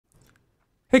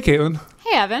Hey, Katelyn.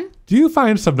 Hey, Evan. Do you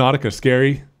find Subnautica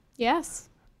scary? Yes.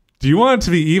 Do you want it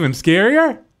to be even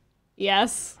scarier?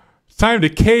 Yes. It's time to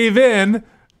cave in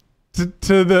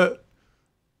to the...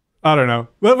 I don't know.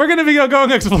 Well, we're going to be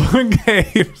going exploring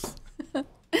caves.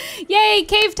 Yay,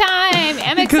 cave time.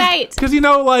 I'm excited. Because,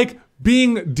 like,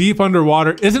 being deep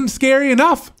underwater isn't scary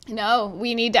enough. No,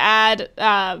 we need to add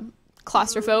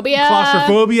claustrophobia.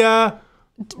 Claustrophobia.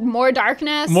 More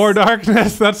darkness. More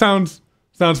darkness. That sounds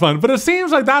fun. But it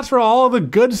seems like that's where all the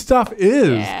good stuff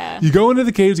is. Yeah. You go into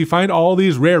the caves, you find all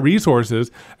these rare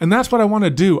resources, and that's what I want to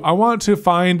do. I want to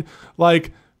find,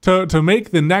 like, to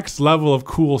make the next level of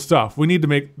cool stuff, we need to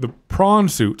make the prawn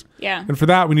suit. Yeah. And for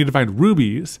that, we need to find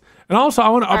rubies. And also, I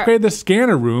want to upgrade the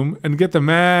scanner room and get the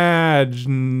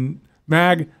magnetite.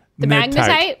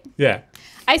 Yeah.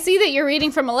 I see that you're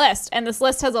reading from a list, and this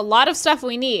list has a lot of stuff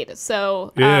we need.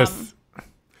 So yes.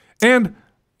 And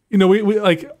we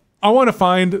like, I want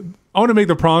to make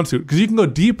the prawn suit, because you can go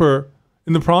deeper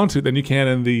in the prawn suit than you can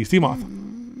in the sea moth.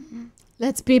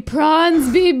 Let's be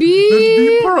prawns, baby. Let's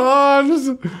be prawns.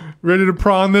 Ready to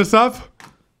prawn this up?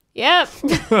 Yep.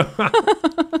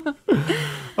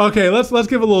 Okay, let's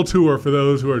give a little tour for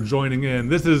those who are joining in.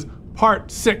 This is part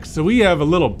 6, so we have a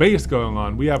little base going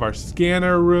on. We have our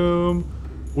scanner room,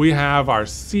 we have our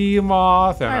sea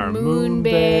moth, and our moon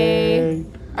bay.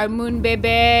 Our moon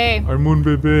baby. Our moon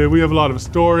baby. We have a lot of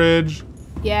storage.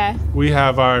 Yeah. We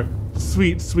have our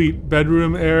sweet, sweet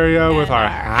bedroom area with our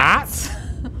hats.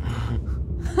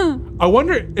 I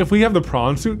wonder if we have the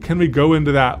prawn suit, can we go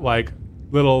into that like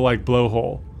little like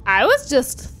blowhole? I was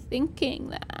just thinking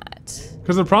that.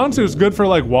 Because the prawn suit's good for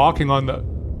like walking on the.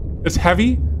 It's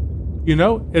heavy,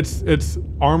 It's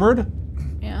armored.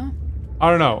 Yeah. I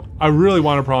don't know. I really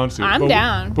want a prawn suit. I'm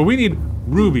down. But we need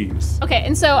rubies. Okay,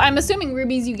 and so I'm assuming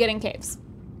rubies you get in caves.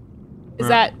 Is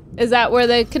that where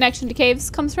the connection to caves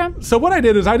comes from? So what I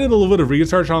did is I did a little bit of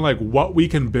research on like what we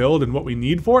can build and what we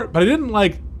need for it, but I didn't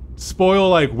like spoil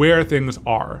like where things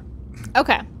are.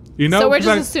 Okay. So we're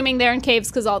just assuming they're in caves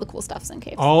because all the cool stuff's in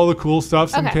caves. All the cool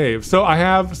stuff's in caves. So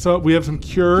we have some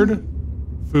cured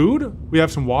food. We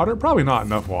have some water. Probably not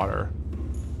enough water.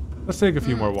 Let's take a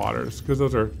few more waters, because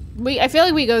those are. I feel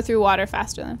like we go through water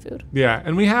faster than food. Yeah,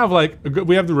 and we have like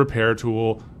we have the repair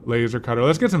tool, laser cutter.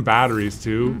 Let's get some batteries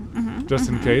too, just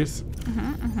in case.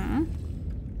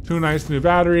 2 nice new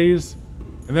batteries,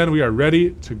 and then we are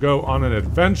ready to go on an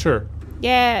adventure.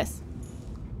 Yes.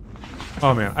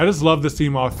 Oh man, I just love the sea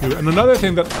moth too. And another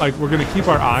thing that like we're gonna keep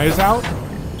our eyes out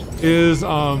is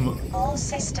all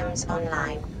systems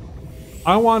online.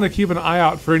 I want to keep an eye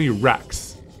out for any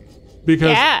wrecks,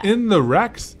 because in the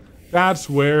wrecks, that's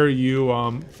where you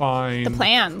find the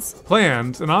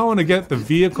plans. And I want to get the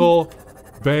vehicle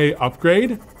bay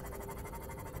upgrade.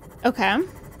 Okay.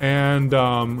 And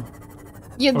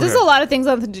there's a lot of things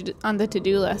on the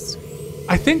to-do list.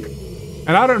 I think,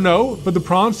 and I don't know, but the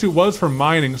prawn suit was for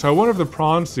mining, so I wonder if the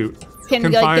prawn suit can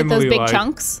like, finally get those big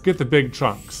chunks. Get the big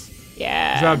chunks.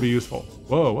 Yeah. That'd be useful.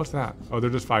 Whoa, what's that? Oh, they're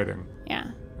just fighting.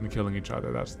 Yeah. And killing each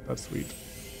other. That's sweet.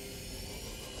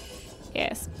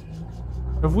 Yes.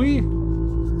 Have we?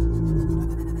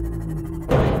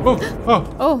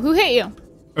 Oh, who hit you?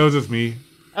 It was just me.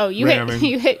 Oh, you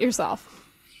hit yourself.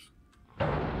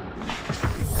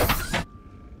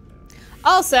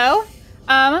 Also,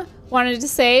 wanted to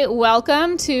say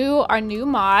welcome to our new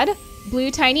mod, Blue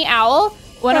Tiny Owl.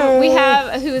 We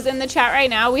have, who's in the chat right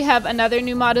now, we have another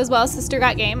new mod as well, Sister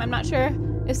Got Game. I'm not sure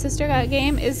if Sister Got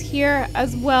Game is here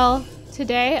as well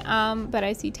today, but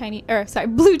I see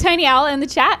Blue Tiny Owl in the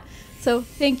chat. So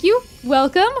thank you,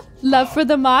 welcome, love for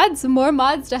the mods, more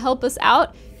mods to help us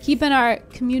out, keeping our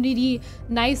community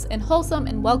nice and wholesome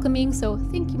and welcoming. So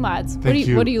thank you, mods. What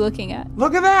are you looking at?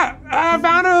 Look at that! I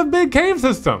found a big cave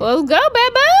system. Let's go,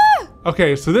 baby!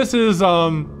 Okay, so this is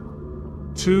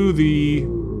to the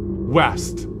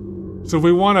west. So if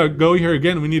we want to go here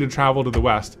again, we need to travel to the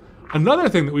west. Another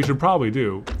thing that we should probably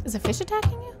do. Is a fish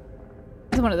attacking you?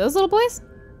 Is it one of those little boys?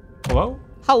 Hello?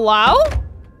 Hello?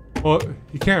 Well,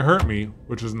 he can't hurt me,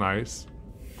 which is nice.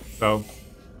 So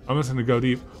I'm just gonna go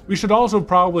deep. We should also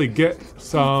probably get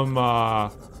some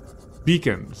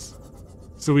beacons,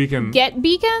 so we can get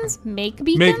beacons. Make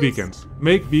beacons.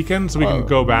 Make beacons, so we can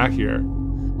go back here.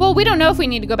 Well, we don't know if we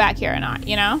need to go back here or not.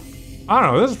 I don't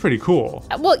know. This is pretty cool.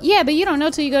 Well, yeah, but you don't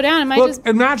know till you go down.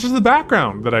 It matches the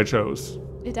background that I chose.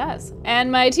 It does.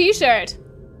 And my T-shirt.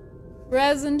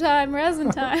 Resin time,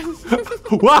 resin time.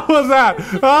 What was that?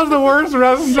 That was the worst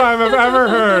resin time I've ever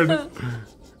heard.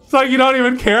 It's like you don't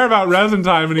even care about resin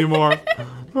time anymore.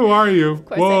 Who are you?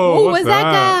 Whoa, who was that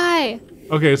guy?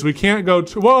 Okay, so we can't go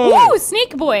to... Whoa! Ooh,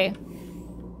 snake boy.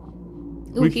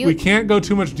 Ooh, we can't go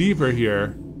too much deeper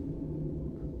here.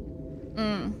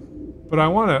 But I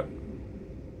want to...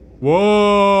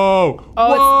 Whoa!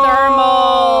 Oh, it's thermal.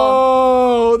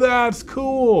 Oh, that's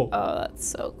cool. Oh, that's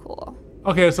so cool.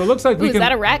 Okay, so it looks like we Is can...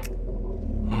 that a wreck?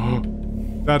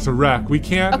 That's a wreck. We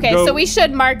can't Okay, go... so we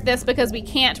should mark this because we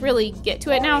can't really get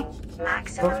to it now.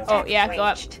 Maximum Oh, yeah, depth go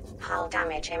up. reached. Hull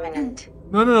damage imminent.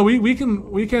 No, we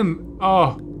can...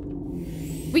 Oh.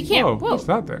 We can't. Whoa, Whoa. what's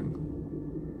that thing?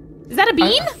 Is that a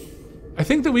bean? I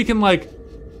think that we can, like...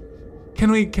 Can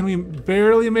we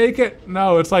barely make it?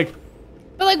 No, it's like...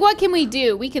 But like, what can we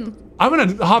do? We can. I'm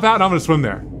gonna hop out and I'm gonna swim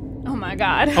there. Oh my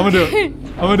god. I'm gonna do it.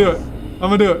 I'm gonna do it. I'm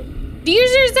gonna do it. Do you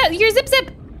use your zip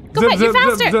zip? Go Zip, ahead, you're zip,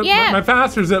 faster. zip, zip. Yeah. My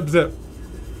faster zip zip.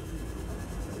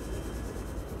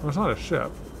 Oh, it's not a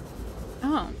ship.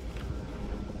 Oh.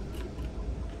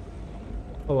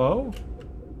 Hello?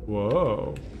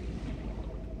 Whoa.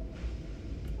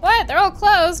 What? They're all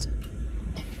closed.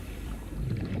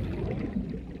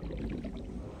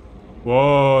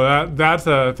 Whoa, that's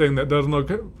a thing that doesn't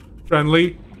look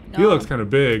friendly. He No. looks kind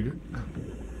of big.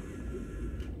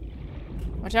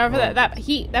 Watch out for that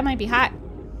heat. That might be hot.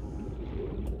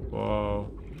 Whoa.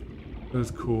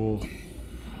 This is cool.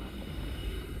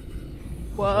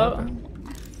 Whoa.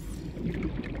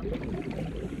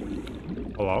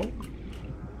 Hello?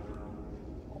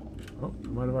 Oh, I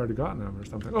might have already gotten him or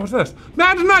something. Oh, what's this?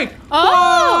 Magnetite!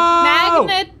 Oh, Whoa!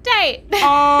 magnetite.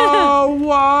 Oh,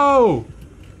 whoa!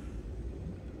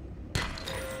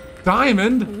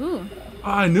 Diamond? Ooh.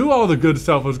 I knew all the good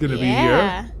stuff was gonna be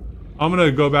Yeah. here. I'm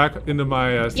gonna go back into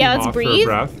my sea Yeah, let's moth for a breathe.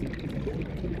 breath.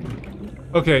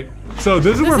 Okay, so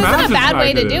this is This where isn't a Magnetite bad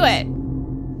way to is. do it.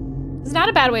 It's not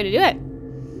a bad way to do it.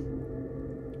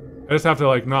 I just have to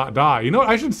like not die. You know what?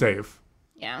 I should save.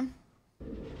 Yeah.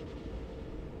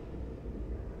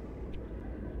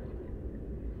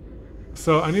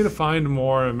 So I need to find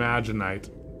more Imaginite.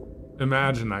 It's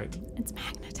magnetite.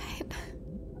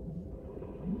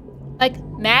 Like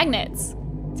magnets.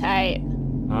 Tight.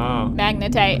 Oh,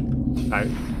 Magnetite. tight.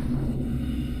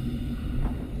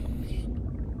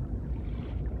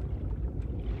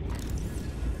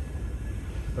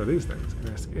 What are these things? Can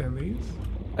I scan these?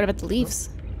 What about the leaves?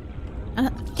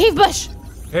 Cave bush.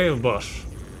 Hail bush.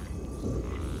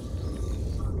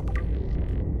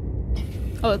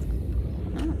 Oh.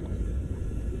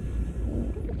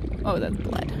 Oh, that's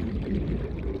blood.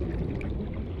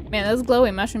 Man, those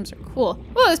glowing mushrooms are cool.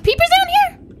 Whoa, there's peepers down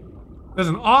here? There's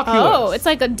an oculus. Oh, it's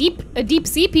like a deep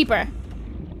sea peeper.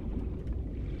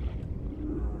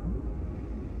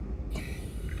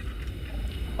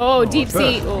 Oh, deep what's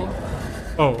sea. that? Oh,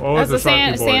 Oh, that's it's a a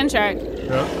sharky boy. sand shark.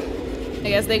 Yep. I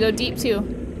guess they go deep too.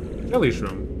 Jelly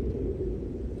shroom.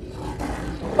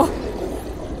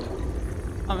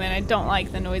 Oh man, I don't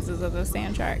like the noises of those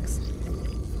sand sharks.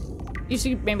 You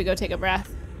should maybe go take a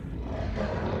breath.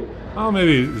 I'll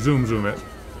maybe zoom it.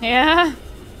 Yeah.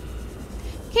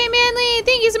 Okay, Manly,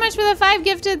 thank you so much for the 5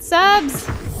 gifted subs.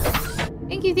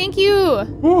 Thank you, thank you.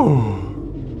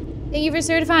 Woo. Thank you for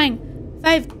certifying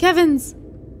 5 Kevins.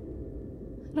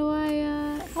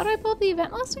 How do I pull up the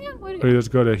event list again? Where do You just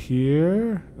go to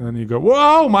here, and then you go,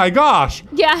 whoa, my gosh.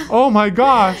 Yeah. Oh my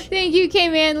gosh. Thank you, K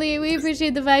Manly. We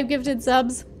appreciate the 5 gifted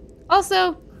subs.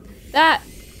 Also, that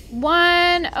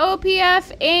one OP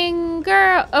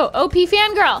fangirl.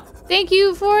 Thank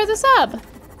you for the sub.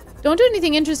 Don't do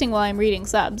anything interesting while I'm reading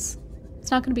subs. It's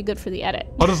not going to be good for the edit.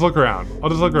 I'll just look around.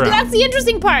 That's the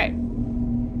interesting part.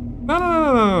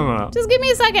 No. Just give me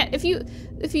a second.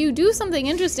 If you do something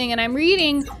interesting and I'm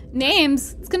reading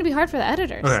names, it's going to be hard for the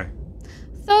editors. Okay.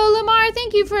 So Lamar,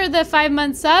 thank you for the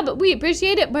 5-month sub. We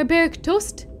appreciate it. Barbaric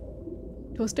Toaster.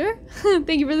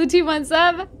 Thank you for the 2-month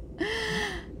sub.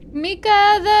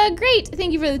 Mika the Great,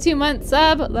 thank you for the 2-month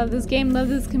sub. Love this game, love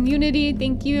this community.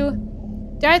 Thank you.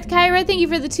 Darth Kyra, thank you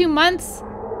for the 2 months.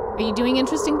 Are you doing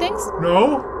interesting things?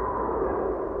 No.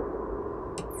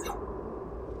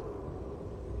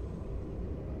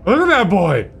 Look at that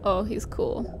boy. Oh, he's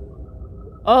cool.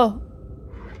 Oh.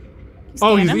 He's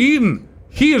eating.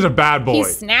 He is a bad boy.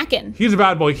 He's snacking. He's a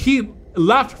bad boy. He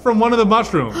left from one of the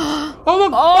mushrooms. Oh,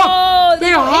 look. Oh, look. They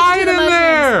go hide into in the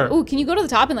there. mushrooms. Ooh, can you go to the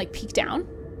top and like peek down?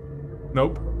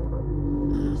 Nope.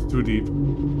 It's too deep.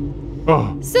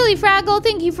 Oh. Silly Fraggle,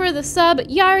 thank you for the sub.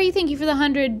 Yari, thank you for the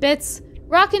 100 bits.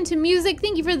 Rockin' to Music,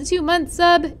 thank you for the 2-month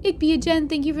sub. It be a Jen,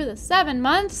 thank you for the 7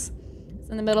 months. I was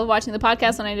in the middle of watching the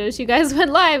podcast when I noticed you guys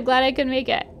went live. Glad I could make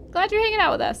it. Glad you're hanging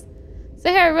out with us.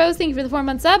 Sahara Rose, thank you for the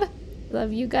 4-month sub.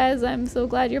 Love you guys. I'm so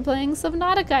glad you're playing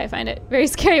Subnautica. I find it very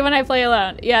scary when I play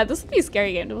alone. Yeah, this would be a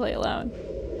scary game to play alone.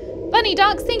 Bunny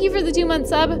Donks, thank you for the 2-month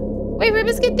sub. Wafer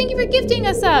Biscuit, thank you for gifting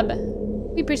a sub.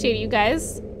 We appreciate you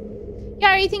guys.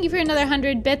 Yari, thank you for another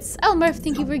 100 bits. Elmurph,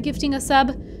 thank you for gifting a sub.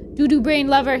 Doodoo Brain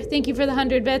Lover, thank you for the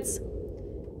 100 bits.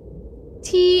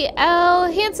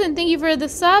 TL Hansen, thank you for the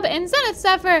sub. And Zenith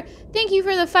Zephyr, thank you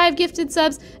for the 5 gifted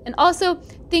subs. And also,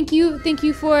 thank you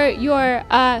for your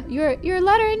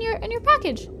letter and your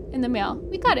package in the mail.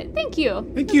 We got it. Thank you.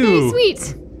 Thank That's you. Very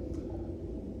sweet.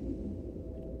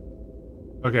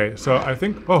 Okay, so I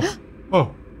think.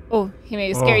 Oh. Oh, he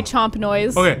made a scary chomp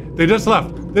noise. Okay, they just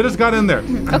left. They just got in there.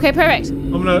 Okay, perfect.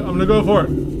 I'm gonna go for it.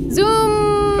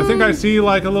 Zoom. I think I see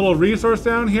like a little resource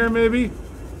down here, maybe.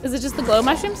 Is it just the glow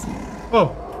mushrooms?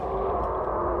 Oh.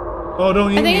 Oh,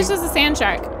 don't eat I think me. it's just a sand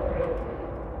shark.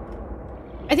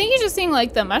 I think you're just seeing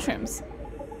like the mushrooms.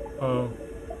 Oh.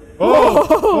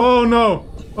 Oh no.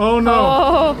 Oh no.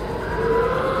 Oh.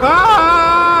 Ah!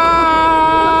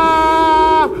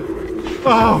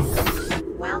 Oh.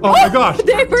 Oh my gosh.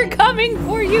 They were coming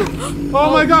for you.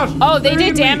 Oh my gosh. Oh, they They're did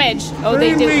eating me. damage. Oh,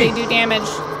 They're they eating me. do damage.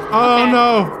 Oh Okay.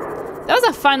 no. That was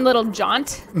a fun little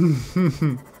jaunt.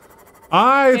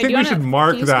 I Wait, do think you we should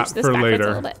mark can you that switch this for backwards a later.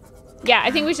 little bit? Yeah, I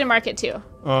think we should mark it too.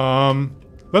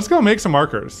 Let's go make some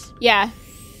markers. Yeah.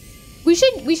 We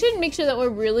should make sure that we're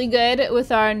really good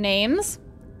with our names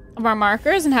of our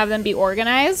markers and have them be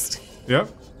organized. Yep.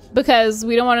 Because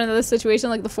we don't want another situation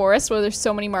like the forest where there's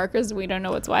so many markers and we don't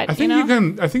know what's what. I think you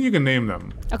know? I think you can name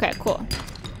them. Okay, cool.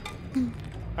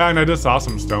 And I just saw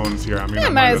some stones here. I mean, I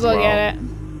might as well get it.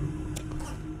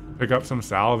 Pick up some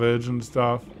salvage and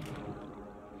stuff.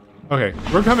 Okay,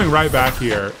 we're coming right back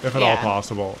here, if at all Yeah.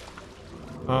 possible.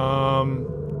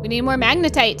 We need more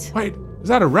magnetite. Wait, is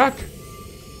that a wreck?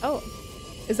 Oh.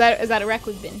 Is that a wreck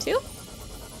we've been to?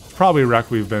 Probably a wreck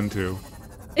we've been to.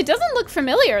 It doesn't look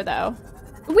familiar though.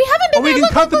 We haven't been Oh, we there. can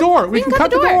Look, cut look, the look. door. We can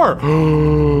cut the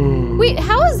door. Wait,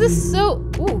 how is this so...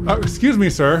 Ooh. Excuse me,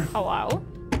 sir. Hello?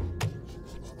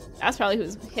 That's probably who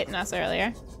was hitting us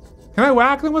earlier. Can I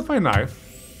whack them with my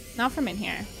knife? Not from in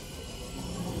here.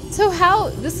 So how...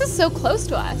 This is so close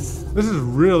to us. This is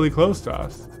really close to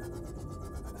us.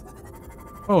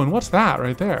 Oh, and what's that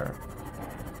right there?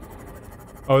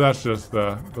 Oh, that's just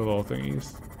the little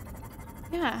thingies.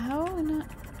 Yeah, how not...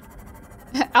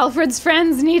 Alfred's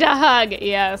friends need a hug.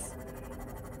 Yes.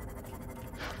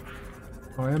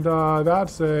 Oh, and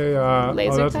that's a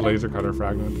Laser that's a cutter? laser cutter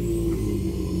fragment.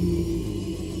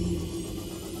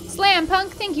 Slam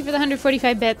Punk, thank you for the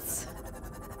 145 bits.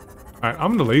 All right,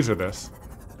 I'm gonna laser this.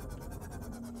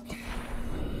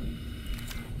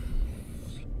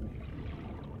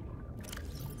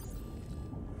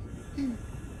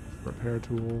 Repair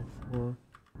tool for.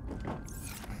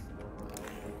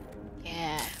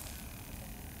 Yeah.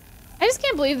 I just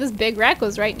can't believe this big wreck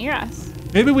was right near us.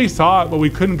 Maybe we saw it, but we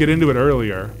couldn't get into it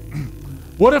earlier.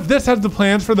 What if this has the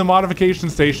plans for the modification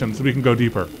station so we can go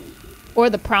deeper? Or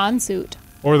the prawn suit.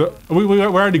 Or we're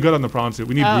already good on the prawn suit.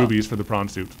 We need Oh. rubies for the prawn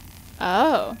suit.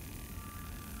 Oh.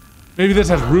 Maybe this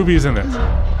has rubies in it.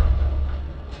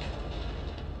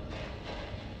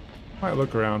 Might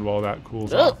look around while that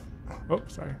cools Ugh. off. Oh,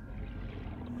 sorry.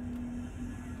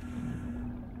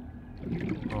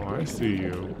 Oh, I see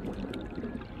you.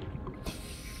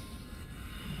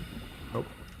 Nope.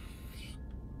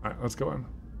 Alright, let's go in.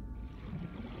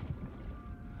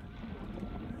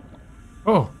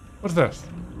 Oh, what's this?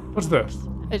 What's this?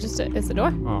 It's a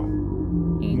door. Oh,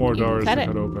 You- more you doors to cut it.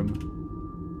 cut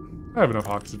open. I have enough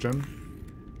oxygen.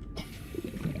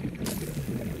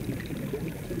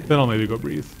 Then I'll maybe go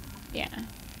breathe. Yeah.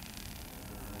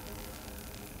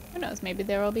 Who knows? Maybe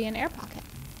there will be an air pocket.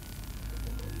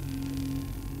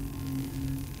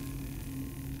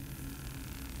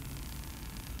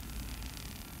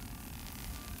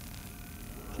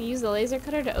 Can you use the laser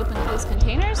cutter to open closed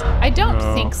containers? I don't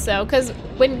No. think so, because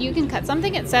when you can cut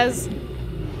something, it says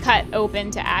cut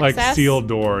open to access. Like sealed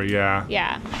door, yeah.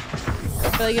 Yeah. I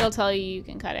feel like it'll tell you you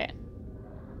can cut it.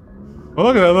 Oh,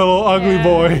 look at that little ugly Yeah,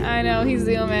 boy. I know, he's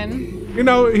zooming. You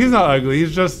know, he's not ugly.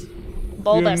 He's just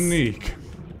Bulbous. unique.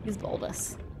 He's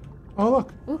bulbous. Oh,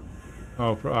 look. Ooh.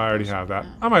 Oh, I already have that.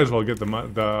 I might as well get the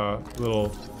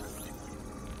little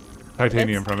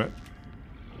titanium from it.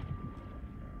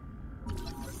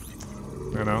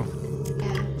 You know?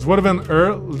 Yeah. This would have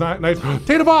been nice.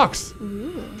 Data box!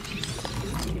 Ooh.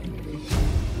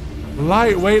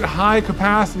 Lightweight, high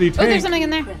capacity Oh, there's tank. something in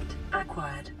there.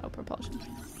 Acquired. Oh, propulsion.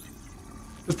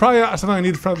 It's probably something I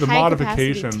need from the High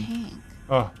modification. capacity tank.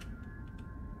 Oh.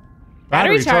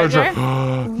 Battery charger.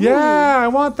 Yeah, I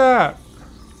want that.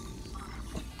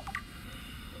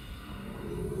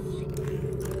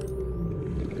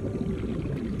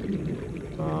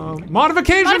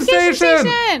 Modification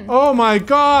station! Oh my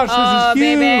gosh, Oh, this is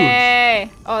huge!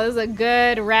 baby. Oh, this is a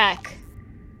good wreck.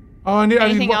 Oh, I need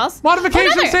Anything else?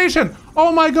 Modification Another. station!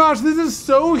 Oh my gosh, this is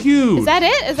so huge. Is that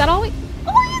it? Is that all we?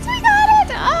 Oh yes, we got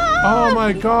it! Ah! Oh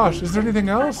my gosh, is there anything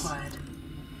else?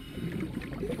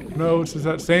 No, it's just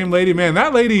that same lady. Man,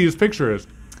 that lady's picture is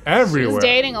everywhere. She's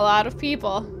dating a lot of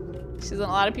people. She's in a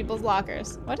lot of people's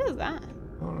lockers. What is that?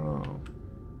 I don't know.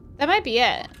 That might be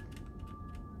it.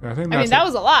 I think I mean, that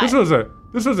was a lot.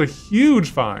 This was a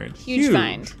huge find. Huge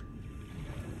find.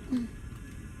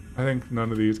 I think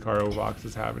none of these cargo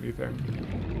boxes have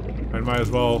anything. I might as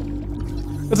well.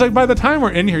 It's like by the time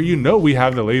we're in here, you know we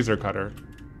have the laser cutter.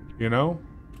 You know?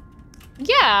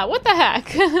 Yeah, what the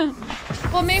heck?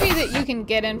 Well, maybe that you can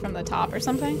get in from the top or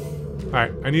something. All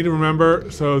right, I need to remember.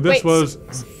 So this was.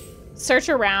 Search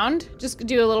around. Just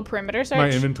do a little perimeter search. My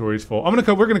inventory's full. We're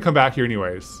gonna come back here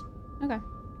anyways. Okay.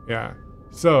 Yeah.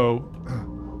 So,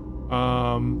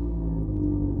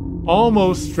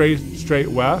 almost straight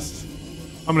west.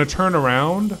 I'm gonna turn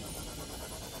around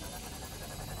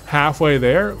halfway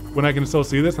there when I can still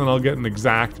see this, and I'll get an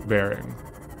exact bearing.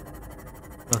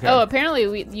 Okay. Oh,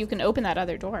 apparently you can open that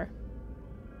other door.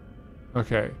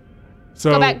 Okay.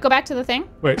 So Go back to the thing.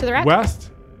 wait. To the right. West,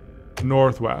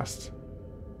 northwest.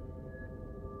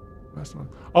 West, north.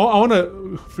 Oh, I want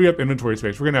to free up inventory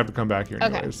space. We're gonna have to come back here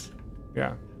anyways. Okay.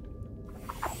 Yeah.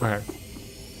 Okay.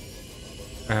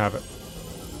 I have it.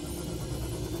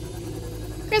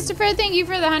 Christopher, thank you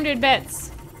for the 100 bits.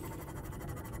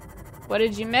 What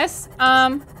did you miss?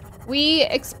 We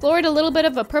explored a little bit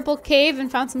of a purple cave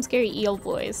and found some scary eel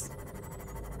boys.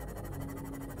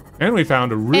 And we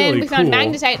found a really And we cool. found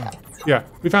magnetite. Yeah,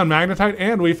 we found magnetite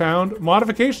and we found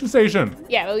modification station.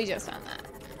 Yeah, but we just found that.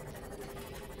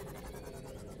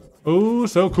 Oh,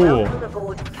 so cool. Welcome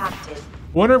aboard, Captain.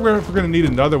 Wonder if we're gonna need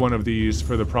another one of these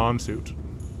for the prawn suit.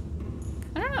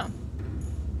 I don't know.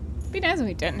 It'd be nice if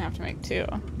we didn't have to make two.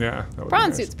 Yeah. That would be Prawn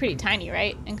nice. suit's pretty tiny,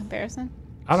 right? In comparison.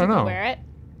 I don't She could know. wear it.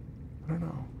 I don't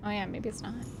know. Oh yeah, maybe it's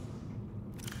not.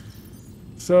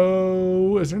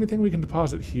 So, is there anything we can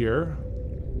deposit here?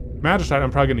 Magicite,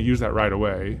 I'm probably gonna use that right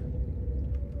away.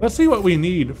 Let's see what we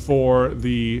need for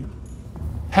the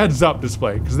heads-up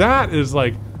display, because that is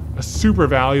like a super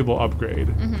valuable upgrade.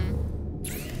 Mm-hmm.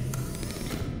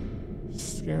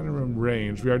 Scanner room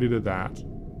range, we already did that.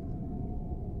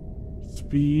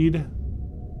 Speed.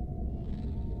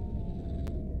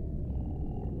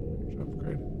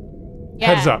 Upgrade.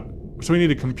 Yeah. Heads up. So we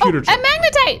need a computer Oh, chip. and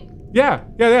magnetite! Yeah.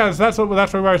 So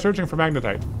that's why we're searching for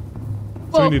magnetite.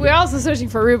 Well, we need we're also searching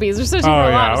for rubies. We're searching for Oh a lot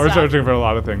yeah, of we're stuff. searching for a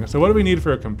lot of things. So what do we need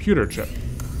for a computer chip?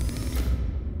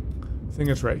 I think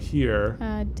it's right here.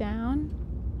 Down,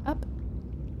 up.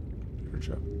 Computer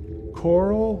chip.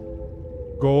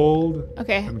 Coral, gold,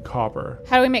 Okay. and copper.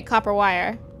 How do we make copper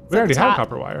wire? We already have top.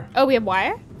 copper wire. Oh, we have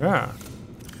wire Yeah.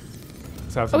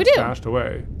 Let's have Oh, some we do. stashed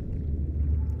away.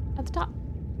 at the top.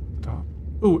 Top.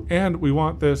 Ooh, and we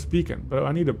want this beacon, but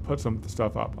I need to put some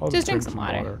stuff up. I'll Just drink drink some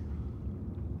water.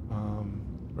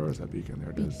 Where is that beacon?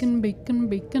 There it is. Bacon. Bacon,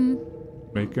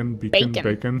 Bacon.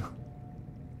 bacon.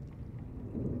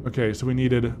 Okay, so we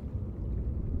needed.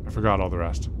 I forgot all the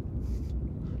rest.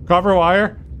 Copper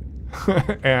wire,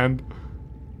 and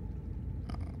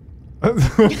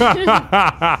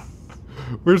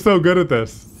we're so good at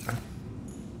this.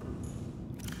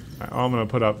 I'm gonna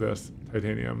put up this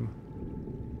titanium.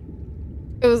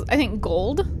 It was, I think,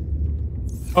 gold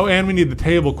Oh, and we need the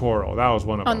table coral. That was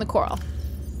one of them. on the coral.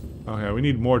 Okay, we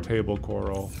need more table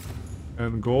coral.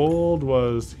 And gold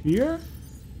was here?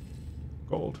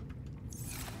 Gold.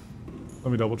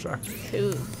 Let me double check.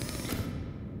 Ooh.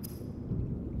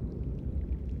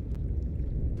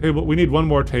 We need one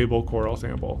more table coral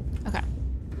sample. Okay.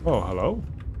 Oh, hello?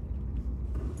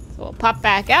 So we'll pop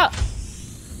back out.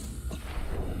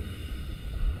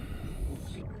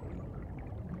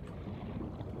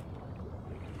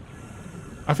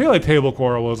 I feel like table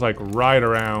coral was like right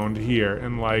around here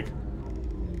and like,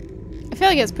 I feel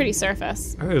like it's pretty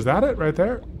surface. is that it right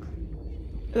there?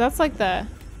 That's like the,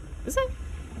 is it?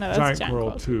 No, that's Giant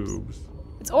coral tubes.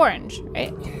 It's orange,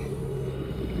 right?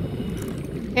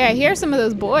 Yeah, I hear some of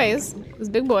those boys, those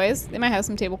big boys. They might have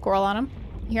some table coral on them.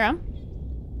 You hear them?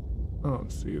 I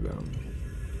don't see them.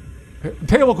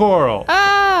 Table coral!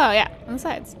 Oh, yeah, on the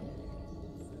sides.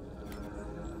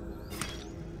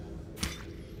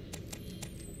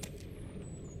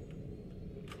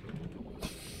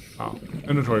 Oh,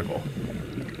 inventory full.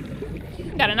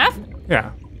 Got enough?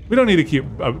 Yeah. We don't need to keep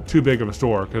too big of a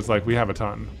store because like we have a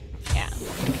ton. Yeah.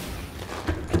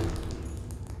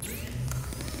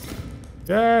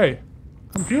 Yay!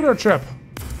 Computer chip!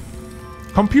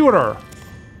 Computer!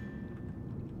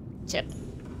 Chip.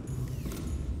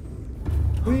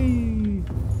 Whee!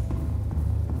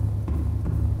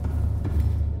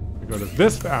 go to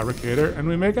this fabricator and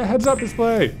we make a heads-up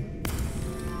display.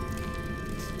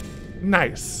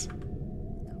 Nice.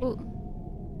 Ooh.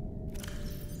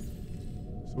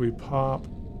 So we pop.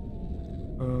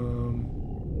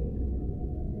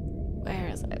 Where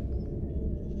is it?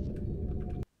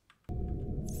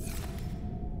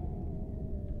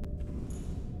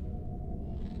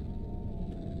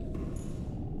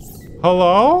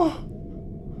 Hello?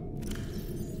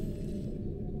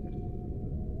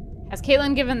 Has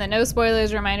Katelyn given the no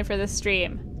spoilers reminder for this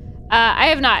stream? I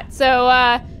have not.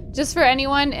 So just for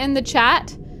anyone in the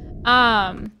chat,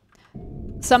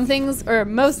 some things or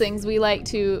most things we like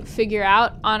to figure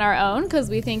out on our own because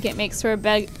we think it makes for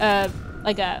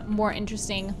a more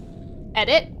interesting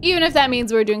edit, even if that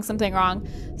means we're doing something wrong.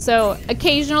 So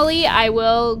occasionally I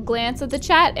will glance at the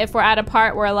chat if we're at a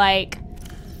part where like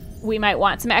we might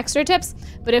want some extra tips.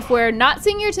 But if we're not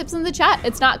seeing your tips in the chat,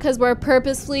 it's not because we're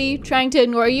purposefully trying to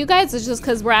ignore you guys. It's just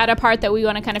because we're at a part that we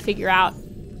want to kind of figure out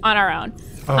on our own.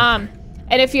 Okay.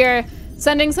 And if you're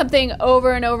sending something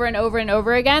over and over and over and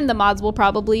over again, the mods will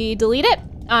probably delete it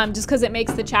just because it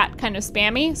makes the chat kind of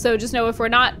spammy. So just know if we're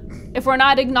not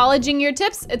acknowledging your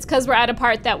tips, it's because we're at a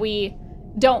part that we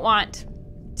don't want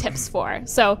tips for.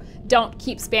 So don't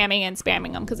keep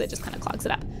spamming them because it just kind of clogs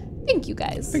it up. Thank you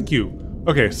guys. Thank you.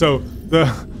 Okay, so the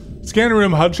scanner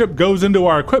room HUD chip goes into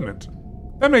our equipment.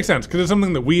 That makes sense because it's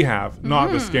something that we have,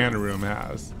 not the scanner room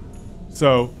has.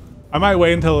 So I might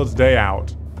wait until it's day out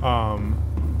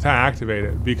to activate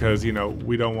it because, you know,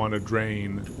 we don't want to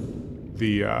drain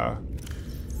the...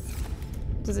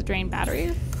 Does it drain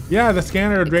battery? Yeah, the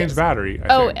scanner drains battery. I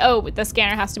think. Oh, the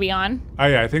scanner has to be on. Oh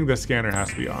yeah, I think the scanner has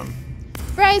to be on.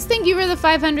 Bryce, thank you for the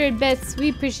 500 bits. We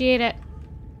appreciate it.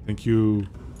 Thank you.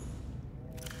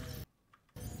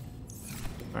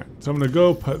 All right, so I'm gonna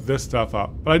go put this stuff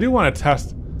up, but I do want to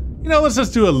test. You know, let's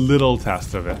just do a little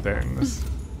test of it. Things.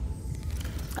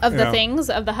 Of the things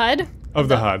of the HUD. Of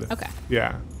the HUD. Okay.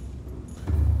 Yeah.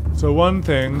 So one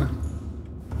thing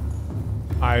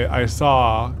I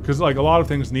saw, because like a lot of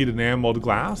things need enameled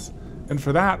glass, and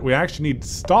for that we actually need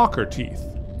stalker teeth.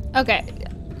 Okay,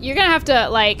 you're gonna have to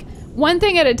like one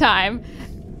thing at a time.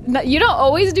 You don't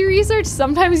always do research.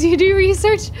 Sometimes you do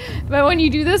research, but when you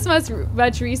do this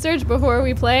much research before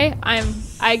we play,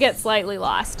 I get slightly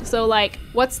lost. So like,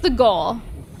 what's the goal?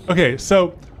 Okay,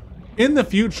 so in the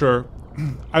future,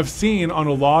 I've seen on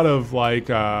a lot of like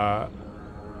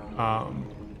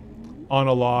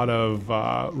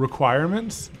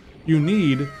requirements, you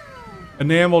need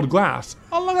enameled glass.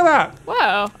 Oh, look at that.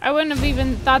 Whoa, I wouldn't have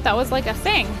even thought that was like a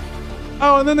thing.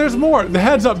 Oh, and then there's more. The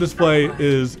heads-up display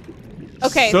is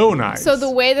so nice. So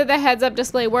the way that the heads-up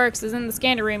display works is in the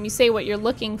scanner room, you say what you're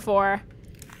looking for,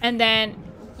 and then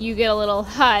you get a little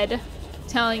HUD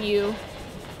telling you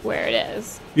where it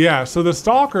is. Yeah, so the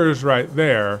stalkers right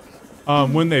there,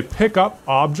 when they pick up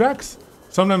objects,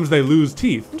 sometimes they lose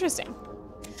teeth. Interesting.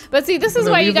 But see, this is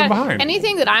why you got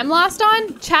anything that I'm lost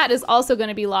on, chat is also going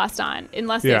to be lost on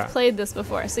unless they've played this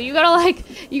before. So you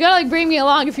gotta bring me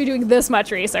along if you're doing this much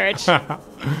research.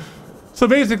 So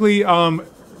basically,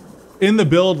 in the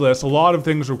build list, a lot of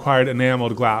things required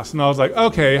enameled glass, and I was like,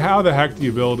 okay, how the heck do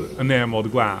you build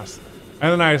enameled glass?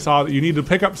 And then I saw that you need to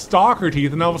pick up stalker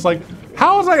teeth, and I was like,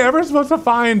 how was I ever supposed to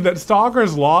find that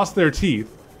stalkers lost their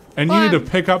teeth? And you need to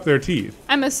pick up their teeth.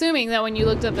 I'm assuming that when you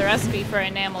looked up the recipe for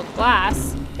enameled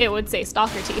glass, it would say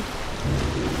stalker teeth.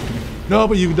 No,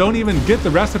 but you don't even get the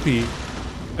recipe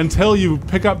until you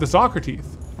pick up the stalker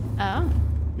teeth. Oh.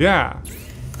 Yeah.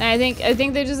 And I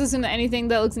think they just assume that anything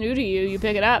that looks new to you, you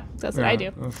pick it up. That's what I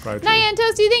do. That's probably true. Nyan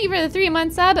Toasty, thank you for the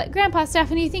 3-month sub. Grandpa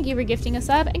Stephanie, thank you for gifting a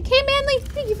sub. And Kay Manley,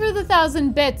 thank you for the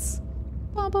 1,000 bits.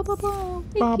 Thank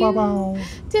you.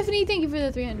 Tiffany, thank you for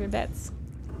the 300 bits.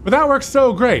 But that works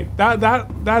so great.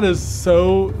 That is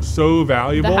so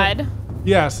valuable. The HUD?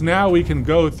 Yes, now we can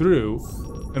go through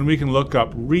and we can look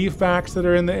up reef backs that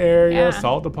are in the area,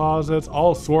 salt deposits,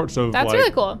 all sorts of That's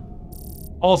really cool.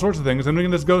 All sorts of things, and we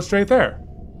can just go straight there.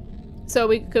 So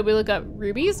could we look up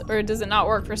rubies, or does it not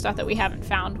work for stuff that we haven't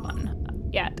found one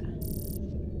yet?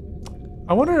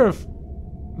 I wonder if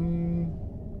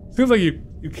seems like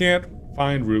you can't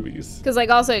find rubies. Because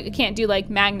like also you can't do like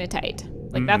magnetite.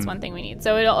 Like that's one thing we need.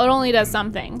 So it only does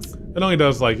some things. It only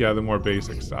does like the more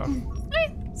basic stuff.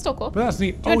 Still cool. But that's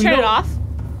neat. Do you want to turn it off?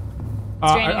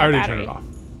 I already turned it off.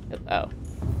 Oh.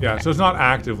 Yeah, so it's not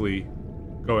actively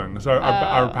going. So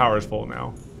our power is full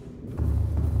now.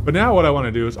 But now what I want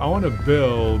to do is I want to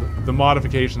build the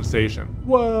modification station.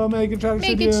 Whoa, Make It Chatter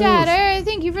Make It Chatter.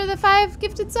 Thank you for the 5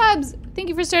 gifted subs. Thank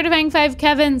you for certifying 5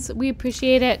 Kevins. We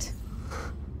appreciate it.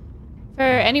 For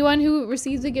anyone who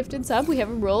receives a gifted sub, we have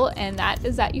a rule, and that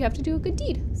is that you have to do a good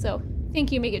deed. So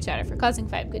Thank you, Make It Chatter, for causing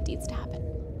 5 good deeds to happen.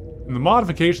 And the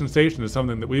modification station is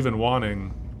something that we've been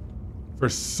wanting for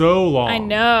so long. I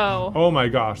know. Oh my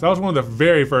gosh, that was one of the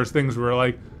very first things we were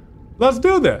like, let's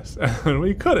do this, and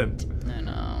we couldn't. I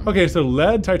know. Okay, so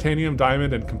lead, titanium,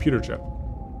 diamond, and computer chip.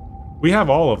 We have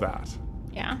all of that.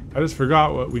 Yeah. I just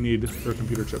forgot what we need for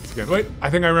computer chips again. Wait, I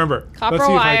think I remember. Copper Let's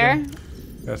see wire. If I can...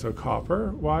 Yeah, so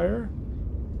copper wire.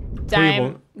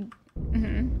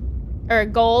 Or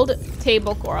gold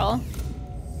table coral.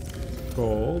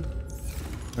 Gold.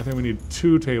 I think we need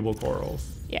 2 table corals.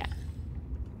 Yeah.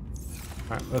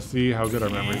 All right, let's see how good our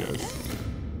memory is.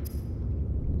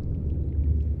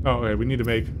 Oh, okay, we need to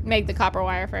Make the copper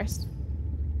wire first.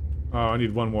 Oh, I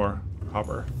need 1 more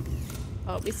copper.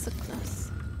 Oh, it'll be so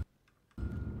close.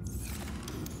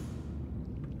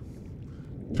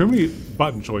 Too many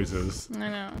button choices. I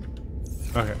know.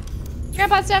 Okay.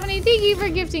 Grandpa Stephanie, thank you for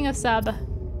gifting a sub.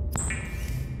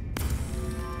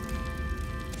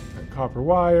 Copper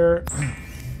wire.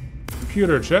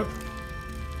 Computer chip.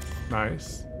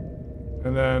 Nice.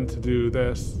 And then to do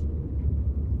this,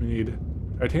 we need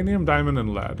titanium, diamond,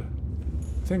 and lead.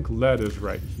 I think lead is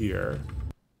right here.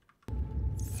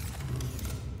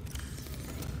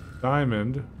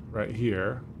 Diamond right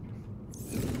here.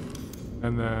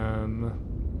 And then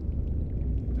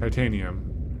titanium.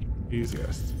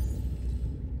 Easiest.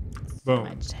 Boom.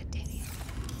 Much titanium.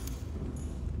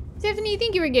 Stephanie,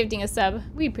 thank you for gifting a sub.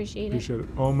 We appreciate it. Appreciate it.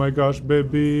 Oh my gosh,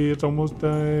 baby, it's almost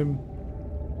time.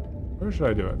 Where should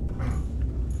I do it?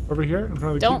 Over here in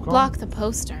front of the Don't cube block the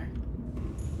poster.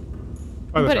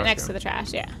 Oh, the Put it trash next can. to the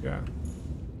trash, yeah. Yeah.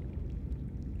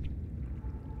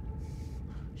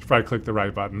 Should probably click the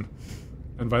right button.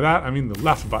 And by that, I mean the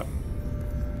left button.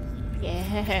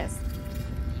 Yes.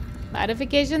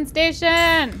 Modification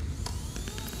station.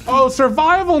 Oh,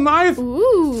 survival knife!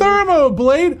 Ooh. Thermo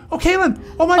blade! Oh, Katelyn!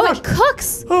 Oh my Oh, gosh! it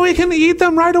cooks. Oh, we can eat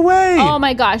them right away! Oh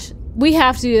my gosh. We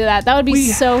have to do that. That would be we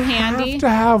so have handy. to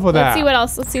have that. Let's see what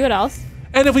else. Let's see what else.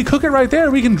 And if we cook it right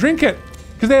there, we can drink it.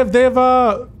 Because they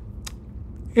have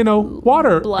you know,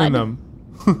 water Blood. in them.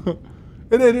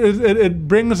 it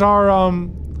brings our,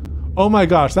 oh my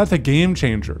gosh, that's a game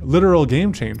changer. Literal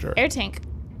game changer. Air tank.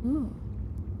 Ooh.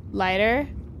 Lighter.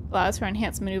 Allows for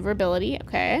enhanced maneuverability.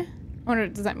 Okay. I wonder,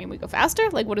 does that mean we go faster?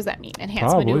 Like, what does that mean?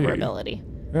 Enhanced Probably. maneuverability.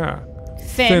 Yeah.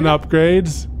 Fin.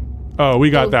 upgrades. Oh,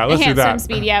 we got that. Let's do enhanced that.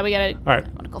 swim speed. Yeah, we gotta. All right. I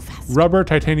wanna go fast. Rubber,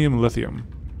 titanium, lithium.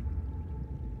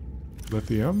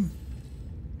 Lithium.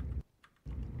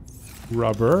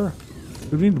 Rubber.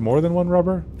 Do we need more than 1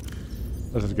 rubber?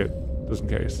 Let's just get, just in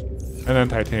case. And then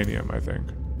titanium, I think.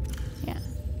 Yeah.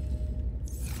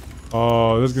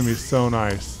 Oh, this is gonna be so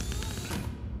nice.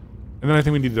 And then I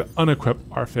think we need to unequip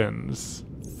our fins.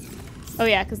 Oh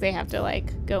yeah, because they have to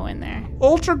like go in there.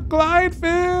 Ultra glide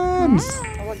fins!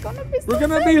 We're gonna be so We're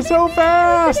gonna be so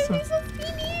fast! We're gonna be so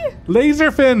speedy. Laser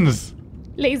fins!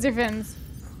 Laser fins.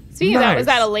 Speaking of that, was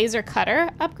Nice. that a laser cutter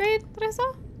upgrade that I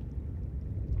saw?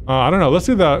 I don't know. Let's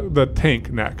do the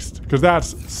tank next, because that's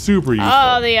super useful.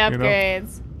 Oh, the you know?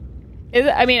 upgrades.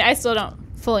 I mean, I still don't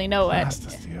fully know what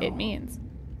Plastisteel. it means.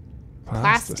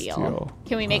 Plastisteel. Plasteel.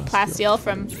 Can we make plasteel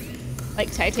from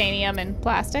like titanium and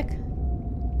plastic?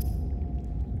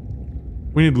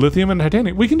 We need lithium and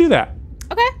titanium. We can do that.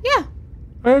 Okay, yeah.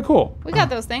 Okay, cool. We got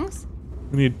those things.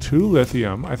 We need 2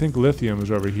 lithium. I think lithium is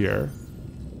over here.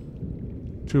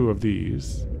 2 of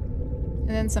these.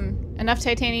 And then enough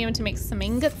titanium to make some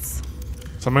ingots.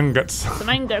 Some ingots. Some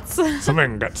ingots. Some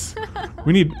ingots.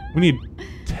 We need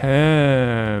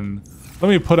 10. Let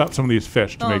me put up some of these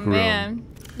fish to Oh make room. man.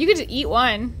 You could just eat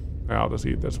one. Yeah, I'll just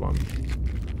eat this one.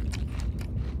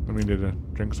 And we need to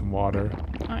drink some water.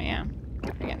 Oh yeah.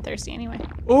 We're getting thirsty anyway.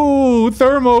 Ooh,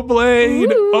 thermo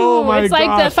blade. Ooh, Oh my it's gosh.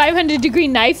 like the 500-degree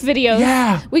knife videos.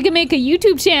 Yeah. We could make a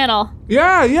YouTube channel.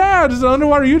 Yeah, just an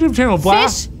underwater YouTube channel.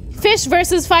 Blast. Fish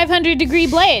versus 500-degree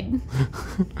blade.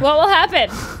 What will happen?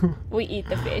 We eat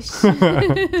the fish.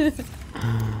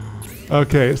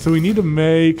 Okay, so we need to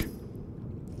make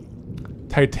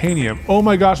titanium. Oh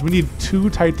my gosh, we need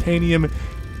 2 titanium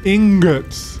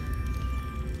ingots.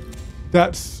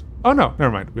 That's, oh no,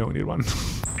 never mind. We only need 1.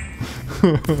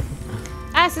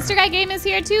 Sister Guy Game is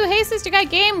here too. Hey, Sister Guy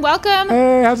Game, welcome.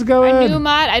 Hey, how's it going? Our new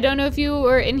mod. I don't know if you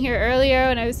were in here earlier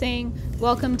when I was saying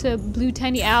welcome to Blue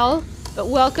Tiny Owl, but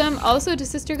welcome also to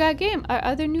Sister Guy Game, our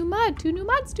other new mod. 2 new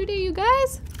mods today, you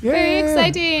guys. Yeah. Very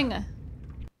exciting.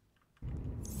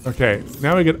 Okay,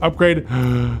 now we can upgrade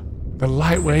the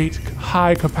lightweight,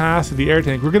 high capacity air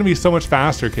tank. We're gonna be so much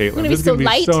faster, Katelyn. We're gonna be This is so gonna be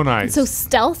light, so nice. and so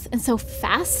stealth, and so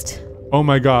fast. Oh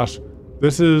my gosh,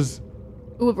 this is,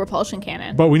 Ooh, a repulsion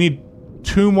cannon. but we need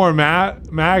 2 more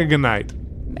magnetite.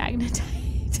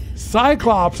 Magnetite.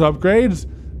 Cyclops upgrades.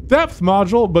 Depth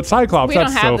module, but Cyclops, We don't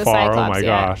that's have so the far. Oh Cyclops my yet.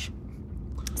 gosh.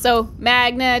 So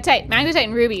magnetite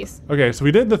and rubies. Okay, so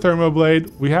we did the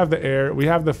thermoblade. We have the air. We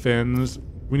have the fins.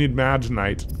 We need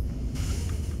magnetite.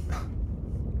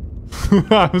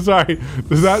 I'm sorry.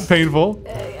 Is that painful?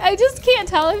 I just can't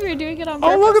tell if you're doing it on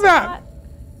purpose. Oh, look at or that. not.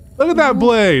 Look at that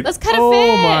blade. Let's cut a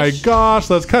Oh my fish. gosh,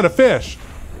 let's cut a fish.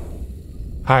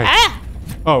 Hi. Ah!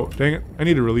 Oh, dang it. I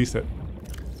need to release it.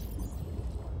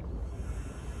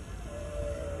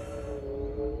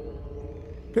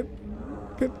 Good.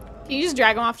 Good. Can you just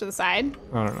drag them off to the side?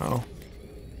 I don't know.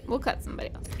 We'll cut somebody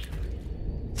else.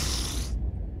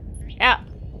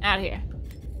 Out of here.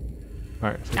 All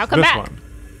right, so Now it's come this back. one.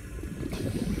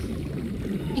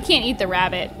 You can't eat the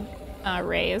rabbit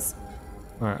rays.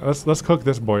 All right, let's cook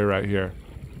this boy right here.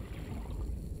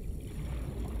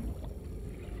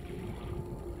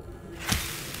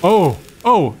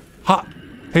 Oh, hot,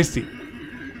 tasty.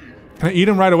 Can I eat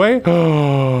him right away?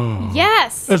 Oh,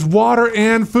 Yes. it's water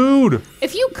and food.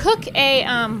 If you cook a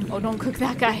oh, don't cook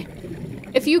that guy.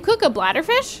 If you cook a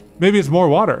bladderfish, Maybe it's more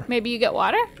water. maybe you get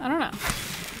water. I don't know.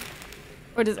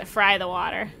 Or does it fry the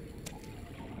water?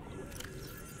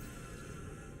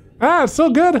 Ah, it's still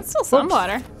good. It's still some Whoops.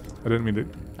 water. I didn't mean to.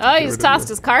 Oh, get he's rid of tossed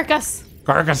you. his carcass.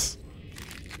 Carcass.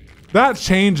 That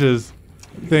changes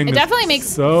things. It definitely makes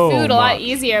so food a lot much.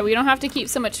 easier. We don't have to keep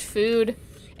so much food.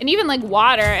 And even like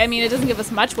water, I mean, it doesn't give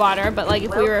us much water, but like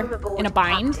if we were in a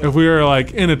bind, If we were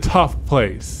like in a tough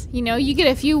place, you know, you get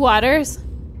a few waters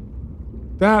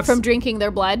that's from drinking their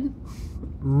blood.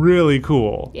 really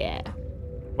cool. Yeah,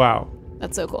 Wow.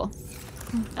 that's so cool.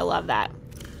 I love that.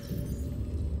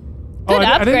 Oh, Good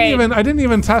I upgrade. didn't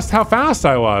even test how fast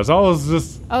I was. I was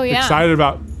just Oh, yeah. excited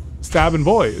about stabbing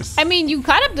boys. I mean, you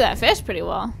caught up to that fish pretty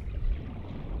well.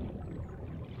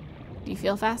 Do you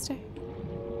feel faster?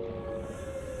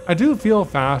 I do feel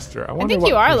faster. I I wonder think what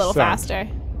you are a little percent. faster.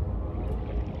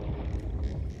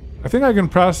 I think I can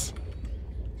press.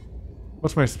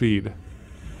 What's my speed?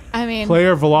 I mean,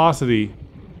 Player velocity.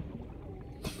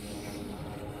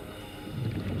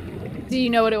 do you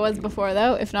know what it was before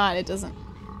though? If not, it doesn't.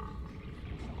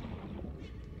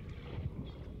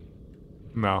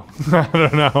 No, I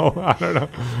don't know.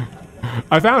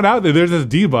 I found out that there's this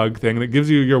debug thing that gives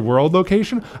you your world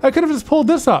location. I could have just pulled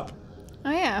this up.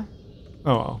 Oh yeah.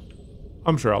 Oh well.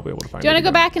 I'm sure I'll be able to find it. Do you want to go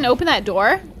again. back and open that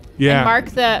door? Yeah. And mark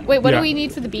the. Wait, what Yeah. do we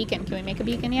need for the beacon? Can we make a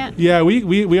beacon yet? Yeah, I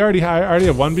already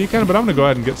have one beacon, but I'm gonna go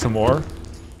ahead and get some more.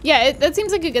 Yeah, that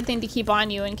seems like a good thing to keep on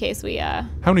you in case we. How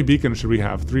many beacons should we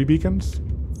have? 3 beacons?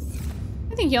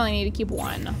 I think you only need to keep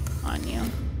one on you.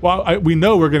 Well, we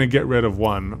know we're gonna get rid of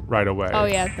one right away. Oh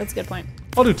yeah, that's a good point.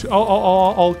 I'll do 2.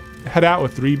 I'll head out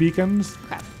with 3 beacons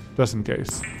Okay. just in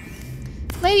case.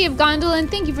 Lady of Gondolin,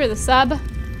 thank you for the sub.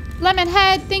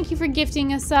 Lemonhead, thank you for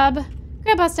gifting a sub.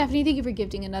 Grandpa Stephanie, thank you for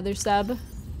gifting another sub.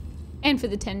 And for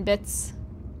the 10 bits.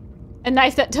 A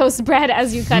knife that toasts bread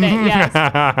as you cut it, yes.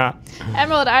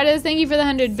 Emerald Artist, thank you for the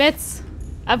 100 bits.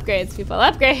 Upgrades, people,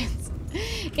 upgrades.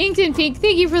 Inkton Peak,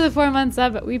 thank you for the 4-month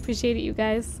sub. We appreciate it, you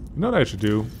guys. You know what I should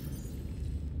do?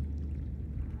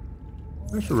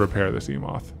 I should repair this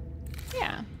emoth.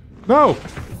 Yeah. No!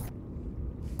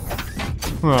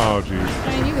 Oh, jeez.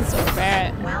 I mean, you can still repair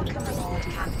it. Welcome aboard,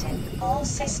 Captain. All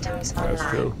systems online. That's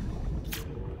true.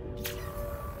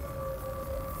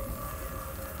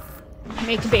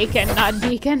 Make bacon, not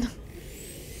beacon.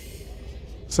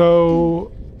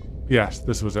 So, yes,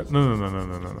 this was it. No.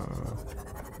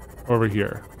 Over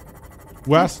here.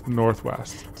 West,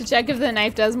 northwest. To check if the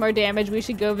knife does more damage, we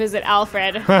should go visit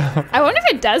Alfred. I wonder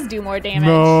if it does do more damage.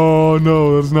 No,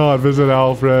 let's not visit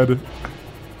Alfred.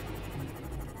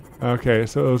 Okay,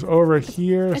 so it was over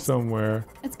here somewhere.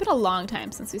 It's been a long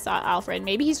time since we saw Alfred.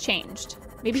 Maybe he's changed.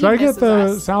 Maybe Should he I get misses the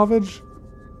us. salvage?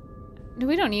 No,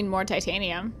 we don't need more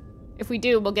titanium. If we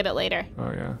do, we'll get it later.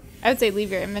 Oh, yeah. I would say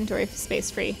leave your inventory space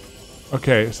free.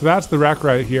 Okay, so that's the wreck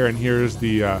right here, and here's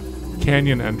the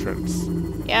canyon entrance.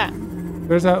 Yeah.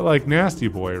 There's that, like, nasty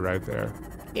boy right there.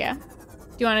 Yeah. Do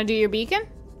you want to do your beacon?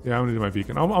 Yeah, I'm gonna do my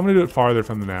beacon. I'm gonna do it farther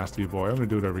from the nasty boy. I'm gonna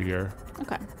do it over here.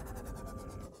 Okay.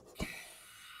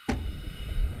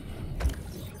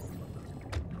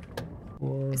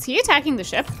 Is he attacking the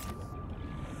ship?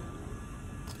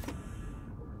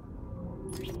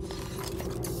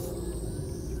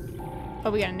 Oh,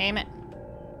 we gotta name it.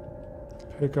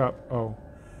 Pick up. Oh,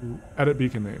 edit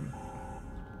beacon name.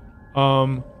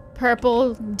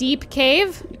 Purple Deep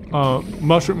Cave?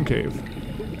 Mushroom cave.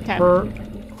 Okay.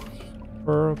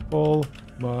 Purple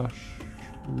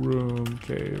mushroom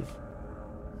cave.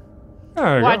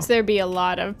 There you Watch go. there be a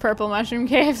lot of purple mushroom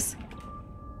caves.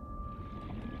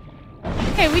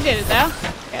 Hey, we did it though.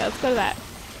 Okay, let's go to that.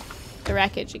 the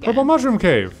wreckage again. Purple mushroom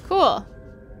cave. Cool.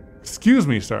 Excuse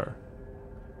me, sir.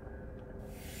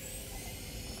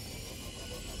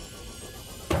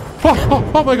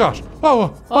 Oh my gosh. What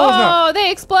was that? Oh,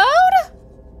 they explode?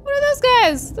 What are those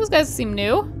guys? Those guys seem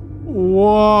new.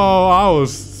 Whoa, I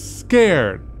was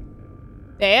scared.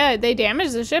 They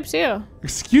damaged the ship too.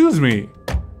 Excuse me.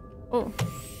 Oh.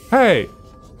 Hey.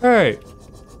 Well,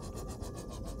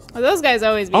 those guys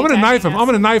always be I'm gonna knife him. attacking I'm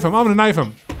gonna knife him. I'm gonna knife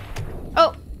him. us.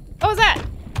 Oh, what was that?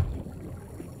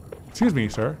 Excuse me,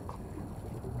 sir.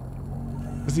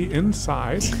 Is he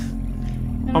inside?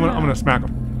 I'm gonna smack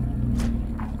him.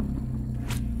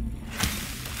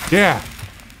 Yeah.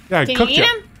 Yeah, I Can cooked you eat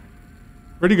him?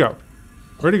 Where'd he go?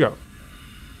 Where'd he go?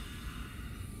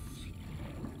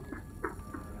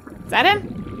 Is that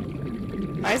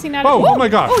him? Why is he not? Whoa, oh my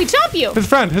gosh. Oh, he chopped you. His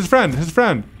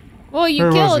friend. Well, you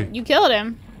Where was he? killed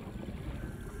him.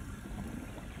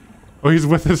 Oh, he's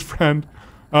with his friend.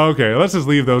 Okay, let's just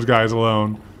leave those guys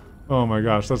alone. Oh my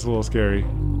gosh, that's a little scary.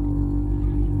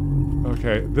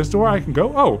 Okay, this door I can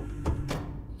go? Oh.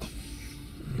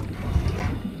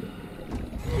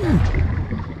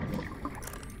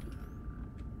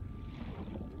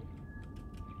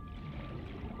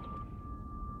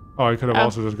 Oh, I could have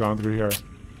also just gone through here.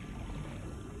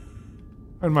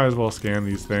 I might as well scan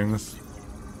these things.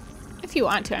 If you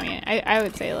want to, I mean, I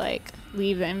would say like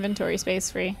leave the inventory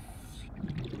space free.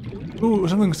 Ooh,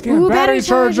 something scanned. Ooh, battery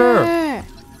charger.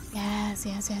 Yes.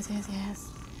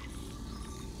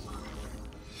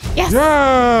 Yes!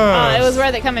 Oh, it was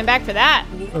worth it coming back for that.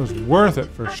 It was worth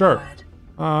it for sure.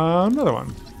 Another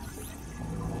one.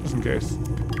 Just in case.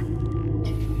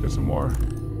 Get some more.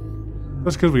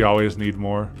 That's because we always need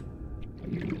more.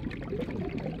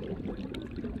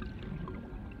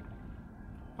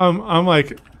 I'm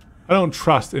like, I don't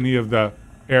trust any of the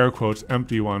air quotes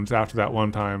empty ones after that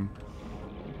one time.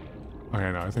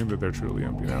 Okay, no, I think that they're truly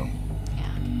empty now. Yeah.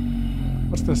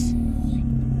 What's this? I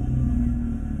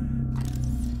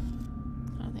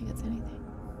don't think it's anything.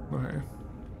 Okay.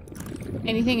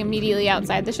 Anything immediately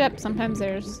outside the ship. Sometimes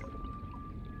there's.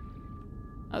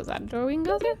 Oh, is that a door we can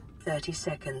go through? 30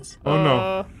 seconds. Oh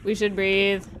no. We should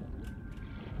breathe.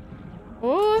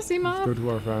 Oh, see, Let's go Mom. to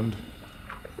our friend.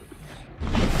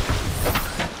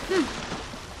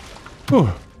 Whew.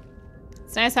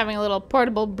 It's nice having a little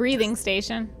portable breathing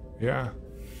station. Yeah.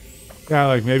 Yeah,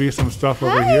 like maybe some stuff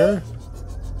over here.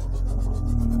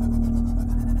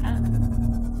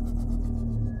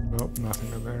 Nope,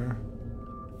 nothing in there.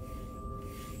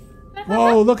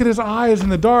 Whoa, look at his eyes in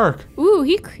the dark. Ooh,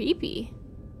 he creepy.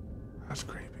 That's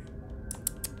creepy.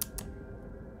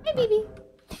 Hi, baby.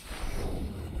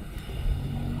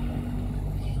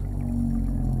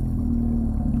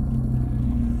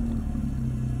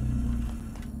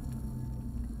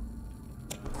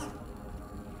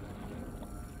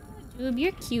 Joob,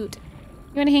 you're cute.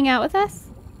 You want to hang out with us?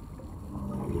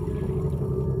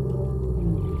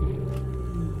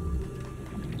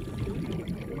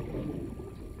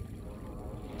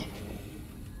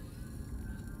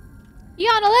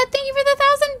 Yanalet, thank you for the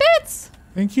 1,000 bits.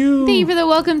 Thank you. Thank you for the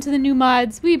welcome to the new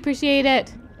mods. We appreciate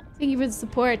it. Thank you for the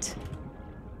support.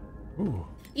 Ooh.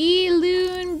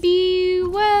 Eloon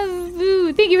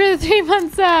Biwavu, thank you for the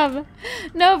 3-month sub.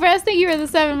 No Press, thank you for the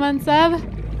 7-month sub.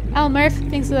 Al Murph,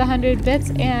 thanks for the 100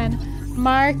 bits. And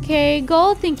Marque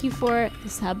Gold, thank you for the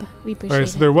sub. We appreciate Alright,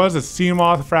 so it. there was a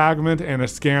Seamoth fragment and a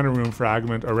scanner room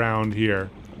fragment around here.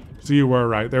 So you were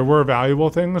right. There were valuable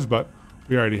things, but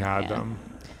we already had them.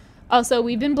 Also,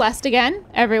 we've been blessed again,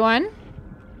 everyone.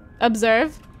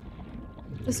 Observe.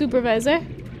 The supervisor.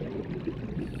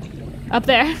 Up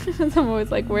there. I'm always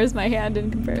like, where's my hand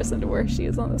in comparison to where she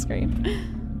is on the screen?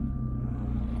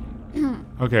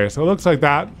 Okay, so it looks like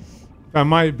that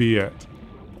might be it.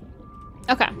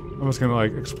 Okay. I'm just gonna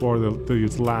like explore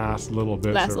these last little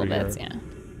bits Last over little here. bits, yeah.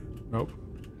 Nope.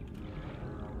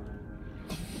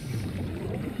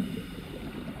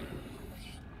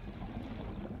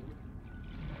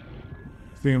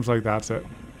 Seems like that's it.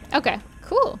 Okay,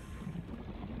 cool.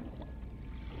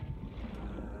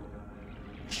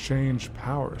 Exchange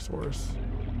power source.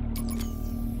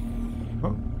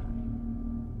 Oh.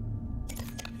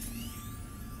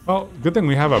 Well, good thing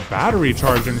we have a battery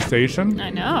charging station.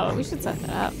 I know. We should set that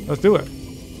up. Let's do it.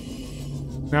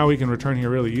 Now we can return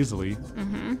here really easily.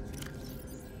 Mm-hmm.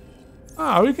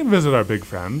 Ah, we can visit our big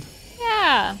friend.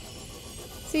 Yeah.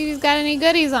 See if he's got any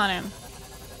goodies on him.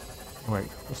 Wait,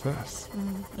 what's this?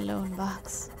 Lone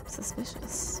box.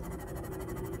 Suspicious.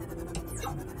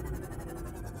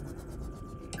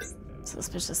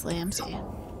 Suspiciously empty.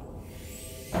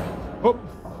 Oh!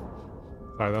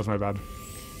 Sorry, that was my bad.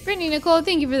 Brittany Nicole,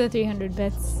 thank you for the 300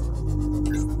 bits.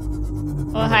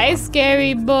 Oh, hi,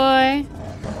 scary boy.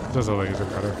 Just a laser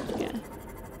cutter. Yeah.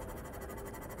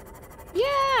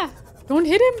 Yeah. Don't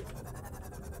hit him.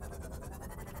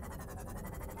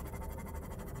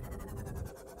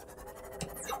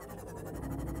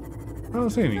 I don't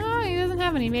see any. Oh, he doesn't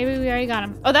have any. Maybe we already got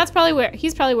him. Oh, that's probably where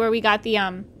he's probably where we got the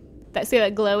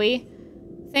that glowy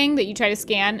thing that you try to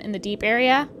scan in the deep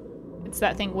area. It's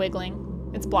that thing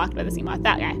wiggling. It's blocked by the sea moth.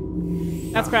 That guy.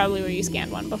 That's probably where you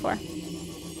scanned one before.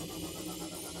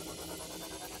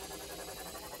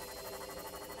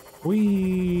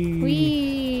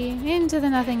 Whee! Into the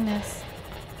nothingness.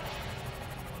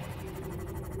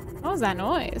 What was that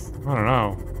noise? I don't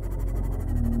know.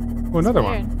 Oh, another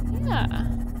Weird. one. Yeah.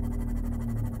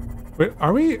 Wait,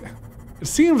 are we? It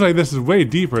seems like this is way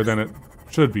deeper than it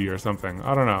should be or something.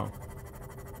 I don't know.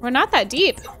 We're not that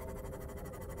deep.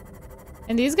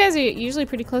 And these guys are usually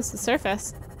pretty close to the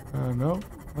surface. No,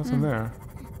 nothing there.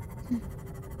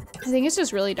 I think it's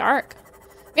just really dark.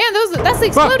 Man, that's the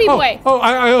exploding boy. Oh,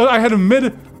 I had a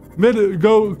mid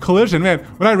go collision, man.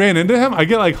 When I ran into him, I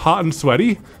get like hot and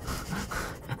sweaty.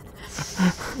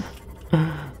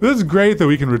 This is great that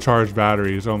we can recharge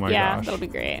batteries. Oh my gosh. Yeah, that'll be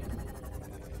great.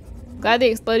 Glad the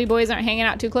exploding boys aren't hanging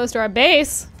out too close to our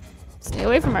base. Stay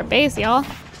away from our base, y'all.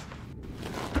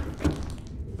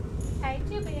 Hi,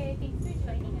 Jupiter. Thanks for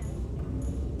joining us.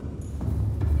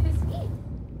 You're sweet.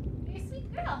 You're a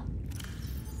sweet girl.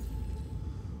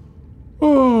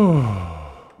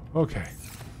 Oh, okay.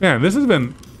 Man, this has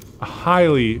been a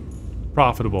highly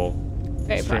profitable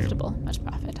Very stream. profitable. Much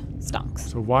profit. Stonks.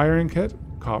 So wiring kit,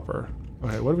 copper.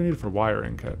 Okay, what do we need for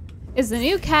wiring kit? Is the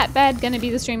new cat bed gonna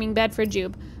be the streaming bed for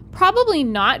Jube? Probably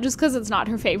not, just because it's not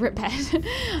her favorite bed.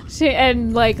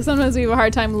 And like sometimes we have a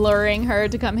hard time luring her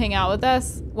to come hang out with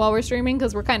us while we're streaming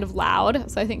because we're kind of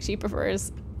loud. So I think she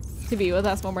prefers to be with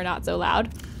us when we're not so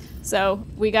loud. So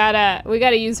we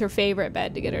gotta use her favorite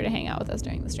bed to get her to hang out with us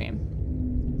during the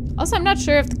stream. Also, I'm not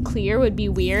sure if the clear would be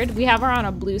weird. We have her on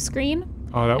a blue screen.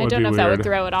 Oh, that would be weird. I don't know if that would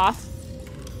throw it off.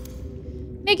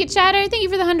 Make it chatter. Thank you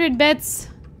for the 100 bits.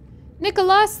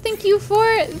 Nicholas, thank you for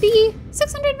the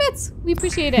 600 bits. We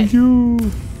appreciate it. Thank you.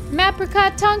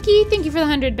 Mapricot Tonky, thank you for the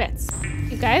 100 bits.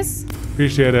 You guys.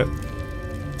 Appreciate it.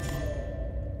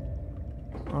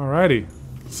 Alrighty.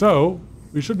 So,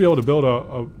 we should be able to build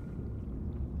a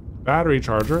battery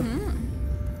charger.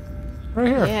 Right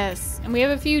here. Yes. And we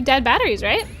have a few dead batteries,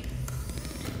 right?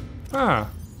 Ah.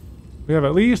 We have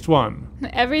at least one.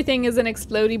 Everything is an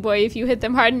explodey boy if you hit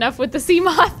them hard enough with the sea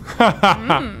moth.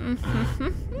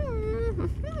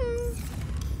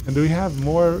 And do we have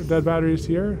more dead batteries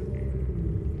here?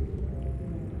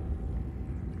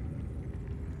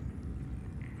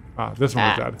 Ah, this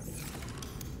one is dead.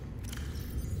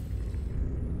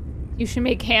 You should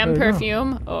make ham There you go.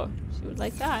 perfume. Oh, she would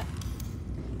like that.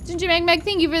 Ginger Meg,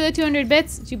 thank you for the 200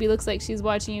 bits. Juby looks like she's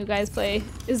watching you guys play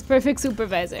is perfect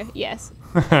supervisor. Yes.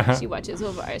 She watches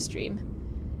over our stream.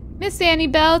 Miss Annie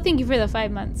Bell, thank you for the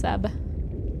 5-month sub.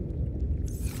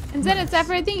 And Zenit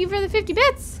Zephyr, thank you for the 50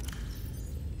 bits.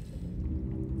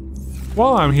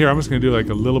 While I'm here, I'm just gonna do like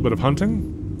a little bit of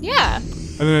hunting. Yeah.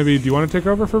 And then maybe, do you want to take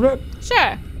over for a bit? Sure.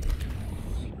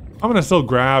 I'm gonna still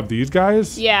grab these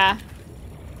guys. Yeah.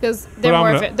 Because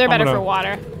they're they're better for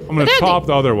water. I'm gonna top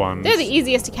the other ones. They're the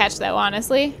easiest to catch though,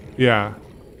 honestly. Yeah.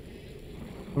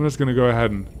 I'm just gonna go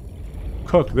ahead and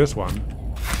cook this one.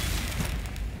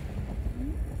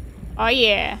 Oh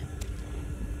yeah.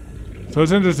 So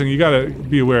it's interesting, you gotta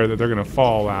be aware that they're gonna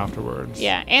fall afterwards.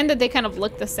 Yeah, and that they kind of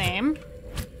look the same.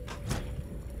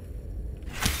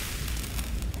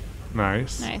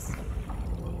 Nice. Nice.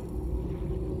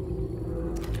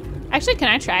 Actually, can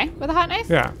I try with a hot knife?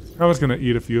 Yeah, I was gonna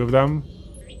eat a few of them.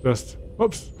 Just,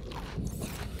 whoops.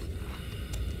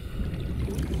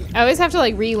 I always have to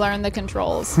like relearn the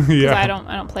controls. 'Cause Yeah. I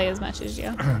don't play as much as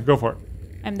you. Go for it.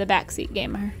 I'm the backseat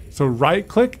gamer. So right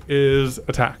click is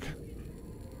attack.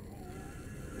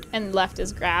 And left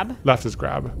is grab. Left is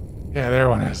grab. Yeah, there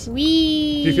one is.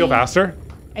 Wee. Do you feel faster?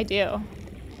 I do.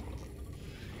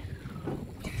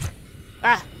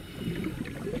 Ah.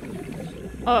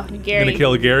 Oh, Gary. Gonna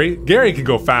kill Gary? Gary can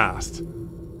go fast.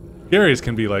 Gary's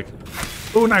can be like,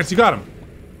 oh nice, you got him.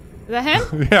 Is that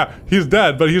him? Yeah, he's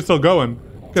dead, but he's still going.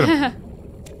 Get him.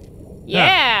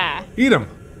 Yeah. Eat him.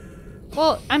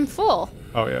 Well, I'm full.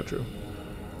 Oh yeah, true.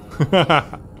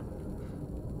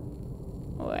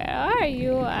 Where are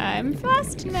you? I'm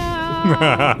fast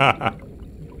now.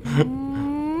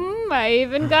 I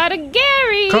even got a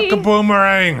Gary. Cook a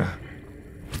boomerang.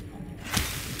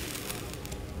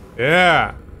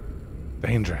 Yeah.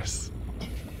 Dangerous.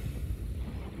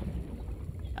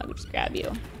 I'll just grab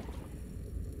you.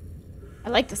 I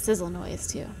like the sizzle noise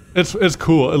too. It's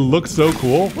cool. It looks so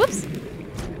cool. Whoops.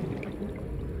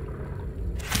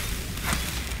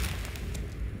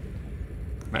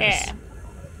 Nice. Yeah.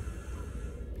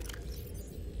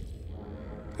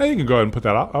 Hey, you can go ahead and put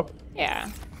that up. Yeah.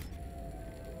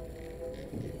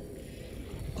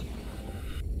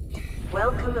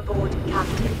 Welcome aboard,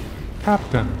 Captain.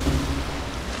 Captain.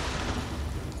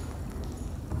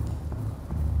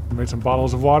 Made some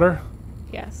bottles of water.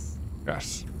 Yes.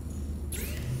 Yes.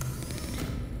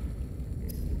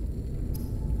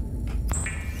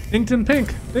 Inked in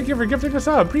Pink. Thank you for gifting us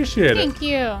up. Appreciate it. Thank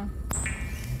you.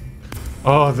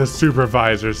 Oh, the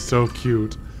supervisor's so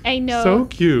cute. I know. So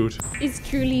cute. It's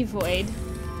truly void.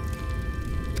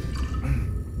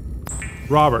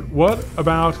 Robert, what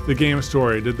about the game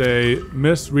story? Did they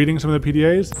miss reading some of the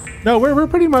PDAs? No, we're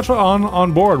pretty much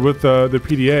on board with the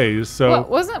PDAs. So What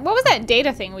was that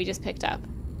data thing we just picked up?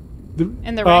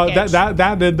 In the wreckage?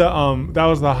 that did the that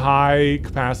was the high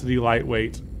capacity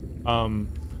lightweight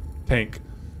tank.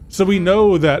 So we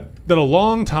know that a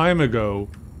long time ago,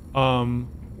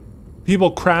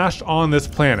 people crashed on this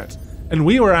planet, and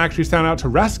we were actually sent out to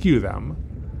rescue them.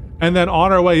 And then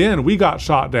on our way in, we got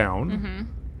shot down. Mm-hmm.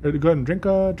 Go ahead and drink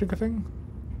a thing.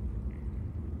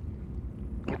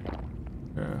 Yeah,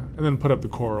 and then put up the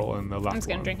coral and the left. I'm just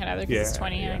gonna one. drink another because it's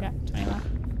 20 and I got 20 left.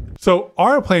 So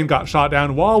our plane got shot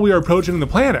down while we were approaching the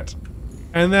planet,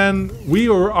 and then we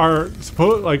are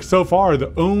so far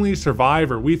the only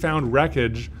survivor. We found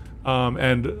wreckage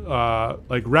and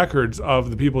like records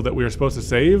of the people that we were supposed to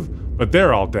save, but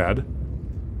they're all dead,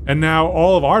 and now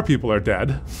all of our people are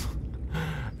dead.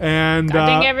 And I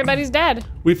think everybody's dead.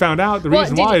 We found out the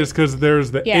reason why is because there's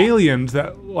the aliens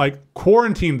that like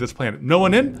quarantined this planet. No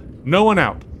one in, no one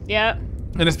out. Yep.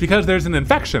 And it's because there's an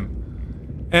infection.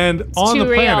 And on the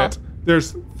planet,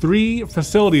 there's 3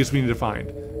 facilities we need to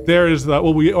find. There is the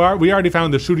we already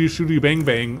found the shooty bang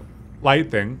bang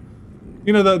light thing.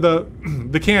 You know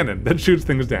the cannon that shoots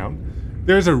things down.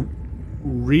 There's a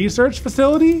research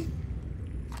facility,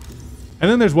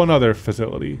 and then there's one other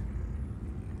facility.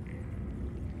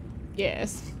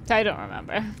 Yes, I don't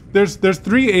remember. There's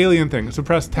 3 alien things. So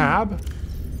press tab,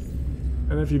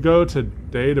 and if you go to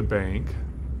data bank,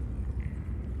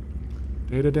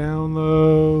 data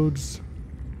downloads.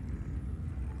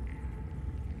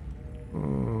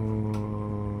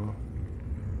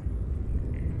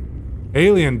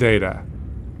 Alien data.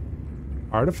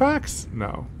 Artifacts?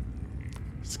 No.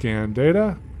 Scan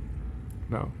data?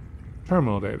 No.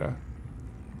 Terminal data.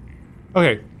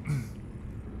 Okay.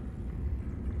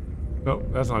 No,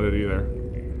 that's not it either.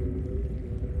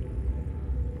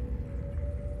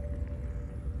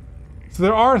 So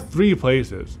there are 3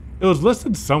 places. It was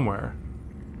listed somewhere.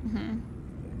 Mm-hmm.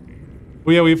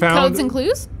 Well, yeah, we found... Codes and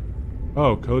clues?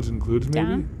 Oh, codes and clues maybe?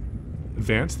 Down.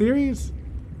 Advanced theories?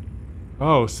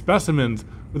 Oh, specimens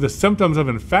with the symptoms of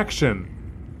infection.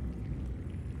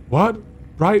 What?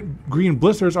 Bright green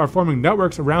blisters are forming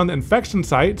networks around the infection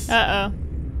sites. Uh-oh.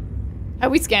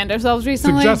 Have we scanned ourselves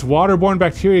recently? Suggests waterborne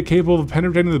bacteria capable of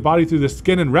penetrating the body through the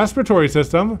skin and respiratory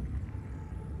system.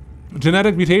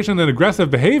 Genetic mutation and aggressive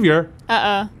behavior.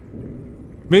 Uh-oh.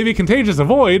 Maybe contagious,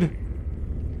 avoid.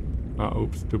 Oh,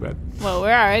 oops, too bad. Well,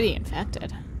 we're already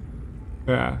infected.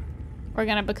 Yeah. We're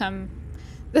gonna become...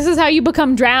 This is how you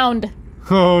become drowned.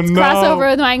 Oh, no.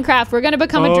 Crossover with Minecraft. We're gonna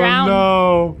become a drowned.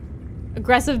 Oh, no.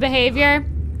 Aggressive behavior.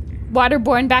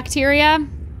 Waterborne bacteria.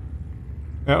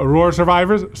 Aurora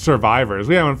survivors? Survivors.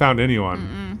 We haven't found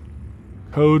anyone.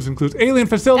 Codes includes alien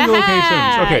facility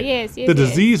locations. Okay. Yes, the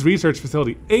disease research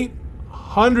facility,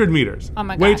 800 meters. Oh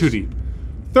my Way gosh. too deep.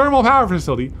 Thermal power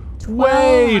facility,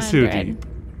 way too deep.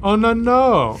 Oh no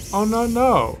no. Oh no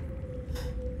no.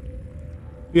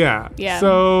 Yeah. Yeah.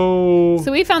 So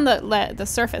we found the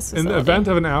surface facility. in the event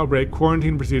of an outbreak,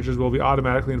 quarantine procedures will be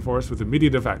automatically enforced with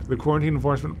immediate effect. The quarantine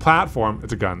enforcement platform,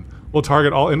 it's a gun, will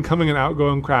target all incoming and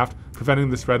outgoing craft, preventing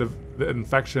the spread of the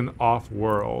infection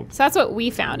off-world. So that's what we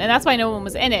found, and that's why no one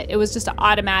was in it. It was just an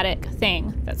automatic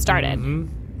thing that started.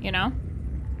 Mm-hmm. You know?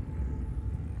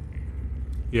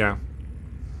 Yeah.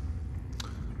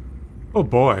 Oh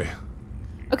boy.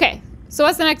 Okay, so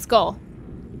what's the next goal?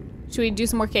 Should we do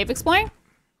some more cave exploring?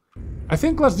 I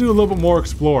think let's do a little bit more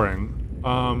exploring.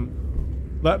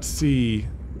 Let's see.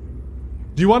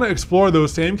 Do you want to explore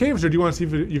those same caves, or do you want to see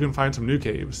if you can find some new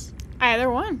caves? Either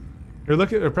one. Here,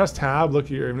 look at, press tab, look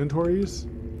at your inventories.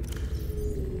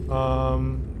 Go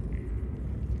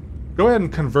ahead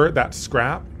and convert that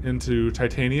scrap into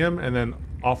titanium and then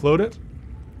offload it.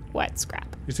 What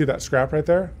scrap? You see that scrap right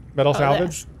there? Metal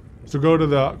salvage? So go to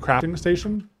the crafting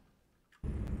station.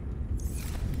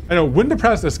 I know, when to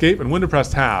press escape and when to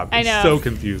press tab. I know. It's so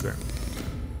confusing.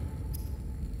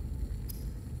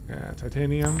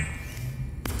 titanium.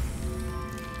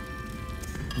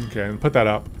 Okay, and put that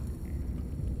up.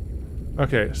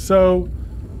 Okay, so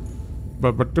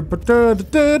so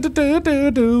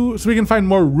we can find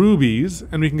more rubies,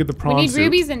 and we can get the prawn We need soup.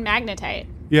 rubies and magnetite.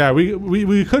 Yeah,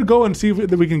 we could go and see if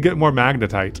we can get more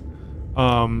magnetite.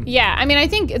 Yeah, I mean, I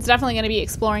think it's definitely going to be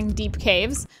exploring deep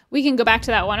caves. We can go back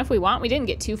to that one if we want. We didn't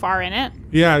get too far in it.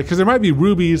 Yeah, because there might be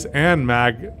rubies and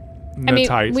magnetite. I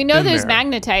mean, we know there's there.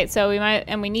 magnetite, so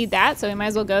we need that, so we might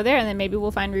as well go there, and then maybe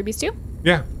we'll find rubies too.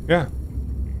 Yeah, yeah.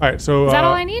 All right, so Is that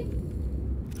all I need?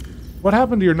 what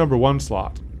happened to your number 1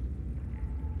 slot?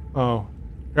 Oh,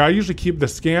 yeah, I usually keep the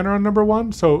scanner on number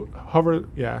 1, so hover.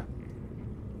 Yeah.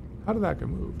 How did that get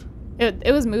moved?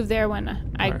 It was moved there when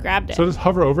I All right. grabbed it. So just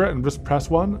hover over it and just press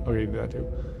 1. Okay, you do that too.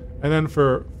 And then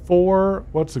for 4,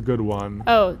 what's a good one?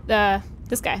 Oh,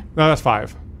 this guy. No, that's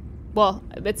 5. Well,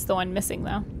 it's the one missing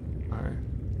though. All right.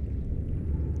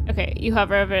 Okay, you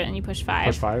hover over it and you push 5.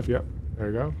 Push 5. Yep. There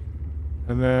you go.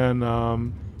 And then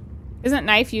Isn't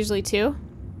knife usually 2?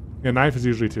 yeah, knife is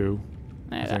usually 2.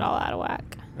 I got all out of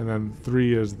whack. And then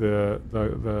 3 is the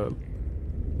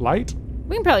light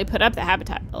We can probably put up the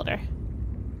habitat builder.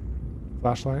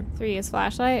 flashlight. 3 is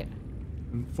flashlight.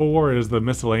 And 4 is the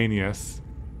miscellaneous.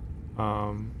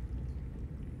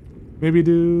 Maybe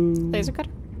do Laser cutter.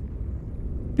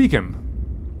 beacon.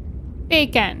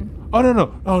 Bacon. Oh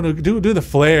no. Do the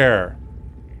flare.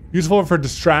 Useful for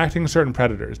distracting certain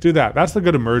predators. Do that. That's the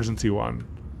good emergency one.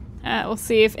 We'll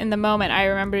see if in the moment I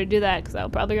remember to do that because I'll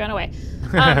probably run away.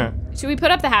 Should we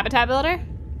put up the habitat builder?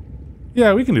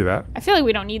 Yeah, we can do that. I feel like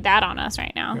we don't need that on us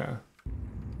right now. Yeah.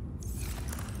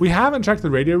 We haven't checked the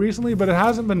radio recently, but it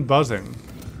hasn't been buzzing.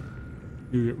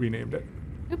 You renamed it.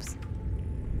 Oops.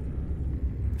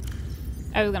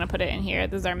 I was gonna put it in here.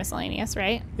 This is our miscellaneous,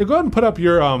 right? Yeah, go ahead and put up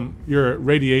your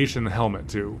radiation helmet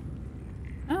too.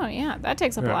 Oh yeah, that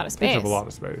takes up a Yeah, lot of space. Takes up a lot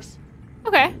of space.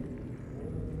 Okay.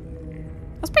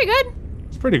 That's pretty good.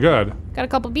 It's pretty good. Got a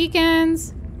couple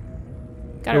beacons.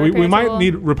 Got Yeah, a we repair might tool.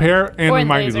 need repair and Or we a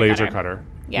might need laser laser cutter. cutter.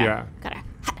 Yeah. Got a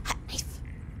hot knife.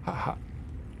 Ha, ha.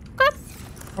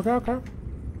 Okay. Okay.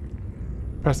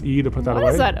 Press E to put that Why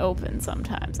away. does that open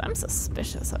sometimes? I'm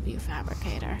suspicious of you,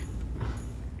 fabricator.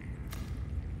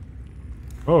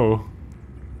 Oh,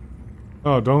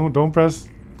 don't press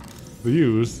the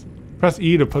use. Press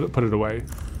E to put it away.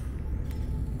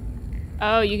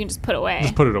 Oh, you can just put away.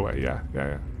 Just put it away. Yeah.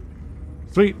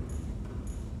 Sweet.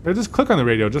 Yeah, just click on the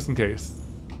radio just in case.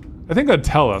 I think that'd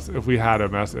tell us if we had a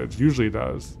message. Usually it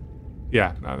does.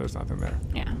 Yeah. No, there's nothing there.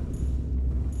 Yeah.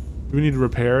 Do we need to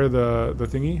repair the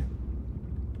thingy?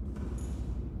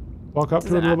 Walk up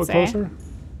Does to it it a little not bit say? closer.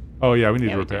 Oh yeah, we need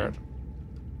Yeah, to we repair do. it.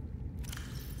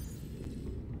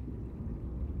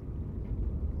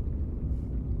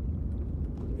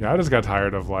 Yeah, I just got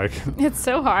tired of like. It's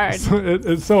so hard.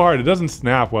 It's so hard. It doesn't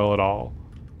snap well at all.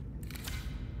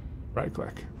 Right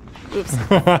click. Oops. You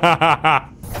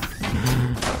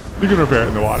can repair it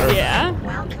in the water. Yeah.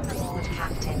 Welcome aboard,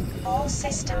 Captain. All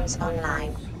systems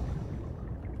online.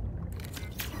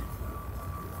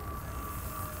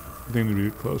 I think need to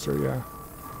be closer. Yeah.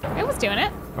 It was doing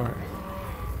it. All right.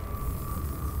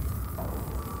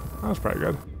 That was probably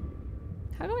good.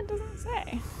 How come it doesn't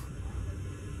say?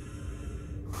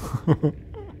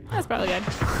 That's probably good.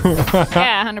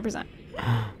 Yeah, 100%.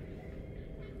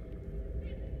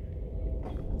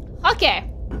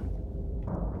 Okay.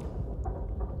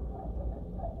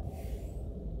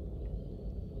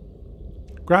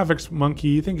 Graphics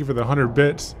Monkey, thank you for the 100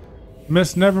 bits.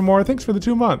 Miss Nevermore, thanks for the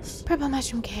 2 months. Purple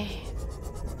mushroom cave.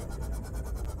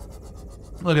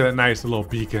 Look at that nice little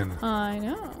beacon. I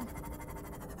know.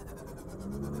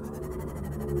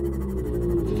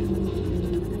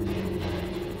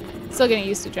 Still getting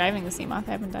used to driving the Seamoth.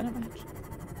 I haven't done it much.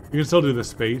 You can still do the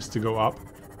space to go up.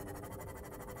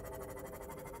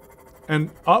 And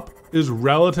up is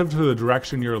relative to the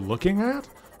direction you're looking at.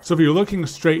 So if you're looking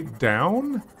straight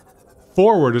down,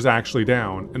 forward is actually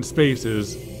down, and space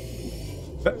is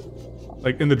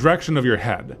like in the direction of your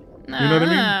head. You know what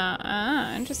I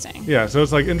mean? Interesting. Yeah, so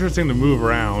it's like interesting to move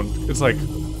around. It's like,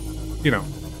 you know,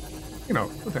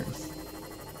 the things.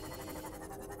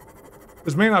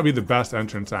 This may not be the best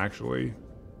entrance actually.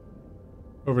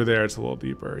 Over there it's a little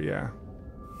deeper, yeah.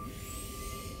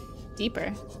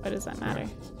 Deeper? What does that matter?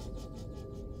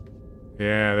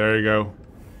 Yeah, there you go.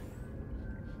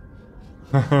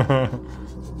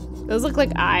 Those look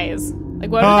like eyes. Like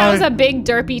what if that was a big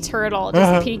derpy turtle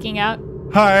just peeking out?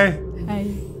 Hi. Hi.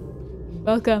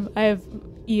 Welcome. I have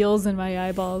eels in my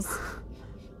eyeballs.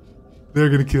 They're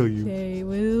gonna kill you. They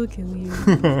will kill you.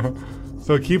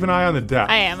 So keep an eye on the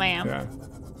depth. I am. Yeah.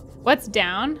 What's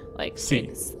down? Like C.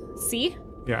 C?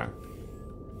 Yeah.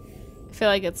 I feel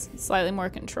like it's slightly more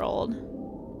controlled.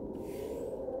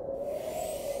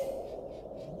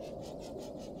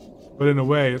 But in a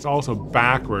way, it's also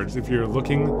backwards. If you're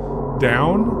looking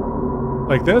down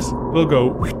like this, it'll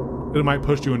go, it might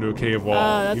push you into a cave wall.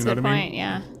 Oh, that's you know a good what I point, mean?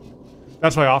 yeah.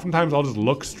 That's why oftentimes I'll just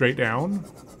look straight down.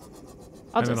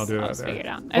 I'll Then I'll do that just there. figure it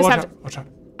out. Oh, watch out, watch out.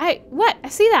 What? I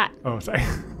see that. Oh, sorry.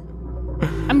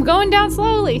 I'm going down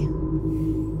slowly.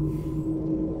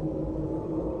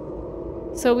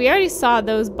 So we already saw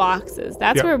those boxes.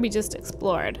 That's Yep. where we just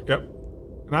explored. Yep.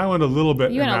 And I went a little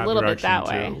bit You in went a that little bit direction that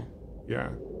too. way. Yeah.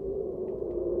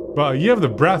 But you have the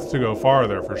breath to go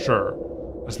farther for sure,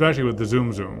 especially with the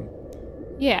zoom zoom.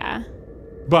 Yeah.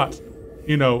 But,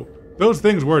 you know, those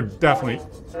things were definitely...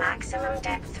 Maximum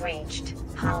depth reached.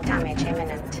 Hull damage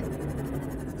imminent.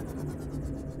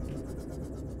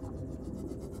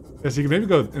 Yeah, so you can maybe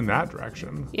go in that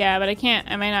direction. Yeah, but I can't.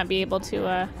 I might not be able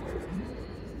to,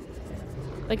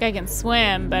 like I can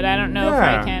swim, but I don't know if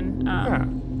I can,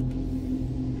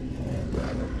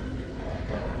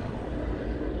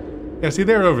 Yeah, see,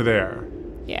 they're over there.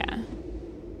 Yeah.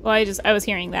 Well, I was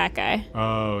hearing that guy.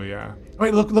 Oh, yeah.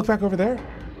 Wait, look back over there.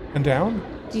 And down.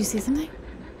 Do you see something?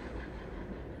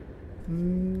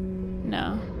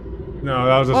 No. No,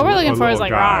 that was just What we're a looking for is little like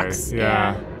guy. rocks.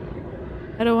 Yeah.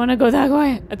 I don't want to go that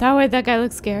way. That way, that guy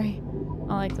looks scary.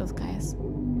 I like those guys.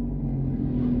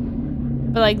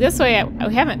 But like this way,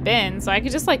 we haven't been, so I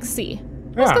could just like see.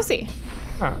 Let's Yeah. go see.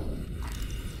 Huh.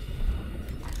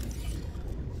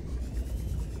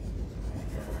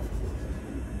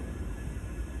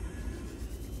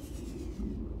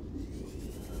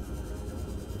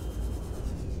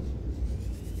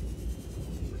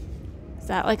 Is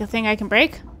that like a thing I can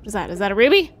break? What is that? Is that a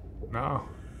ruby? No.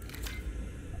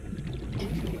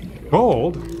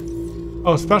 Gold?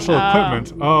 Oh, special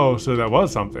equipment. Oh, so that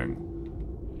was something.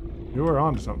 You were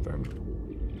onto something.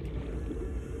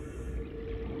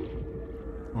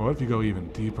 Well, what if you go even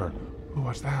deeper? Oh,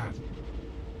 what's that?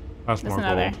 That's more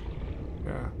another. gold.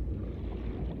 Yeah.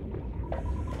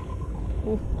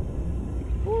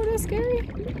 Oh, that's scary.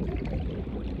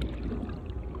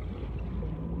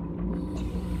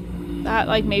 That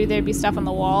like maybe there'd be stuff on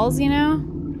the walls, you know?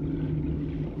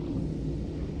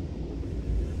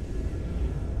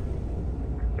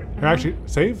 Here, actually,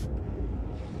 save?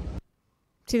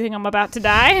 Do you think I'm about to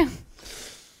die?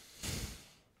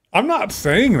 I'm not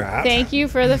saying that. Thank you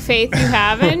for the faith you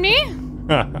have in me.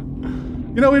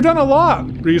 You know, we've done a lot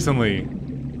recently.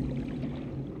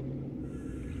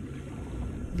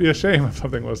 It'd be a shame if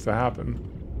something was to happen.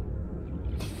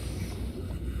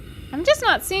 I'm just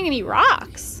not seeing any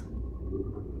rocks.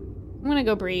 I'm gonna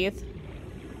go breathe.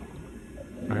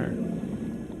 Okay.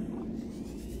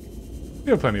 We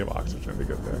have plenty of oxygen to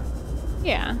get there.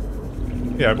 Yeah.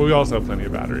 Yeah, but we also have plenty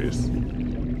of batteries.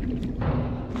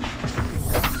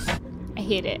 I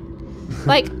hate it.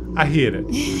 Like, I hate it.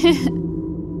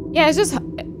 yeah, it's just,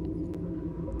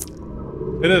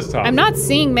 It is tough. I'm not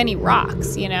seeing many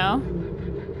rocks, you know?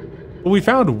 Well, we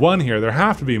found one here. There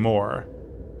have to be more.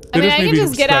 I They mean, I need can to be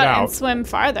just get spread out and swim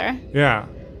farther. Yeah.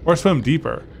 Or swim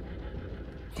deeper.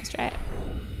 Let's try it.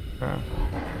 Yeah.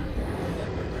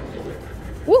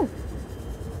 Woo!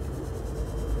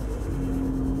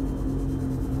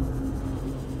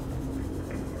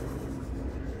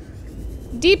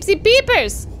 Deep sea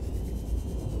peepers!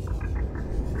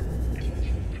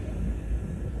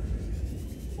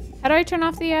 How do I turn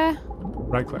off the,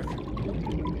 Right click.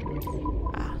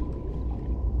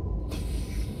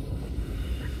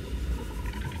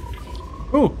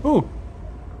 Ooh, ooh.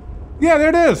 Yeah, there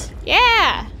it is.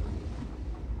 Yeah!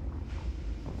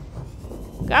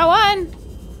 Got one!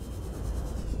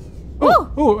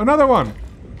 Ooh, ooh, another one.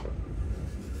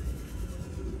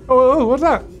 Oh, what's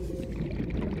that?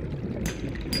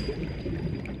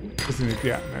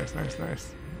 Yeah, nice, nice,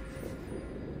 nice.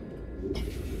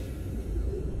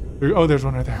 Oh, there's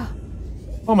one right there.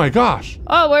 Oh my gosh.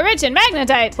 Oh, we're rich in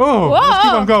magnetite! Oh, Whoa! let's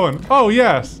keep on going. Oh,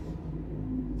 yes.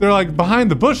 They're like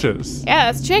behind the bushes.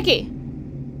 Yeah, that's tricky.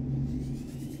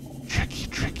 Tricky,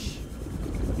 tricky.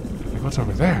 What's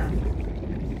over there?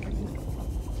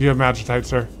 Do you have magnetite,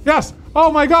 sir? Yes!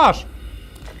 Oh my gosh!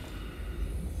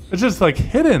 It's just like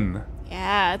hidden.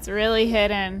 Yeah, it's really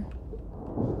hidden.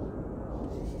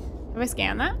 Have I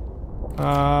scanned that?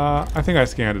 I think I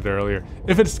scanned it earlier.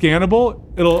 If it's scannable,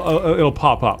 it'll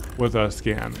pop up with a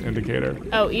scan indicator.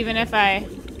 Oh, even if I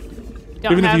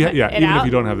don't Even have if you it even out? if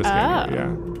you don't have the scanner, yeah.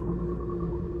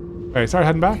 Alright, start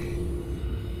heading back.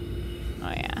 Oh,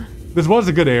 yeah. This was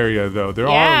a good area though. There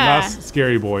Yeah. are less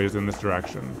scary boys in this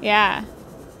direction. Yeah.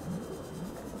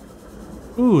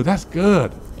 Ooh, that's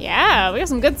good. Yeah, we got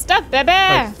some good stuff, baby.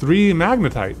 Like 3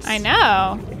 magnetites. I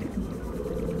know.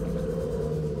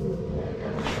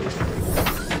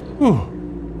 Ooh.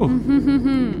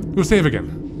 Ooh. Go save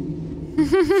again.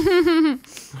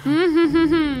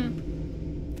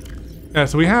 Yeah,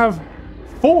 so we have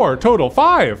 4 total.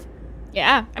 5.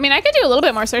 Yeah. I mean, I could do a little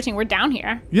bit more searching. We're down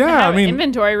here. Yeah, I mean,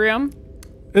 inventory room.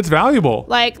 It's valuable.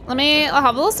 Like, I'll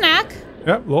have a little snack.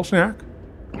 Yep, little snack.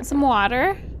 Some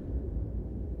water.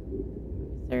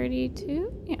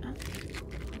 32? Yeah.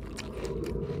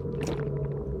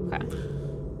 Okay.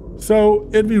 So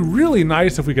it'd be really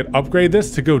nice if we could upgrade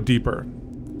this to go deeper.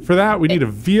 For that, we need a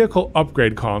vehicle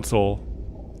upgrade console,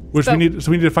 which we need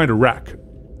to find a wreck.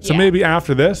 So maybe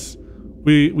after this,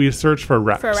 we search for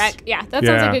wrecks. For a wreck, yeah. That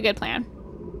sounds like a good plan.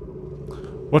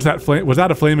 What's that flame? Was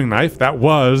that a flaming knife? That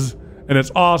was, and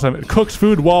it's awesome. It cooks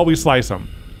food while we slice them.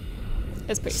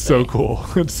 It's pretty so cool.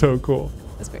 It's so cool.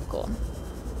 It's pretty cool.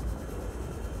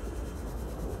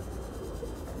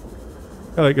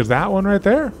 Yeah, like, is that one right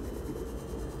there?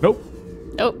 Nope.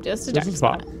 Nope, just a dark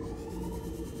spot.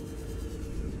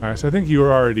 All right, so I think you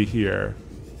were already here.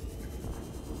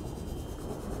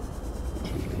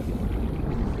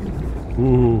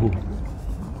 Ooh.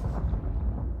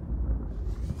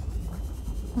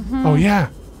 Oh, yeah.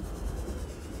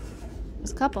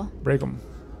 There's a couple. Break them.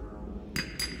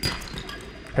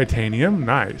 Titanium,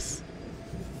 nice.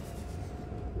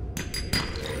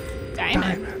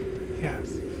 Diamond.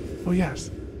 Yes. Oh, yes.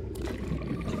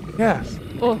 Yes.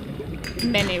 Oh,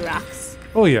 many rocks.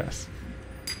 Oh, yes.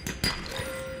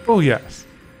 Oh, yes.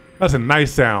 That's a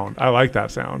nice sound. I like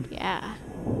that sound. Yeah.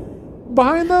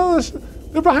 Behind those,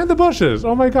 they're behind the bushes.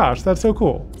 Oh my gosh, that's so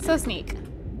cool. So sneak.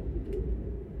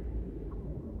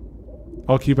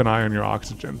 I'll keep an eye on your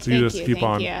oxygen. So you just keep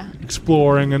on you.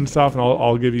 exploring and stuff, and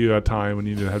I'll give you a time when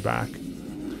you need to head back.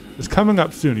 It's coming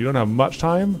up soon. You don't have much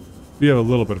time, but you have a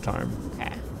little bit of time.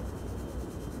 Okay.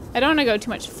 I don't want to go too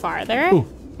much farther. Ooh.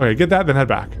 Okay, get that, then head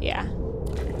back. Yeah.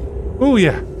 Ooh,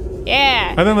 yeah.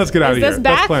 Yeah. And then let's get out of here. Back?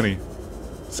 That's plenty.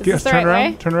 Turn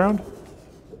around. Turn around.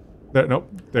 There, nope.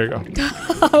 There you go.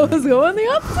 I was going the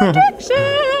opposite direction.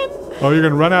 Oh, you're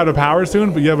gonna run out of power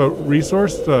soon, but you have a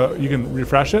resource you can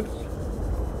refresh it.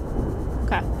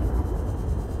 Okay.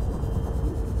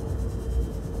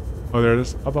 Oh, there it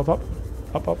is. Up, up, up,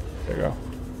 up, up. There you go.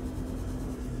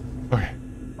 Okay.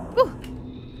 Whew.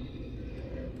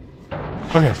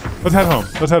 Okay. Let's head home.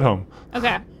 Let's head home.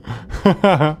 Okay.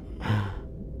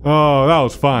 Oh, that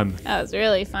was fun. That was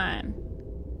really fun.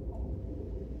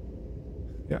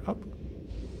 Yeah, up.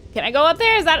 Can I go up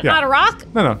there? Is that not a rock?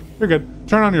 No, you're good.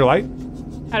 Turn on your light.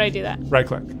 How do I do that? Right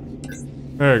click.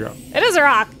 There you go. It is a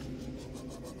rock.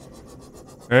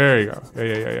 There you go.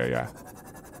 Yeah.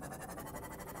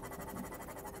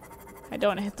 I don't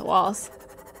want to hit the walls.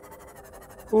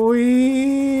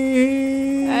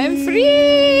 Whee! I'm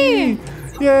free!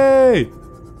 Yay!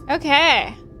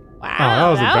 Okay. Wow, that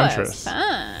was adventurous. Was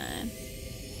fun.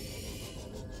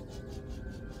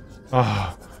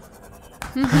 Oh.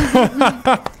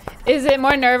 Is it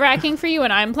more nerve-wracking for you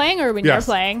when I'm playing or when you're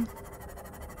playing?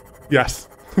 Yes.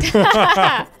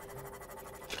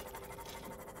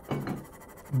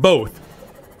 Both.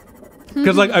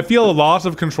 Because like I feel a loss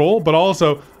of control, but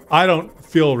also I don't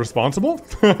feel responsible.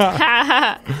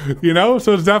 You know?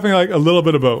 So it's definitely like a little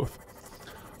bit of both.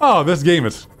 Oh, this game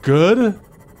is good.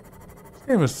 This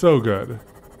game is so good.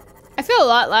 I feel a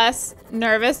lot less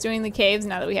nervous doing the caves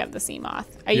now that we have the sea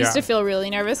moth. I used to feel really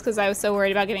nervous because I was so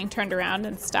worried about getting turned around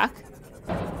and stuck.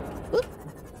 Whoop.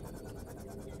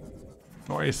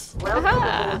 Nice. Welcome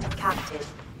aboard, Captain.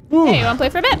 Hey, you want to play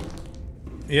for a bit?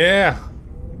 Yeah.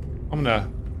 I'm gonna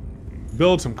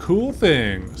build some cool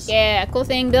things. Yeah, cool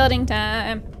thing building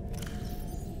time.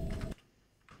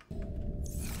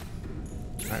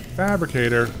 Alright,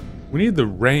 fabricator. We need the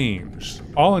range.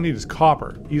 All I need is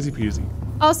copper. Easy peasy.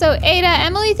 Also, Ada,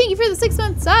 Emily, thank you for the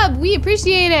 6-month sub. We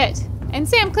appreciate it. And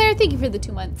Sam Claire, thank you for the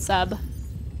 2-month sub.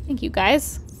 Thank you,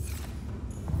 guys.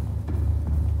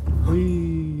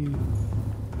 Whee.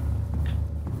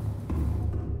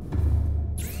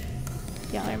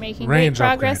 Y'all are making Range great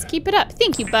progress. upgrade. Keep it up.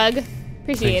 Thank you, Bug.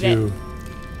 Appreciate Thank it. you.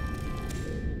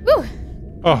 Woo.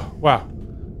 Oh, wow.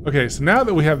 Okay, so now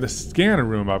that we have the scanner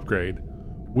room upgrade,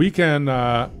 we can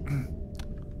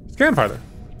scan farther,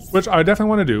 which I definitely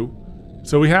want to do.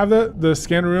 So we have the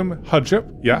scanner room HUD chip.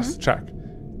 Yes, check.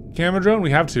 Camera drone, we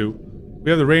have 2.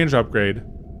 We have the range upgrade.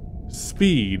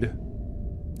 Speed.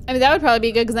 I mean, that would probably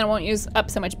be good because then it won't use up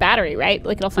so much battery, right?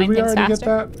 Like it'll Did find we things already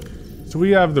faster. get that? So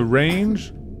we have the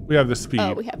range. We have the speed.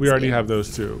 Oh, we have we the already speed. have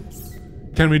those 2.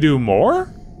 Can we do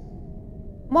more?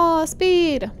 More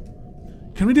speed.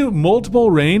 Can we do multiple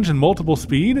range and multiple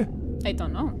speed? I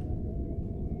don't know.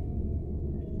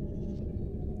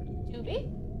 Juby?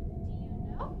 Do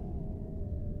you know?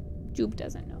 Jube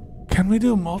doesn't know. Can we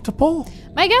do multiple?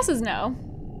 My guess is no.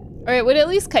 Or it would at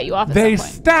least cut you off at They some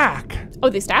point. stack. Oh,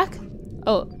 they stack?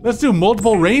 Oh. Let's do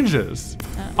multiple ranges.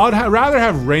 I'd rather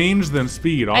have range than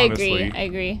speed, honestly. I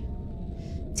agree.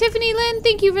 Tiffany Lynn,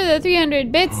 thank you for the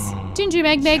 300 bits. Ginger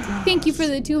Meg Meg, thank you for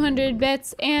the 200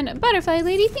 bits. And Butterfly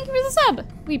Lady, thank you for the sub.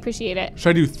 We appreciate it. Should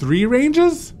I do 3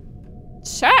 ranges?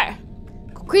 Sure.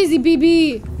 Go crazy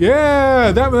BB.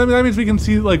 Yeah, that means we can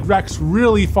see like wrecks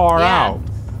really far out.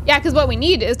 Yeah, because what we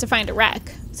need is to find a wreck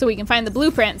so we can find the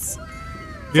blueprints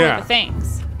for the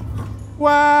things.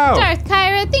 Wow. Darth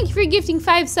Kyra, thank you for gifting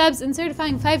 5 subs and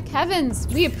certifying 5 Kevins.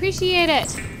 We appreciate it.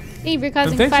 Thank you for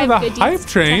causing 5 good deeds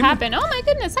to happen. Oh my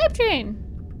goodness, hype train.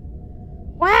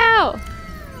 Wow.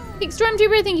 Big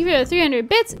Stormtrooper, thank you for the 300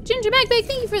 bits. Ginger Magbag,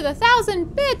 thank you for the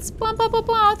 1,000 bits. Blah, blah, blah,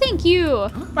 blah. Thank you.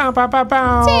 Bow, bow, bow,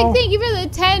 bow. Tig, thank you for the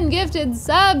 10 gifted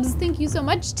subs. Thank you so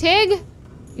much, Tig.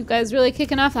 You guys really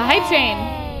kicking off the hype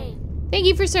train. Thank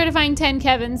you for certifying 10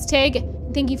 Kevins, Tig.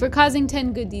 Thank you for causing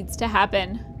 10 good deeds to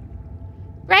happen.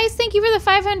 Bryce, thank you for the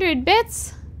 500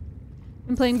 bits.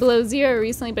 Been playing Below Zero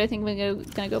recently, but I think I'm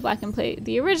gonna go back and play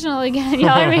the original again.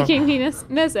 Y'all are making me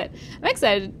miss it. I'm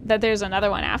excited that there's another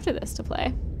one after this to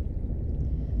play.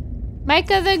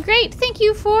 Micah the Great, thank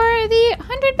you for the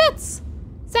 100 bits.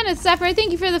 Zenith Zephyr,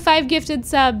 thank you for the 5 gifted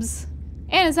subs.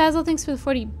 Anna Zazzle, thanks for the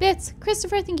 40 bits.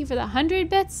 Christopher, thank you for the 100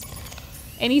 bits.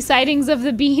 Any sightings of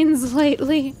the beans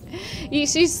lately?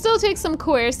 She still takes some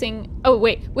coercing. Oh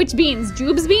wait, which beans?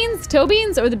 Jube's beans? Toe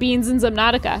beans? Or the beans in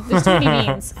Subnautica? There's too many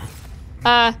beans.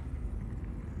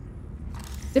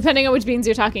 Depending on which beans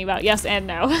you're talking about, yes and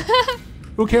no.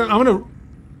 Okay, I'm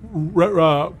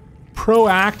gonna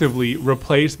proactively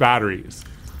replace batteries.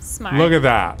 Smart. Look at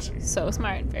that. So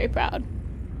smart. Very proud.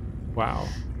 Wow.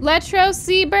 Letro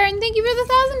Seaburn, thank you for the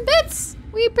 1,000 bits.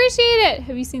 We appreciate it.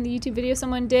 Have you seen the YouTube video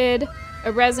someone did?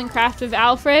 A resin craft of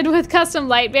Alfred with custom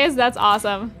light base? That's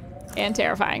awesome and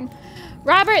terrifying.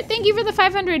 Robert, thank you for the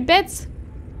 500 bits.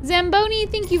 Zamboni,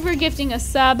 thank you for gifting a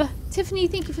sub. Tiffany,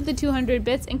 thank you for the 200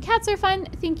 bits. And Cats Are Fun,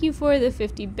 thank you for the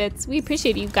 50 bits. We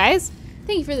appreciate you guys.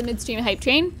 Thank you for the midstream hype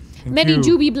train. Many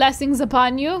Juby blessings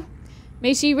upon you.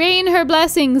 May she rain her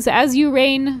blessings as you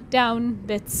rain down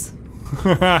bits.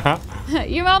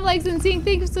 Your mom likes and seeing,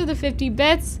 thank you for the 50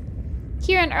 bits.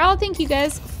 Kieran Earl, thank you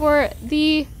guys for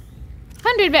the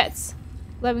 100 bits.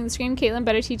 Loving the stream. Katelyn,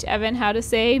 better teach Evan how to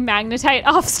say magnetite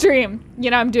off stream. You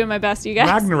know, I'm doing my best, you guys.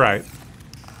 Magnerite.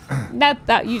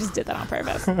 That you just did that on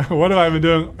purpose. What have I been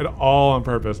doing it all on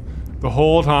purpose? The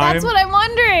whole time? That's what I'm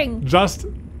wondering. Just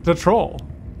to troll.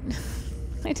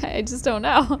 I just don't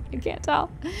know. I can't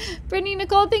tell. Brittany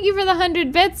Nicole, thank you for the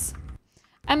 100 bits.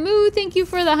 Amu, thank you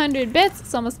for the 100 bits.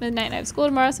 It's almost midnight and I have school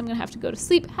tomorrow, so I'm gonna have to go to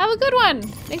sleep. Have a good one.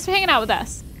 Thanks for hanging out with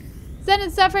us.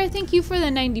 Zenith Zephyr, thank you for the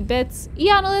 90 bits.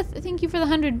 Eonolith, thank you for the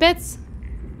 100 bits.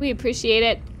 We appreciate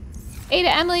it.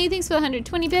 Ada Emily, thanks for the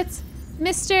 120 bits.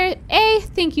 Mr. A,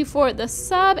 thank you for the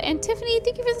sub. And Tiffany,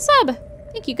 thank you for the sub.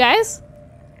 Thank you, guys.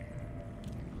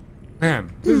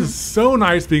 Man, this is so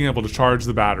nice being able to charge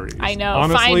the batteries. I know,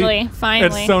 honestly,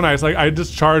 finally. It's so nice. Like, I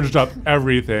just charged up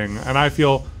everything, and I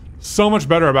feel so much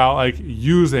better about, like,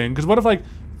 using, because what if, like,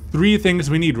 3 things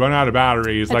we need run out of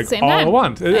batteries, at like, the same all time. at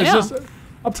once? It's just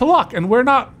up to luck, and we're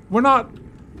not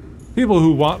people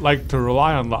who like to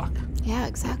rely on luck. Yeah,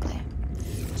 exactly.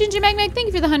 Ginger Magmag, thank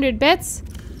you for the 100 bits.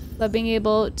 Love being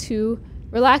able to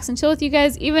relax and chill with you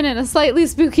guys, even in a slightly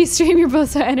spooky stream. You're both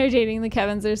so entertaining. The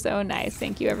Kevins are so nice.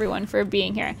 Thank you, everyone, for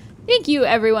being here. Thank you,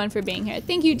 everyone, for being here.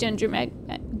 Thank you, Ginger Meg.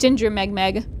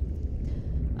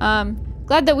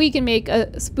 Glad that we can make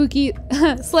a spooky,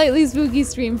 slightly spooky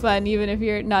stream fun, even if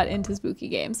you're not into spooky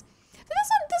games. But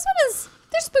this one is,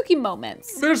 there's spooky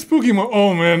moments. There's spooky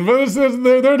oh man, but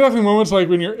there are definitely moments like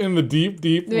when you're in the deep,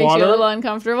 deep water. Makes you a little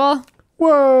uncomfortable.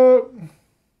 What?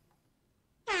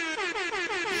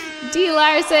 D.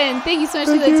 Larson, thank you so much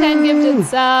for the 10 gifted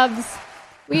subs.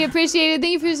 We appreciate it.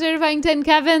 Thank you for certifying 10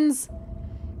 Kevins.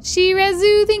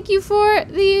 Shirezu, thank you for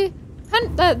the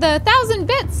 1,000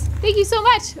 bits. Thank you so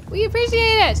much. We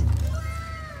appreciate it.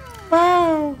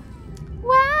 Wow.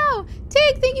 Wow.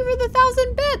 Tig, thank you for the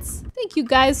 1,000 bits. Thank you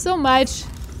guys so much.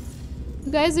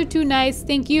 You guys are too nice.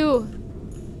 Thank you.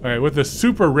 All right, with the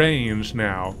super range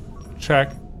now,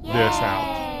 check this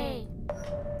out.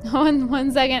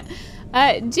 One second.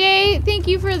 Jay, thank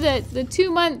you for the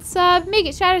 2-month sub. Make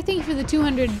It Shatter, thank you for the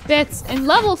 200 bits. And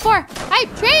level 4,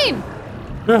 hype train.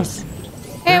 Yes.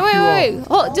 Hey, wait.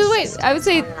 Oh, just wait. I would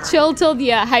say chill till the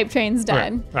hype train's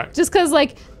done. Right. Just cause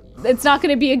like it's not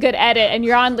gonna be a good edit, and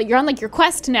you're on like your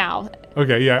quest now.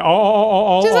 Okay, yeah.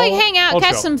 I'll just like hang out,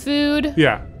 catch chill. some food.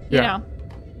 Yeah. You know.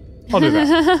 I'll do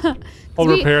that. I'll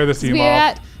repair the We're CMOS.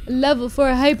 at level for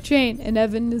a hype train. And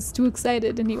Evan is too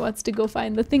excited and he wants to go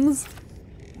find the things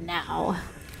now.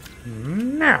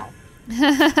 Now.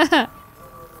 Okay,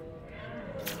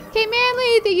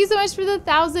 Manly, thank you so much for the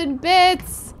 1,000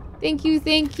 bits. Thank you,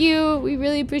 thank you. We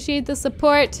really appreciate the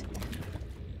support.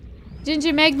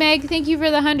 Ginger Meg Meg, thank you for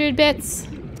the 100 bits.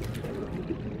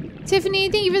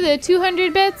 Tiffany, thank you for the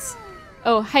 200 bits.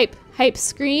 Oh, hype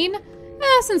screen.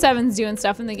 Since Evan's doing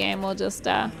stuff in the game, we'll just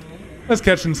Let's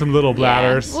catch in some little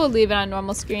bladders. Yeah, we'll leave it on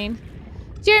normal screen.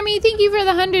 Jeremy, thank you for the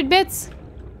 100 bits.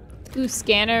 Ooh,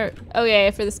 scanner. Oh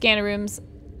yeah, for the scanner rooms.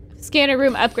 Scanner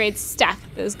room upgrades staff.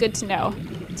 That was good to know.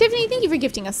 Tiffany, thank you for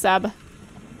gifting a sub.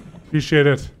 Appreciate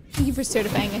it. Thank you for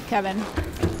certifying it, Kevin.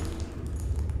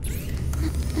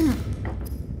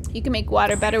 You can make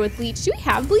water better with bleach. Do we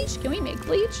have bleach? Can we make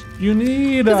bleach? You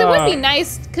need. Because it would be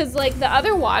nice. Because like the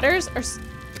other waters are,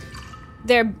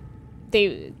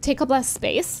 they take up less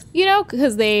space. You know,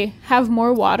 because they have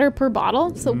more water per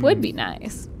bottle. So it would be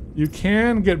nice. You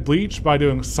can get bleach by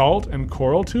doing salt and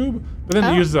coral tube, but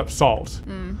then it uses up salt.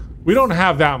 We don't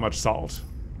have that much salt.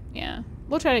 Yeah,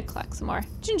 we'll try to collect some more.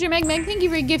 Ginger Meg Meg, thank you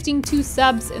for gifting 2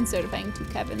 subs and certifying 2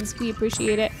 Kevins. We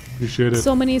appreciate it. Appreciate it.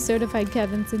 So many certified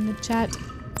Kevins in the chat.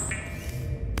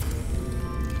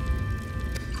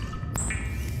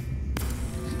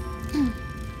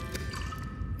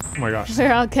 Oh my gosh.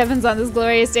 We're all Kevins on this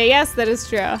glorious day. Yes, that is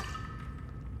true. I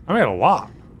made a lot.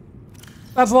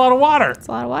 That's a lot of water. It's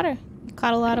a lot of water. You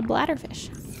caught a lot of bladderfish.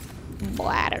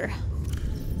 Bladder.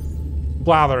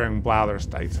 Blathering blather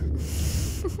state.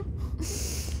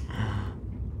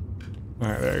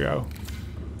 Alright, there you go.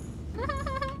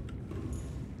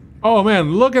 Oh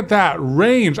man, look at that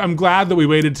range. I'm glad that we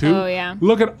waited too. Oh yeah.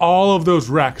 Look at all of those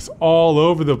wrecks all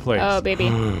over the place. Oh baby.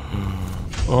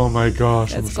 Oh my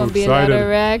gosh, That's I'm so gonna be excited. another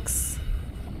Rex.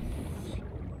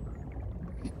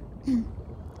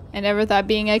 I never thought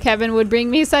being a Kevin would bring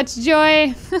me such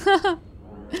joy.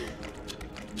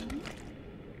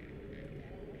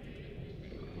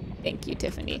 Thank you,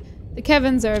 Tiffany. The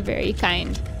Kevins are a very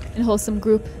kind and wholesome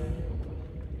group.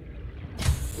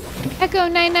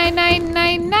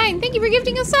 Echo99999, thank you for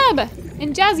gifting a sub.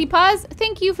 And Jazzy Paws,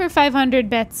 thank you for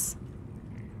 500 bits.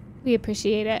 We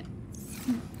appreciate it.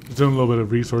 Just doing a little bit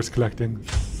of resource collecting.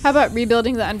 How about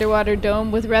rebuilding the underwater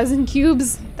dome with resin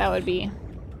cubes? That would be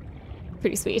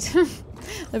pretty sweet.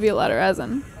 That'd be a lot of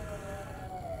resin.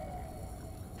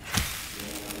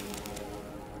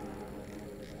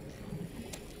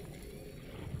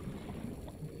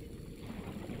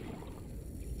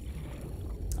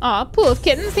 Aw, Pool of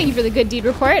Kittens, thank you for the good deed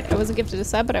report. I wasn't gifted a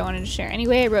sub, but I wanted to share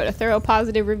anyway. I wrote a thorough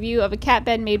positive review of a cat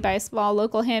bed made by a small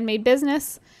local handmade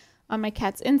business on my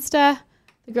cat's Insta.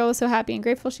 The girl was so happy and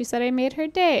grateful. She said I made her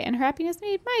day, and her happiness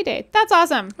made my day. That's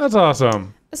awesome. That's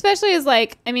awesome. Especially as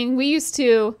like, I mean, we used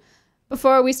to,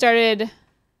 before we started,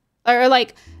 or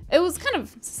like, it was kind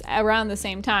of around the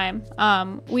same time.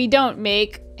 We don't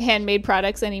make handmade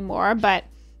products anymore, but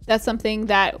that's something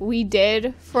that we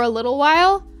did for a little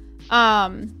while.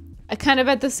 Kind of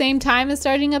at the same time as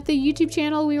starting up the YouTube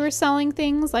channel, we were selling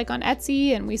things like on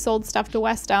Etsy, and we sold stuff to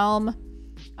West Elm.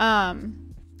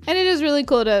 And it is really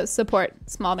cool to support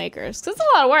small makers, because it's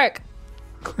a lot of work.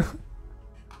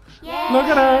 Yeah. Look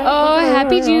at her. Oh,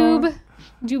 happy Jube.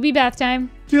 Jubie bath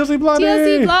time. TLC Blondie.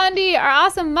 TLC Blondie, our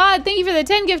awesome mod. Thank you for the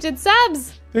 10 gifted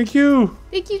subs. Thank you.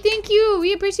 Thank you, thank you.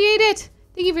 We appreciate it.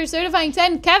 Thank you for certifying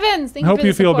 10 Kevins. Thank you Hope for the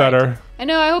you feel support. better. I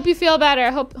know, I hope you feel better.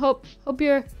 Hope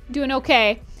you're doing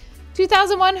okay.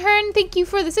 2001 Hearn, thank you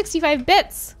for the 65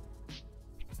 bits.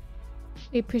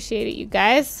 We appreciate it, you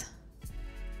guys.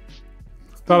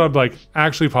 Thought I'd like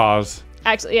actually pause.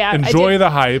 Actually, yeah. Enjoy the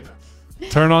hype.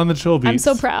 Turn on the chill beats. I'm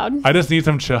so proud. I just need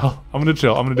some chill. I'm gonna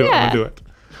chill. I'm gonna do it. I'm gonna do it.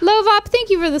 Lovop, thank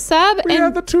you for the sub. We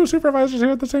have the 2 supervisors here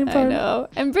at the same time. I know.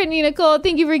 And Brittany Nicole,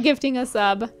 thank you for gifting a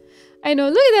sub. I know.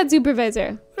 Look at that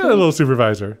supervisor. Yeah, a little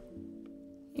supervisor.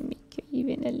 You make her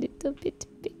even a little bit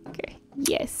bigger.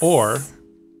 Yes. Or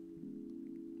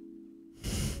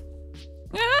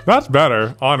that's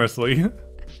better, honestly.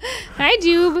 Hi,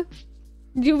 Jube.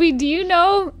 Jubie, do you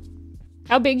know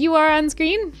how big you are on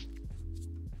screen?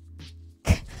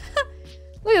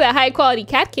 Look at that high quality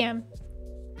cat cam.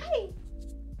 Hi.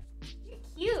 You're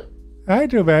cute. Hi,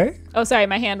 Jube. Oh, sorry,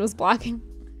 my hand was blocking.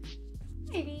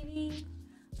 Hi, baby.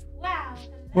 Wow.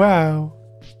 Wow.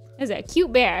 Is a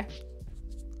cute bear.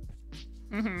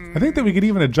 I think that we could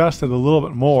even adjust it a little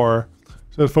bit more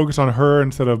so to focus on her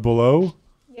instead of below.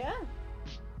 Yeah.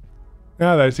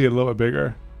 Now that I see it a little bit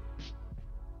bigger.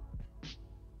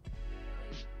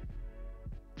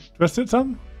 Twist it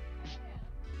some?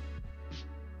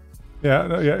 Yeah,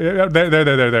 no, yeah.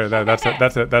 There.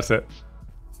 That's it.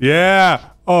 Yeah.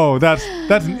 Oh, that's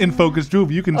an in focus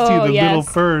Jube. You can see the little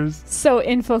furs. So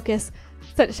in focus.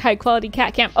 Such high quality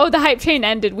cat cam. Oh, the hype train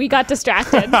ended. We got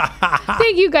distracted.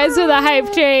 Thank you guys for the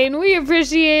hype train. We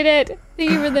appreciate it.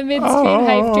 Thank you for the mid-screen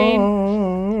hype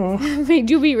train. May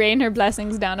Juby rain her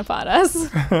blessings down upon us.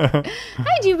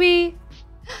 Hi, Juby.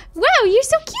 Wow, you're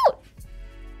so cute.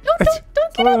 Don't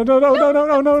get up.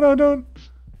 No, don't.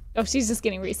 Oh, she's just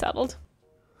getting resettled.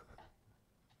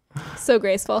 So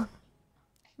graceful.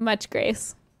 Much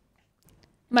grace.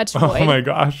 Much void. Oh my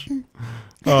gosh.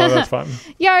 Oh, that's fun.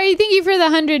 Yari, thank you for the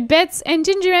 100 bits. And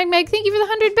Ginger Meg, thank you for the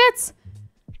 100 bits.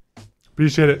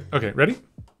 Appreciate it. Okay, ready?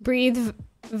 Breathe,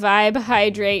 vibe,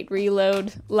 hydrate,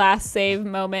 reload, last save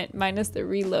moment minus the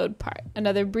reload part.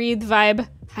 Another breathe, vibe,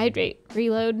 hydrate,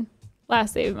 reload,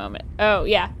 last save moment. Oh,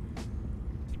 yeah.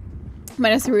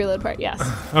 Minus the reload part, yes.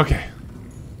 Okay.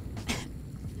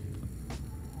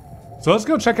 So let's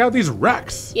go check out these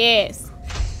wrecks. Yes.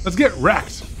 Let's get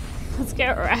wrecked. Let's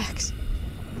get wrecked.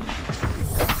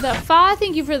 The Fa,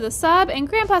 thank you for the sub. And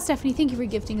Grandpa Stephanie, thank you for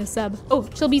gifting a sub. Oh,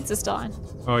 Chill Beats is still on.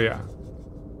 Oh, yeah.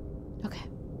 Okay.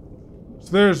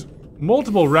 So there's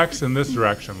multiple wrecks in this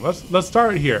direction. Let's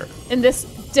start here. In this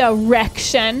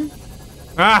direction.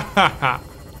 I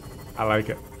like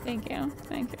it. Thank you.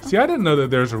 Thank you. See, I didn't know that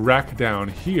there's a wreck down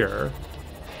here.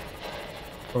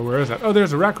 Or where is that? Oh,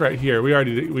 there's a wreck right here. We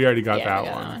already got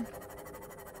that one.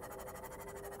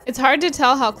 It's hard to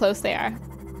tell how close they are.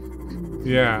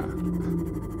 Yeah.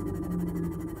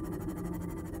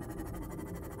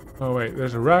 Oh wait,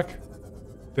 there's a wreck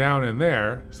down in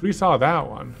there. So we saw that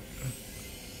one.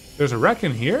 There's a wreck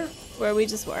in here? Where we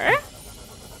just were?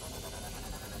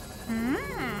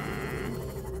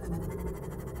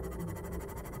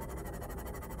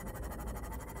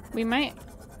 We might.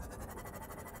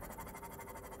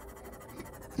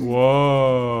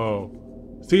 Whoa.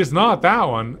 See, it's not that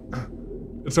one.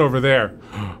 It's over there.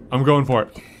 I'm going for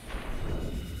it.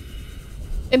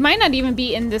 It might not even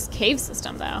be in this cave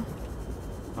system, though.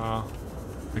 I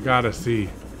gotta see.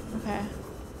 Okay.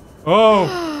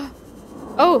 Oh!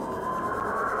 Oh!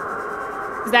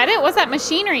 Is that it? What's that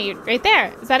machinery right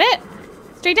there? Is that it?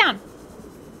 Straight down.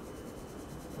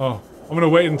 Oh, I'm gonna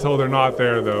wait until they're not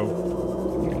there, though.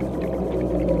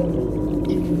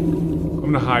 I'm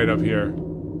gonna hide up here.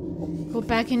 Go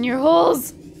back in your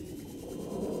holes.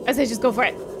 I say just go for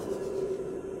it.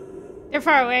 They're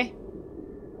far away.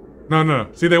 No.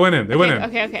 See, they went in. They went in.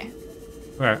 Okay.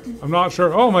 Okay, I'm not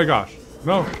sure. Oh my goch.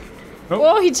 No. Nope.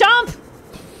 Whoa, he chomped.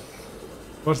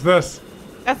 What's this?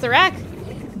 That's the wreck.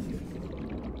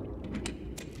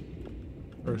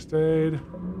 First aid.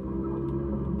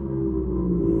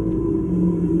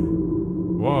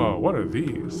 Whoa, what are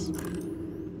these? I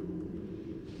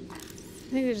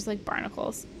think they're just like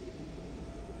barnacles.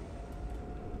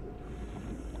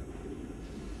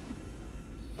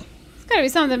 It's gotta be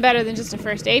something better than just a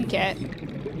first aid kit.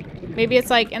 Maybe it's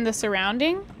like in the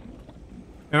surrounding.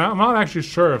 And I'm not actually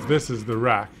sure if this is the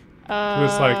wreck.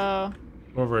 It's like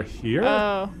over here.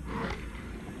 Oh.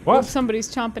 What? Oops, somebody's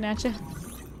chomping at you.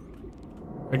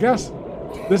 I guess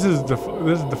this is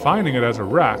defining it as a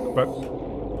wreck, but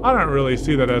I don't really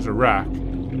see that as a wreck.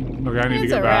 Okay, I need to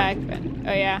get back. It's a wreck, but,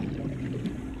 oh yeah.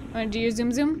 Want to do your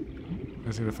zoom? I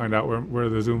just need to find out where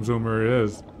the zoomer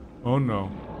is. Oh no.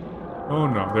 Oh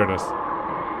no, there it is.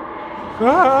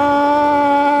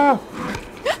 Ah!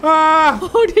 Ah!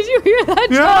 Oh, did you hear that?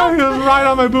 Yeah, he was right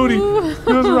on my booty. He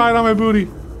was right on my booty.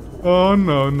 Oh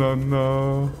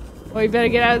no. Oh, you better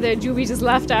get out of there. Juby just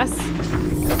left us.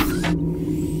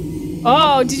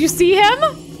 Oh, did you see him?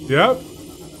 Yep.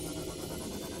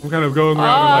 I'm kind of going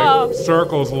around in like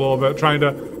circles a little bit, trying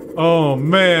to. Oh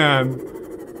man.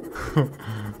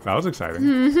 That was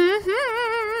exciting.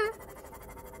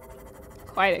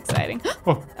 Quite exciting.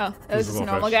 Oh, that was just a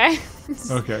normal guy.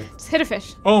 Okay. Just hit a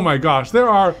fish. Oh my gosh, there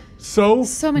are so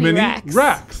many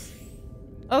wrecks.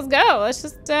 Let's go. Let's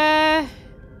just head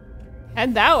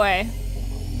that way.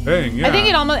 Dang, yeah. I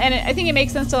think it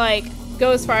makes sense to like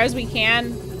go as far as we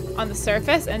can on the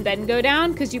surface and then go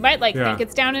down, because you might like think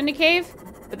it's down in a cave,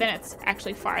 but then it's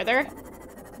actually farther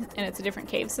and it's a different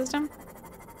cave system.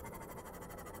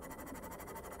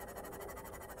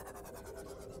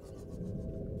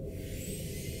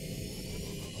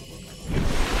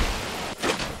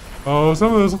 Oh,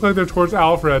 some of those look like they're towards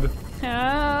Alfred. Oh,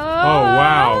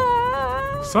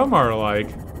 wow. Some are like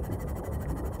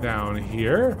down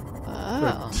here. Oh. There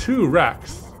are 2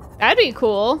 wrecks. That'd be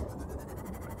cool.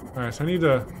 All right, so I need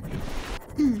to...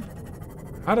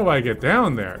 How do I get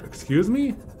down there? Excuse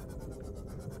me?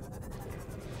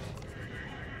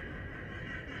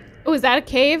 Oh, is that a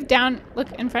cave down?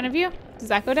 Look in front of you. Does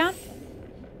that go down?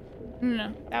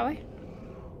 No, that way.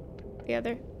 The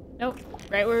other. Nope.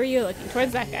 Right where were you looking?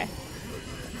 Towards that guy.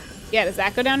 Yeah, does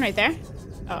that go down right there?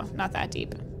 Oh, not that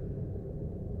deep.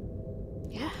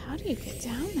 Yeah, how do you get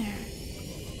down there?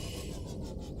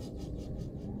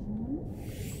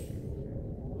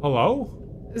 Hello?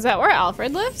 Is that where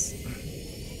Alfred lives?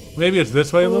 Maybe it's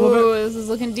this way a little Ooh, bit? this is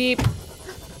looking deep.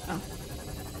 Oh.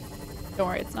 Don't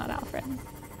worry, it's not Alfred.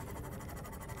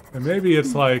 And maybe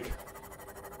it's like...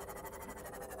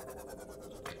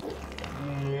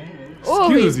 Oh,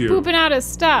 Excuse he's you. pooping out his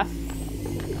stuff.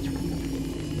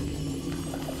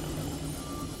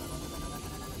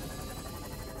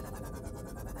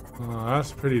 Oh,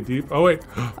 that's pretty deep. Oh, wait. The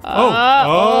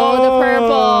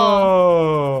purple.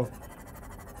 Oh!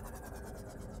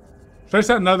 Should I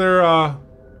set another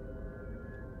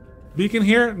beacon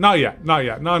here? Not yet. Not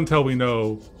yet. Not until we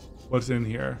know what's in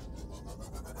here.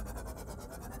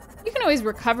 You can always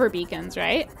recover beacons,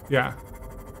 right? Yeah.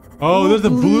 Oh, there's the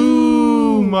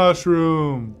blue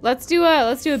mushroom. Let's do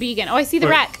a beacon. Oh, I see the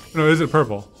Wait, wreck. No, is it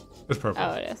purple? It's purple.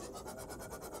 Oh, it is.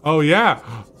 Oh, yeah.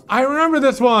 I remember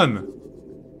this one.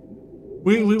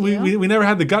 We never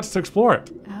had the guts to explore it.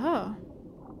 Oh.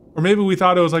 Or maybe we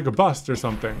thought it was like a bust or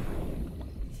something.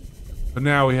 But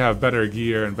now we have better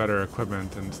gear and better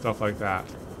equipment and stuff like that.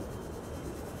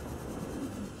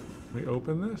 Can we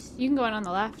open this? You can go in on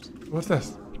the left. What's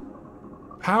this?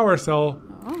 Power cell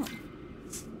Oh.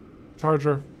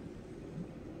 charger.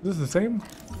 Is this the same?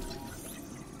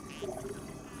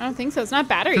 I don't think so. It's not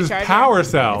battery This is charger. power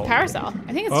cell. Power cell.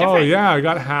 I think it's Oh different. yeah, I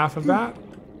got half of that.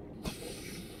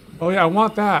 Oh yeah, I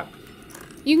want that.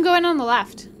 You can go in on the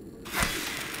left.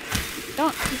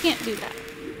 You can't do that.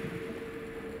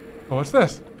 Oh, what's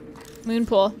this? Moon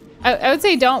pool. I would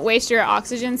say don't waste your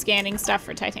oxygen scanning stuff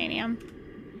for titanium.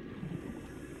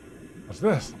 What's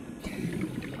this?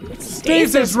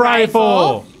 Stasis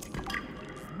rifle.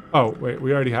 Oh wait,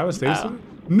 we already have a stasis. Oh.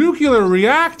 Nuclear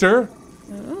reactor.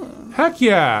 Ooh. Heck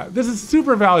yeah! This is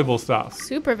super valuable stuff.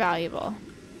 Super valuable.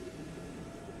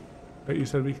 But you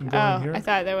said we can go Oh, in here. I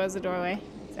thought there was a doorway.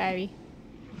 Sorry.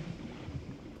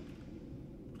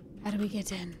 How do we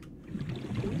get in?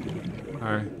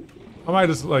 All right. I might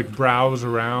just like browse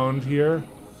around here.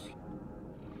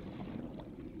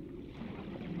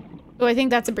 Oh, I think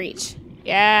that's a breach.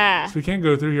 Yeah. So we can't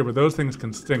go through here, but those things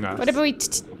can sting us. What if we...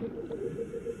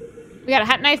 We got a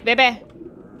hot knife, baby.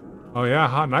 Oh yeah,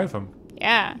 hot knife them.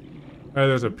 Yeah.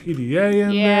 There's a PDA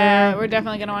in Yeah, there. we're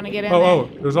definitely going to want to get in Oh,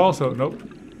 there. there's also, nope.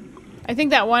 I think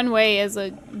that one way is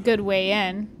a good way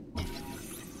in.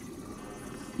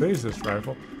 Stasis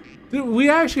rifle. Dude, we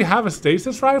actually have a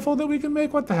stasis rifle that we can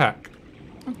make? What the heck?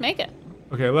 Let's make it.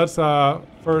 Okay, let's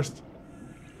first,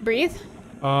 Breathe.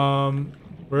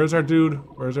 where's our dude?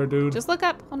 Where's our dude? Just look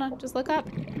up. Hold on. Just look up.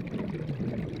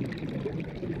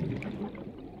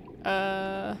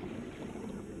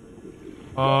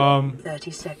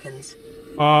 30 seconds.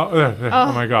 There.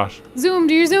 Oh my gosh. Zoom.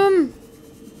 Do your zoom.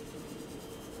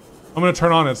 I'm gonna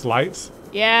turn on its lights.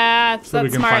 Yeah, So we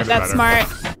that's can smart. find it That's better.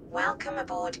 smart. Welcome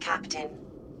aboard, Captain.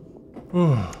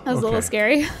 That was a little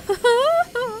scary.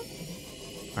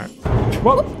 Alright.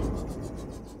 Whoa!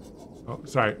 Oh,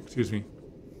 sorry. Excuse me.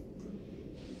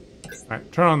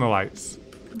 Alright, turn on the lights.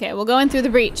 Okay, we'll go in through the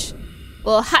breach.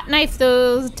 We'll hot knife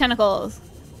those tentacles.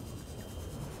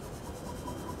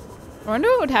 I wonder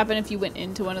what would happen if you went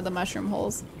into one of the mushroom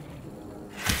holes.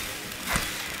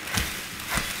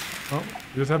 Oh,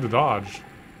 you just have to dodge.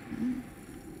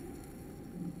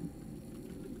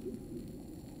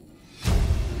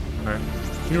 Alright.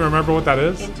 Can you remember what that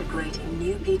is? Integrating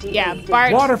new PDA. Yeah,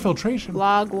 Bart. Water filtration.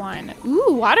 Log 1.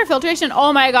 Ooh, water filtration.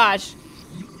 Oh my gosh.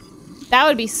 That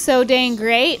would be so dang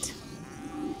great.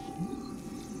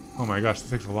 Oh my gosh, this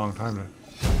takes a long time to...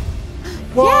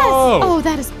 Yes! Whoa! Oh,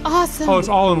 that is awesome. Oh, it's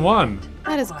all in one.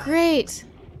 That is great.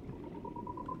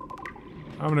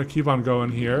 I'm gonna keep on going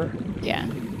here Yeah.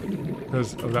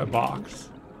 because of that box.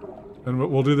 And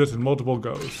we'll do this in multiple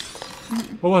goes.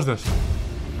 What was this?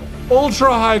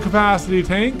 Ultra high capacity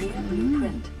tank? New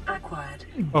blueprint acquired.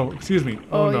 Oh, excuse me.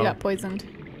 Oh, no. you got poisoned.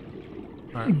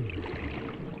 All right.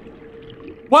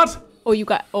 What? Oh, you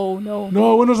got... Oh, no.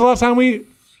 No, when was the last time we...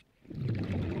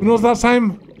 When was the last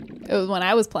time? It was when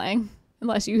I was playing.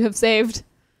 Unless you have saved.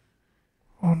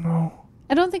 Oh no.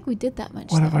 I don't think we did that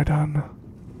much. What have I done?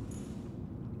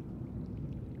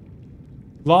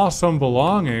 Lost some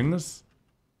belongings.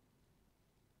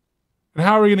 And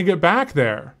how are we going to get back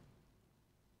there?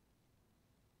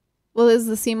 Well, is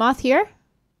the sea moth here?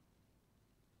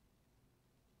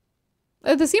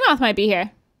 The sea moth might be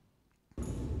here.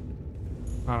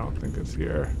 I don't think it's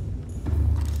here.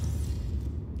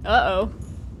 Uh-oh.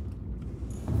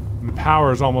 And the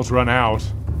power's almost run out.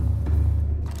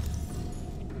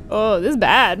 Oh, this is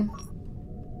bad.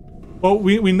 Well,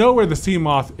 we know where the sea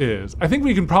moth is. I think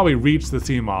we can probably reach the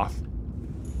sea moth.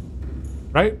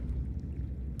 Right?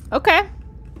 Okay.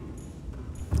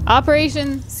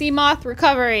 Operation Sea Moth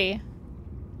Recovery.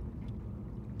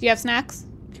 Do you have snacks?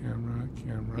 Camera.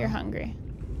 You're hungry.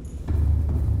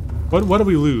 What do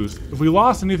we lose? If we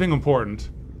lost anything important...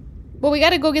 Well, we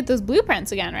gotta go get those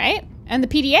blueprints again, right? And the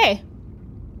PDA.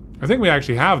 I think we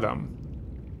actually have them.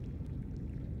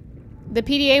 The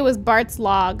PDA was Bart's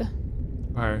log.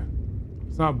 Alright.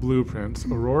 It's not blueprints.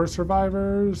 Aurora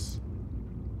survivors?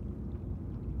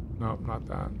 Nope, not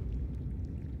that.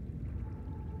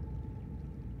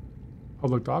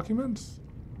 Public documents?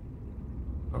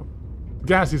 Nope.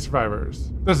 Gassy survivors.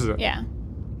 This is it. Yeah.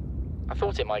 I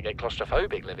thought it might get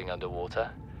claustrophobic living underwater.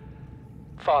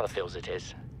 Father feels it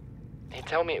is. He'd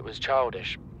tell me it was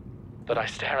childish, but I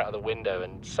stare out of the window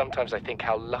and sometimes I think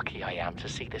how lucky I am to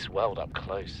see this world up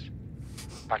close.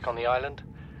 Back on the island,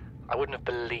 I wouldn't have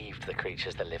believed the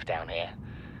creatures that live down here.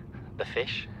 The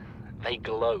fish, they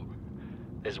glow.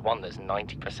 There's one that's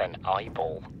 90%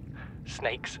 eyeball.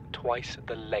 Snakes twice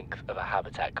the length of a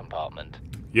habitat compartment.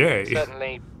 Yay.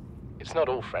 Certainly, it's not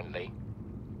all friendly.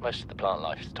 Most of the plant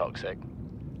life is toxic.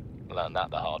 Learned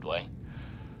that the hard way.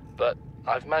 But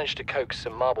I've managed to coax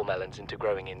some marble melons into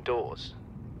growing indoors.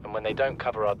 And when they don't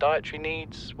cover our dietary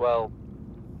needs, well,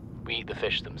 we eat the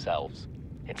fish themselves.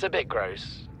 It's a bit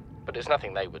gross, but it's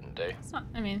nothing they wouldn't do. It's not,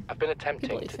 I mean, I've been attempting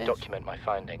people eat to fish. document my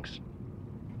findings.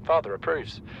 Father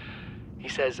approves. He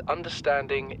says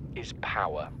understanding is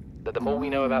power. That the more we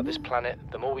know about this planet,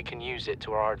 the more we can use it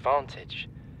to our advantage.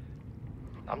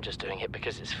 I'm just doing it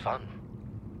because it's fun.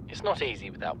 It's not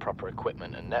easy without proper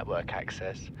equipment and network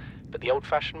access, but the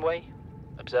old-fashioned way,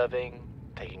 observing,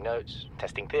 taking notes,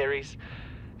 testing theories,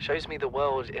 shows me the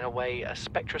world in a way a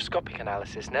spectroscopic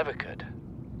analysis never could.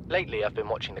 Lately, I've been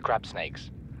watching the crab snakes.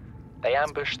 They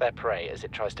ambush their prey as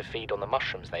it tries to feed on the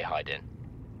mushrooms they hide in.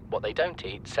 What they don't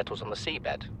eat settles on the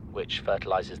seabed, which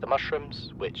fertilizes the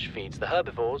mushrooms, which feeds the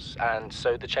herbivores, and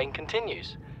so the chain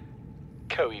continues.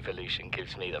 Co-evolution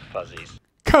gives me the fuzzies.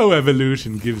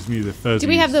 Co-evolution gives me the fuzzies. do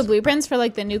we have the blueprints for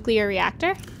like the nuclear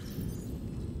reactor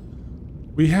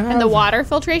We have... and the water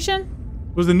filtration?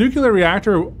 Was the nuclear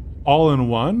reactor all in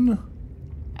one?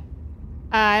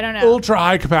 I don't know. Ultra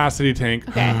high capacity tank.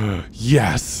 Okay.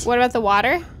 Yes. What about the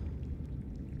water?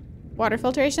 Water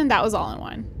filtration? That was all in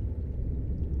one.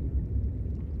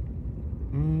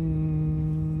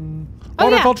 Oh,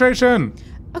 Water yeah. filtration.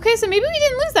 Okay, so maybe we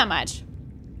didn't lose that much.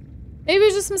 Maybe it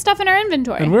was just some stuff in our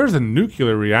inventory. And where's the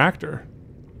nuclear reactor?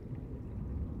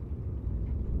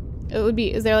 It would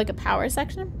be, is there like a power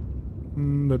section?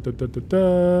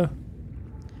 Interior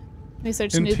We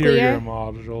search nuclear.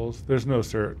 modules. There's no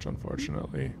search,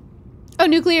 unfortunately. Oh,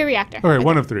 nuclear reactor. Okay,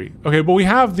 one of three. Okay, but we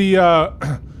have the,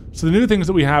 so the new things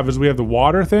that we have is we have the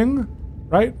water thing,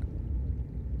 right?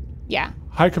 Yeah.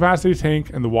 High capacity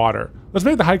tank and the water. Let's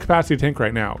make the high capacity tank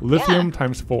right now. Lithium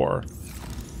times 4.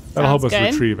 That'll help us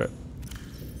Sounds good. retrieve it.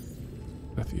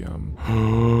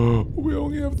 Lithium. We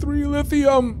only have 3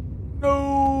 lithium.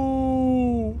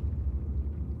 No.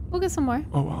 We'll get some more.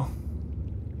 Oh well.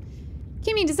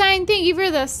 Kimmy Design, thank you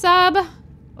for the sub.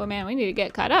 Oh man, we need to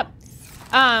get caught up.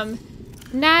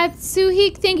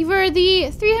 Natsuhik, thank you for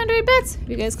the 300 bits. Have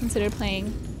you guys considered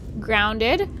playing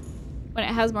Grounded when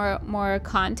it has more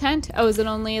content? Oh, is it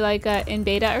only like in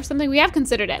beta or something? We have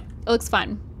considered it. It looks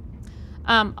fun.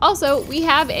 Also, we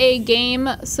have a game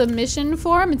submission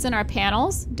form. It's in our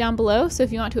panels down below. So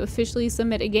if you want to officially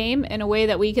submit a game in a way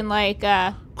that we can like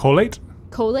Collate?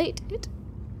 collate it,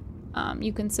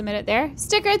 you can submit it there.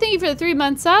 Sticker, thank you for the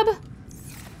 3-month sub.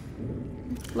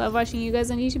 Love watching you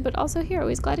guys on YouTube, but also here.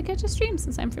 Always glad to catch a stream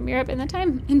since I'm from Europe and the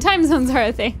time zones are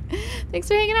a thing. Thanks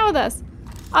for hanging out with us.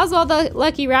 Oswald the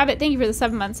Lucky Rabbit, thank you for the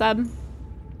 7-month sub.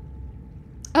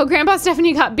 Oh, Grandpa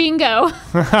Stephanie got bingo.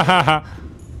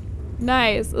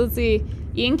 Nice. Let's see.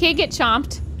 Ian K get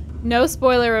chomped. No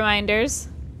spoiler reminders.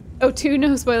 Oh, 2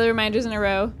 no spoiler reminders in a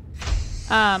row.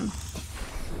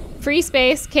 Free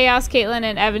space, Chaos, Katelyn,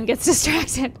 and Evan gets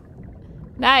distracted.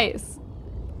 Nice.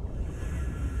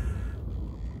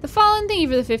 The Fallen, thank you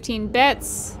for the 15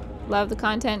 bits. Love the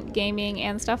content, gaming,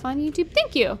 and stuff on YouTube.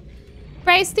 Thank you.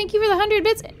 Bryce, thank you for the 100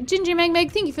 bits. Ginger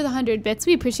Meg, thank you for the 100 bits.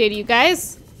 We appreciate you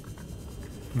guys.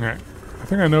 Alright. I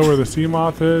think I know where the sea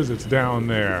moth is. It's down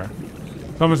there.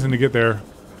 Someone's going to get there.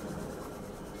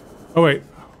 Oh, wait.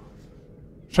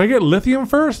 Should I get lithium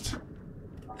first?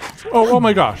 Oh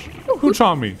my gosh. Who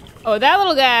chomped me? Oh, that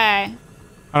little guy.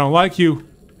 I don't like you.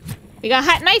 We got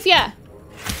hot knife ya.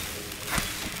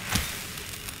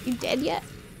 You dead yet?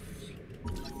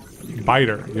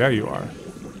 Biter. Yeah, you are.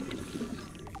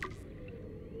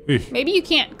 Eesh. Maybe you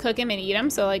can't cook him and eat him,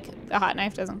 so like the hot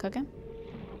knife doesn't cook him.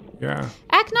 Yeah.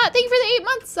 Acknot, thank you for the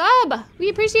 8-month sub. We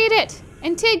appreciate it.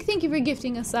 And Tig, thank you for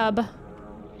gifting a sub.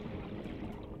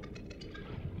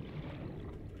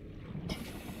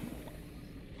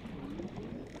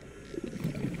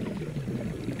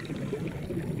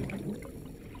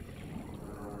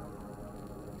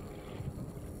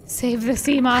 Save the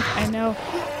sea moth. I know.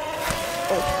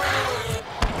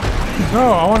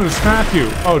 No, I wanted to smack you.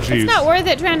 Oh, jeez. It's not worth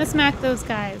it trying to smack those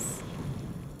guys.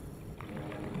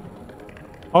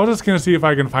 I was just gonna see if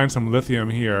I can find some lithium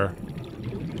here.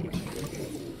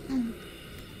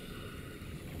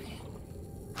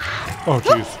 Oh,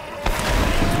 jeez.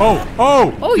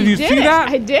 Oh! Oh, did you see it. that?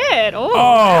 I did. Oh, Oh.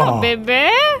 wow, baby.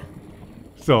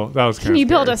 Still, that was kind of Can you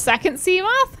build a second sea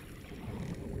moth?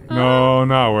 No,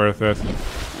 not worth it.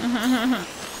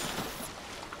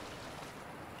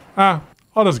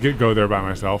 I'll just go there by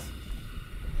myself.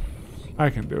 I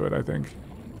can do it, I think.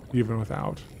 Even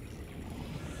without.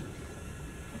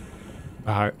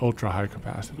 Ultra high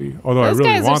capacity. Although Those I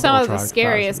really guys are want some of ultra the high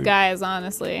scariest capacity. guys,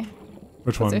 honestly.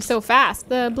 Which 'Cause ones? they're so fast.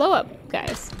 The blow up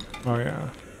guys. Oh, yeah.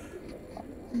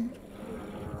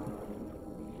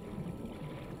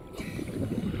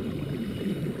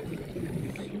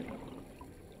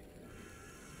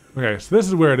 Okay, so this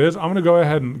is where it is. I'm gonna go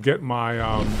ahead and get my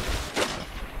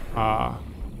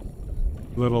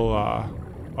little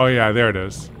oh yeah, there it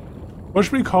is. What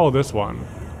should we call this one?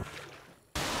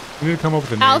 We need to come up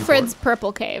with a name. Alfred's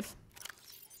Purple Cave.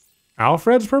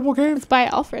 Alfred's Purple Cave? It's by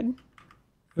Alfred.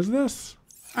 Is this?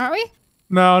 Aren't we?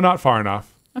 No, not far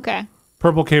enough. Okay.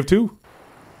 Purple Cave 2?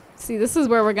 See, this is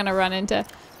where we're gonna run into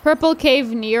Purple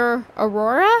Cave near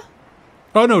Aurora?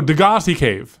 Oh no, Degassi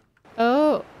Cave.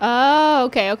 Oh,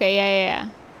 okay, yeah.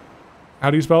 How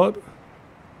do you spell it?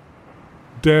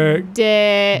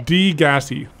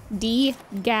 Degassi.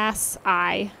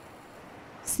 D-Gas-I.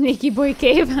 Snaky Boy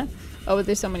Cave. Oh, but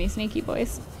there's so many snaky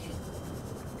boys.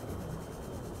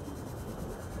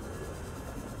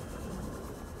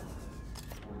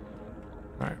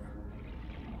 Alright.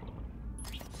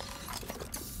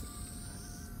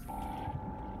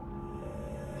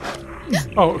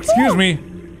 Oh, excuse me.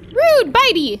 Rude,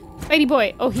 Bitey! Bitey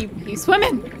boy. Oh, he's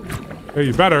swimming. Hey,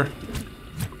 you better.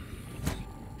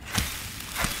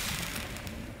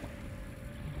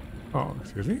 Oh,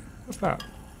 excuse me? What's that?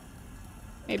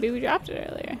 Maybe we dropped it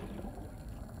earlier.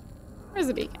 Where's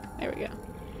the beacon? There we go.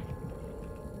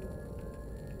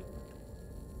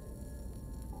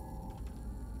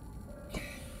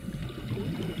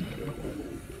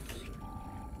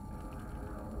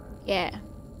 Yeah.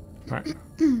 Alright.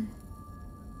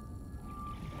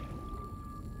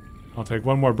 I'll take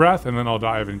one more breath and then I'll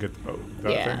dive and get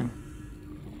that Yeah. thing.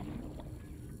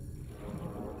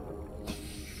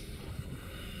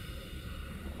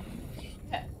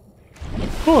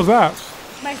 What was that?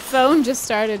 My phone just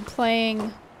started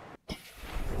playing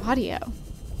audio.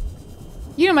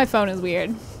 You know my phone is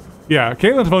weird. Yeah,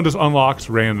 Katelyn's phone just unlocks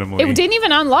randomly. It didn't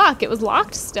even unlock. It was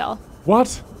locked still.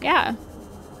 What? Yeah.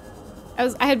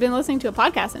 I had been listening to a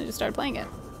podcast and it just started playing it.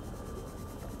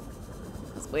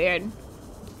 That's weird.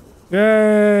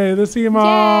 Yay, the sea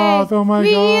moth. Yay, Oh my god.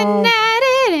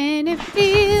 reunited and it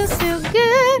feels so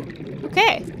good.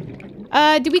 Okay.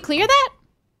 Did we clear that?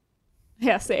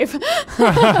 Yeah, save.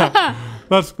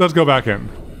 Let's go back in.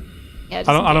 Yeah, just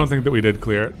I don't think that we did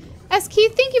clear it. S.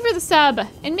 Keith, thank you for the sub.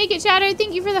 And Make It Chatter,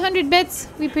 thank you for the 100 bits.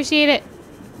 We appreciate it.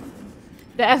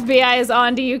 The FBI is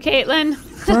on to you, Katelyn.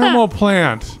 Thermal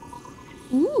plant.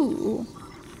 Ooh.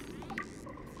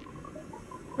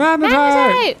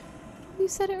 Magnetite. You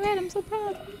said it right. I'm so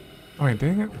proud. Oh, wait,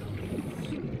 dang it.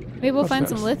 Maybe we'll What's find this?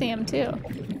 some lithium too.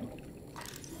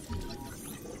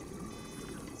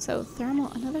 So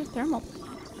another thermal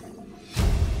plant.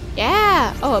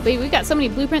 Yeah. Oh, baby, we got so many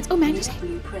blueprints. Oh, magnetite.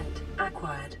 Blueprint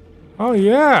acquired. Oh,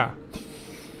 yeah.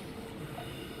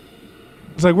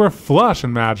 It's like we're flush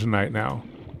in Maginite now.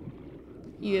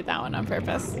 You did that one on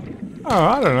purpose. Oh,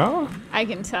 I don't know. I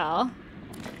can tell.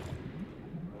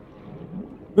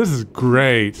 This is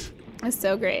great. It's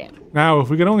so great. Now, if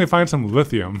we could only find some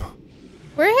lithium.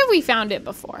 Where have we found it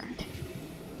before?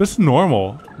 This is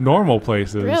normal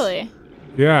places. Really?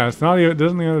 Yeah, it's not even, it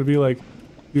doesn't even have to be like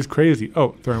these crazy.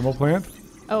 Oh, thermal plant.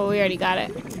 Oh, we already got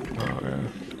it. Oh, yeah.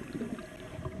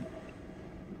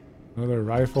 Another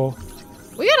rifle.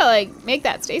 We gotta like make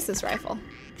that stasis rifle.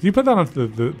 Can you put that on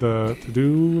the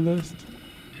to-do list?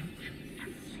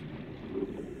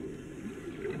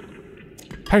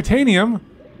 Titanium?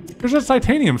 There's just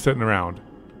titanium sitting around.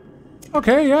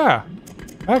 Okay, yeah.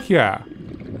 Heck yeah.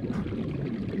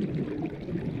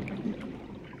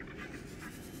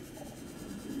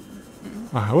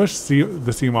 I wish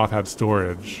the sea moth had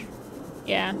storage.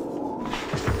 Yeah.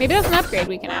 Maybe that's an upgrade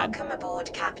we can add. Welcome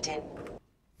aboard, Captain.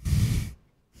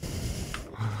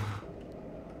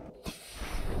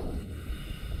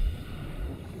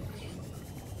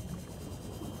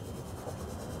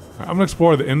 I'm gonna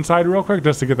explore the inside real quick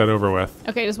just to get that over with.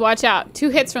 Okay, just watch out. 2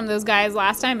 hits from those guys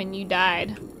last time and you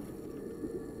died.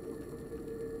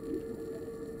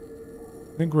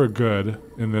 I think we're good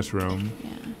in this room. Yeah.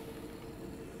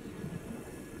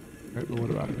 Right, but what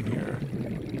about in here?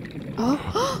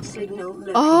 Signal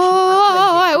location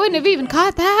Oh, I wouldn't have even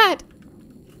caught that.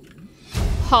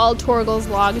 Hall Torgal's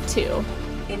log 2.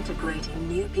 integrating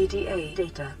new PDA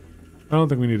data. I don't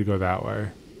think we need to go that way.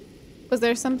 Was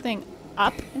there something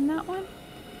up in that one?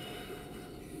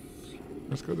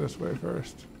 Let's go this way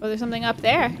first. Was there something up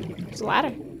there? There's a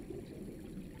ladder.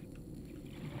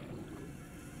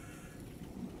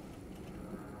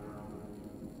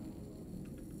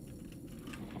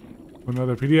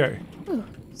 Another PDA. Ooh,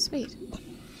 sweet.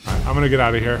 Alright, I'm gonna get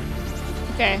out of here.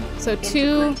 Okay, so 2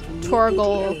 Integrating new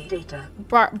Torgal, PDA data.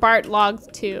 Bart logs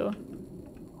 2.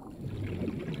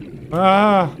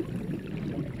 Ah!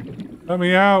 Let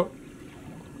me out.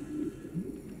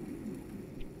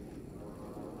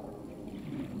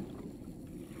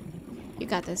 You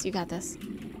got this, you got this.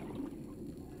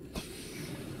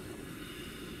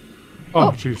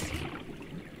 Oh, jeez.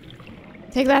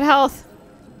 Take that health.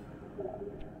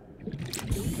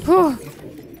 Whew.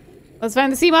 Let's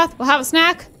find the sea moth. We'll have a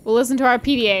snack. We'll listen to our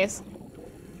PDAs.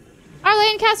 Our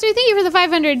Lancaster, thank you for the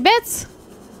 500 bits.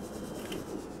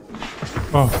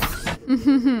 Oh.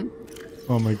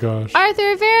 Oh my gosh.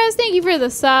 Arthur Averas, thank you for the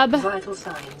sub. Vital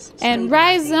signs. And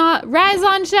stabilizing. Rise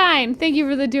on Shine, thank you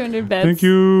for the 200 bits. Thank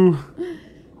you.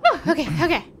 Whew, okay,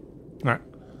 okay. Alright.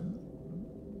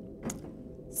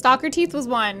 Stalker Teeth was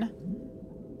 1.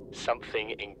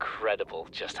 Something incredible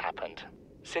just happened.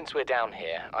 Since we're down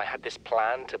here, I had this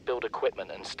plan to build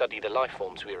equipment and study the life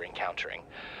forms we were encountering,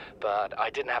 but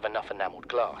I didn't have enough enameled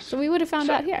glass. So we would have found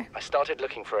So out here. I started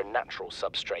looking for a natural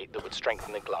substrate that would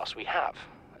strengthen the glass we have,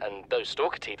 and those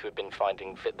stalker teeth we've been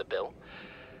finding fit the bill.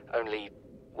 Only,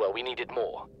 well, we needed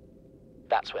more.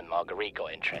 That's when Marguerite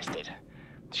got interested.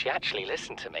 She actually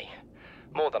listened to me,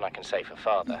 more than I can say for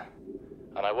father.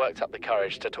 And I worked up the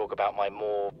courage to talk about my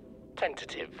more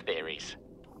tentative theories.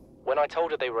 When I told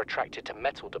her they were attracted to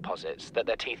metal deposits, that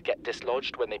their teeth get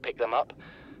dislodged when they pick them up,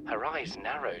 her eyes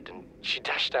narrowed and she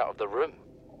dashed out of the room.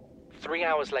 3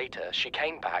 hours later, she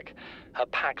came back, her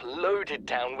pack loaded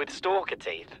down with stalker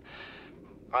teeth.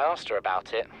 I asked her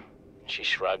about it. She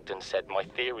shrugged and said my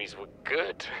theories were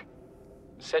good.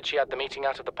 Said she had the meeting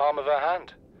out of the palm of her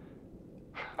hand.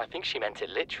 I think she meant it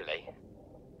literally.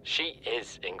 She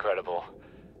is incredible.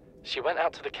 She went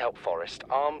out to the kelp forest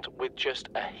armed with just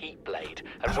a heat blade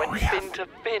and went fin to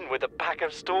fin with a pack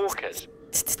of stalkers.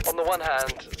 On the one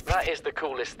hand, that is the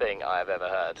coolest thing I have ever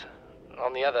heard.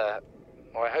 On the other,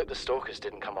 well, I hope the stalkers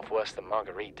didn't come off worse than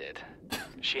Marguerite did.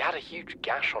 She had a huge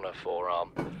gash on her forearm.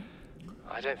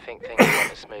 I don't think things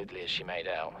went as smoothly as she made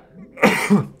out.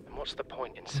 And what's the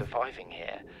point in surviving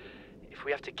here if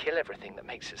we have to kill everything that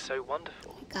makes it so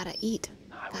wonderful? Gotta eat.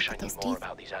 I wish I knew more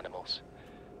about these animals.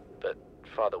 But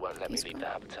Father won't let me leave the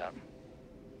habitat.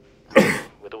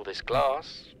 With all this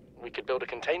glass, we could build a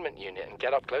containment unit and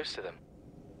get up close to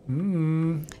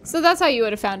them. So that's how you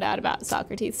would have found out about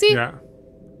Stalker Teeth. See, Yeah.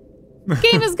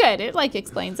 game is good. It like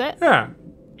explains it. Yeah.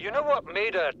 You know what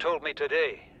Maida told me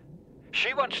today?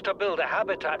 She wants to build a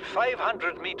habitat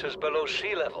 500 meters below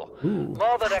sea level,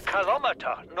 more than 1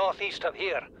 kilometer northeast of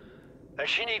here. And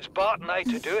she needs Bart and I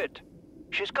to do it.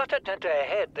 She's got it into her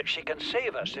head that she can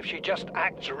save us if she just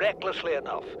acts recklessly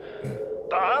enough.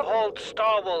 But I've hauled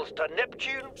Star Wars to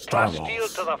Neptune, Castile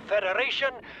to the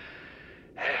Federation.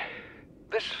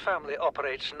 This family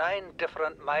operates 9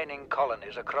 different mining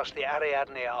colonies across the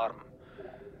Ariadne Arm.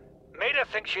 Maida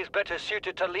thinks she's better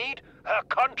suited to lead. Her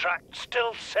contract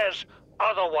still says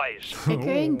otherwise.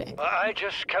 Bickering big. I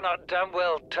just cannot damn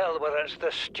well tell whether it's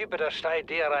the stupidest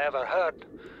idea I ever heard,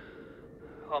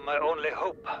 or my only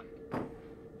hope.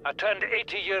 I turned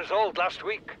 80 years old last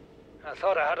week. I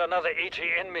thought I had another 80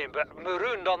 in me, but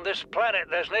marooned on this planet,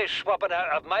 there's no swapping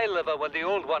out of my liver when the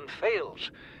old one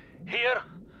fails. Here,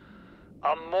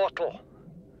 I'm mortal.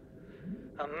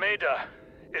 And Maida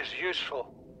is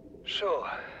useful. So,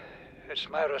 it's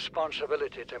my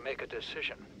responsibility to make a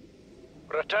decision.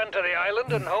 Return to the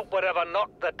island and hope whatever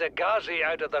knocked the Degazi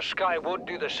out of the sky won't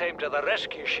do the same to the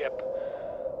rescue ship.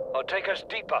 Or take us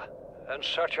deeper in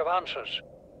search of answers.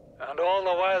 And all the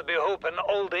while be hoping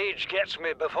old age gets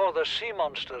me before the sea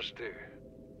monsters do.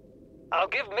 I'll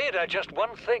give Maida just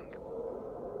one thing.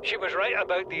 She was right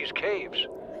about these caves.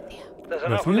 There's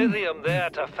enough Lithium? lithium there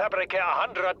to fabricate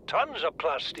 100 tons of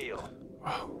plasteel.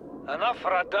 Enough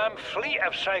for a damn fleet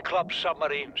of Cyclops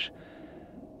submarines.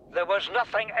 There was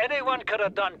nothing anyone could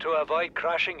have done to avoid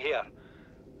crashing here.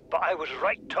 But I was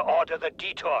right to order the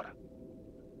detour.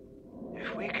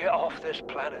 If we get off this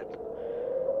planet,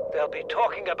 they'll be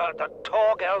talking about the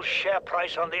Torgal share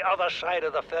price on the other side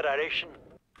of the Federation.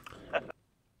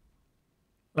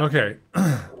 Okay.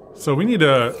 So we need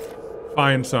to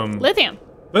find some Lithium.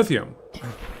 lithium.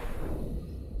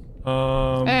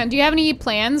 Do you have any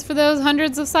plans for those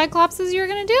hundreds of Cyclopses you're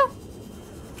gonna do?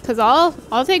 Cause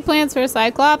I'll take plans for a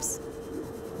Cyclops.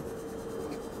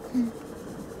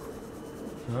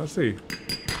 Let's see.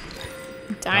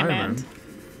 Diamond.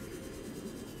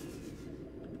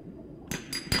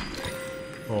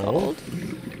 Gold.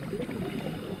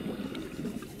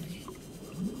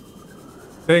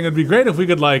 Saying it'd be great if we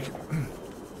could like.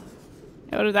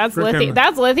 Oh, that's Frickin- lithium.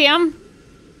 That's lithium.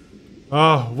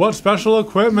 Oh, what special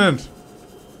equipment?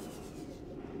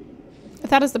 I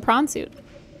thought it was the prawn suit.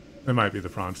 It might be the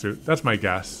prawn suit. That's my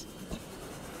guess.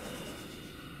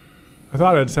 I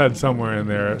thought it said somewhere in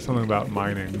there something about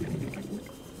mining.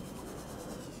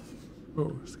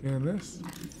 Oh, scan this.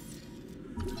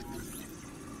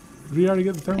 Did we already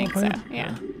get the I thermal think so. plant?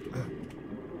 Yeah.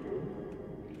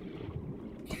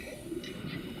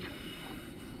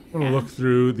 I'm gonna look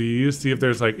through these, see if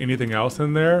there's like anything else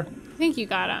in there I think you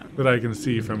got him. that I can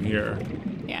see from here.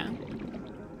 Yeah.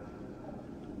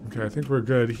 Okay, I think we're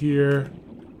good here.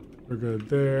 We're good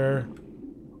there.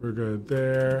 We're good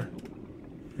there.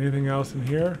 Anything else in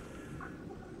here?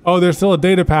 Oh, there's still a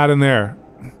data pad in there.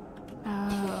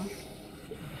 Oh.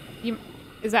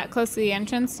 Is that close to the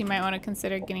entrance? You might want to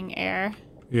consider getting air.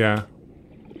 Yeah.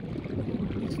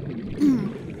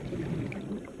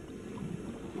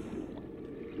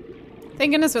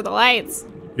 Thank goodness for the lights.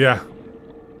 Yeah.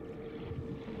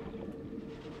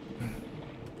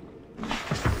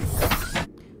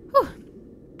 Whew.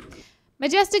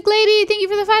 Majestic Lady, thank you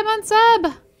for the 5-month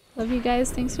sub. Love you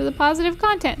guys. Thanks for the positive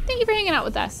content. Thank you for hanging out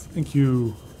with us. Thank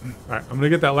you. All right, I'm gonna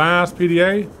get that last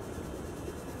PDA,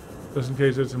 just in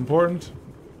case it's important.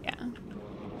 Yeah.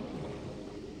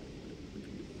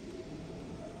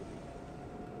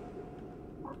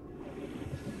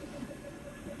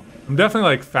 I'm definitely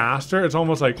like faster. It's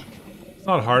almost like, it's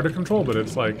not hard to control, but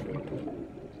it's like,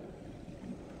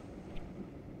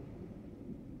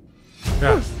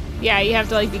 yes. Yeah, you have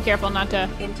to like be careful not to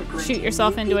shoot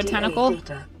yourself into a tentacle.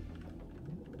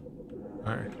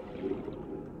 All right.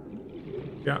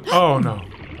 Yeah. Oh no.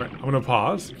 Right, I'm gonna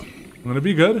pause. I'm gonna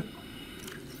be good.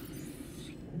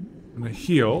 I'm gonna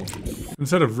heal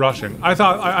instead of rushing. I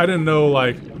thought I didn't know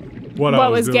like what I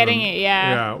was doing. getting it.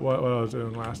 Yeah. Yeah. What I was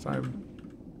doing last time.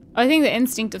 I think the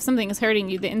instinct if something is hurting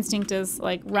you, the instinct is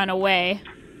like run away.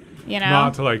 You know.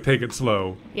 Not to like take it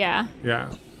slow. Yeah.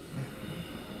 Yeah.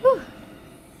 Whew.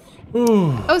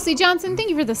 Ooh. OC Johnson, thank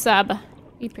you for the sub.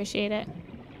 We appreciate it.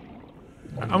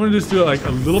 I'm gonna just do like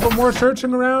a little bit more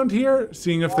searching around here,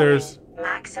 seeing if there's.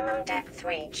 Maximum depth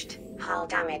reached. Hull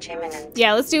damage imminent.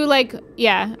 Yeah, let's do like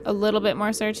a little bit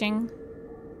more searching.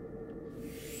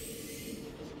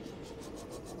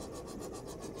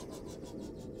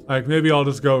 Like maybe I'll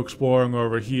just go exploring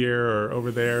over here or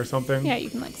over there or something. Yeah, you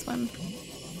can like swim.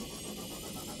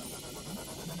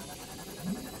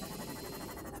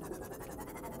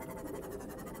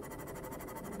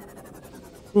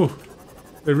 Ooh.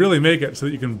 They really make it so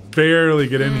that you can barely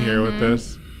get in here with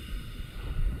this.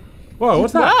 Whoa,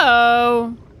 what's that?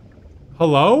 Whoa.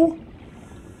 Hello?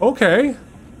 Okay.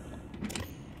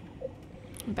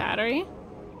 Battery.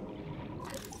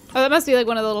 Oh, that must be like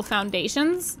one of the little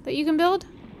foundations that you can build.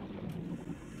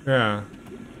 Yeah.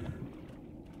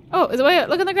 Oh, wait,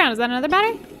 look on the ground. Is that another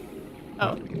battery?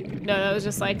 Oh, no, that was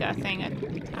just like a thing.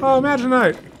 Oh,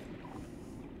 Imaginite.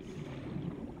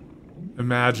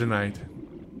 Imaginite.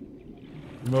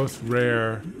 The most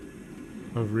rare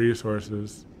of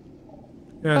resources.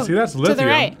 Yeah, Oh, see, that's lithium. to the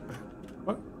right.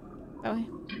 What? That way.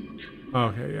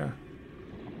 Okay, yeah.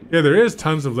 Yeah, there is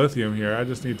tons of lithium here. I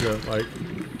just need to, like...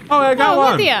 Oh, I got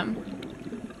one! Lithium.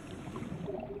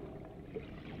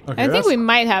 Okay, I think we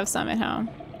might have some at home.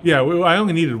 Yeah, I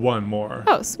only needed one more.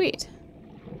 Oh, sweet.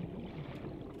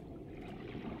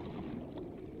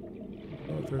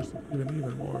 Oh, there's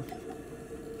even more.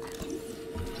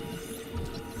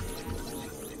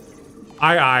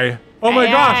 I. Oh my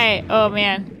gosh! Aye. Oh,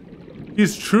 man.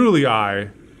 He's truly I.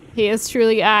 He is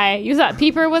truly I. You thought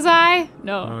Peeper was I?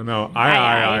 No. Oh no, I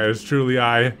I is truly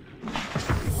I.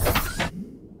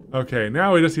 Okay,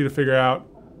 now we just need to figure out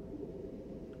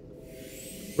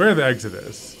where the exit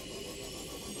is.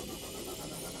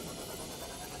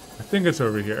 I think it's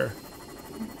over here.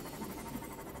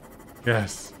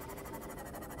 Yes.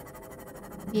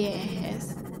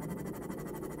 Yes.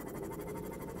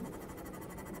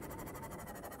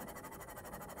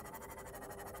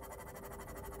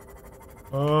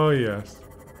 Oh, yes.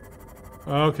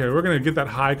 Okay, we're gonna get that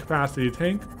high capacity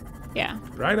tank Yeah.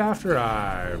 right after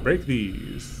I break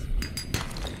these.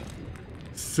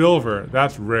 Silver,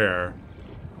 that's rare.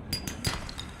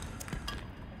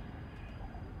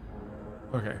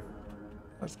 Okay,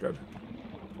 that's good.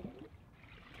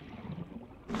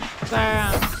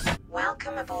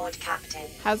 Welcome aboard, Captain.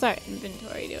 How's our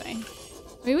inventory doing?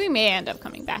 Maybe we may end up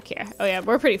coming back here. Oh yeah,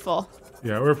 we're pretty full.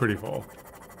 Yeah, we're pretty full.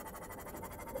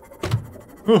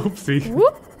 Oopsie.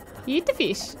 Whoop! Eat the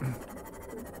fish.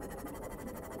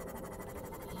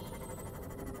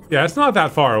 Yeah, it's not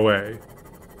that far away.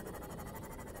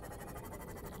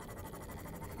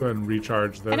 Go ahead and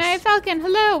recharge this. Good night, Falcon.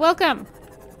 Hello, welcome.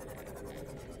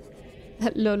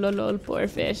 Hello, lol, poor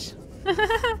fish.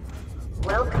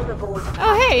 Welcome aboard.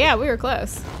 Oh, hey, yeah, we were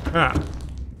close. Yeah,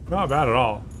 not bad at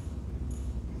all.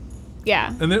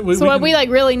 Yeah. And then we so when can- we like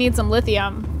really need some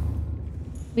lithium,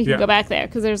 we can Yeah. go back there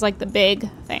because there's like the big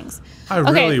things. I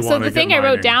really Okay, so wanna the get thing I wrote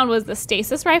mining. down was the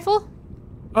stasis rifle.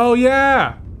 Oh,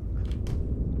 yeah.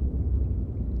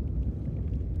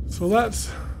 So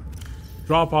let's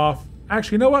drop off.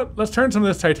 Actually, you know what? Let's turn some of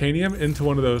this titanium into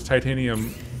one of those titanium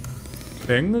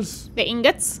things. The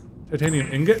ingots. Titanium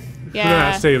ingot. Yeah. So then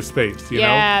that saves space, you know?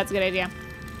 Yeah, that's a good idea.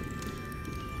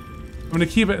 I'm going to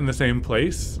keep it in the same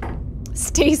place.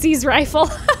 Stacy's rifle.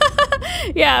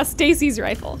 Yeah, Stacy's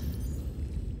rifle.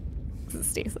 It's a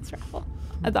stasis rifle.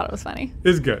 I thought it was funny.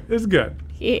 It's good. It's good.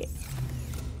 Yeah.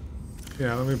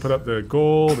 Yeah, let me put up the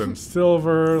gold and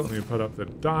silver. Let me put up the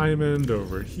diamond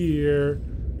over here.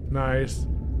 Nice.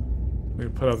 Let me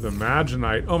put up the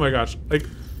maginite. Oh my gosh. Like,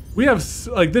 we have,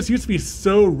 like, this used to be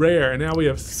so rare, and now we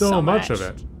have so much of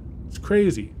it. It's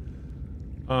crazy.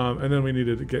 And then we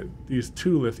needed to get these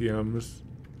 2 lithiums.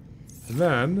 And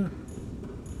then,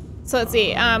 So let's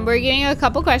see. We're getting a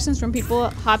couple questions from people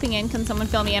hopping in. Can someone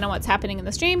fill me in on what's happening in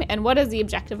the stream? And what is the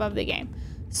objective of the game?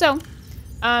 So,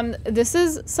 this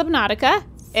is Subnautica.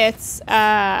 It's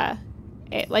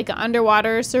like an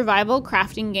underwater survival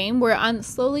crafting game. We're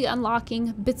slowly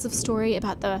unlocking bits of story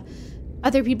about the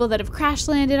other people that have crash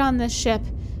landed on this ship.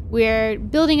 We're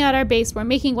building out our base. We're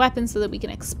making weapons so that we can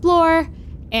explore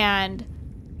and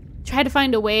try to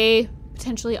find a way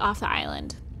potentially off the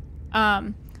island.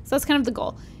 So that's kind of the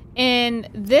goal. In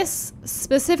this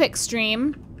specific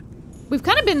stream, we've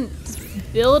kind of been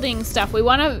building stuff. We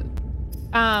want to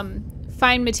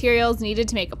find materials needed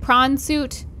to make a prawn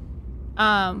suit.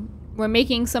 We're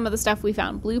making some of the stuff we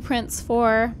found blueprints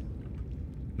for.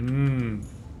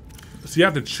 so you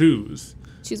have to choose.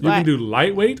 Choose You what? can do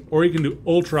lightweight or you can do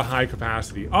ultra high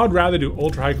capacity. I'd rather do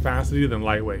ultra high capacity than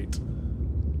lightweight.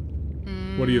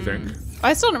 What do you think?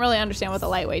 I still don't really understand what the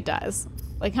lightweight does.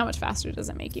 Like, how much faster does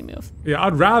it make you move? Yeah,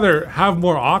 I'd rather have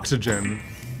more oxygen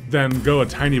than go a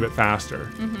tiny bit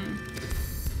faster.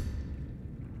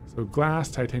 So glass,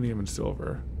 titanium, and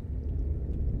silver.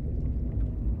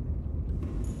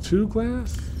 2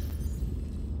 glass?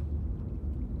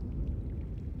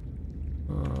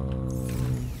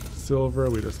 Silver,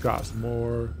 we just got some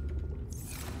more.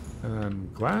 And then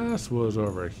glass was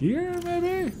over here,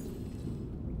 maybe?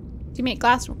 Do you make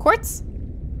glass from quartz?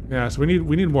 Yeah, so we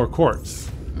need more quartz.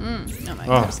 Oh my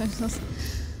gosh,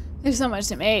 there's so much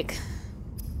to make.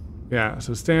 Yeah,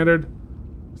 so standard.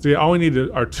 So yeah, all we need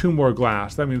are 2 more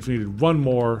glass. That means we needed 1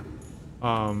 more.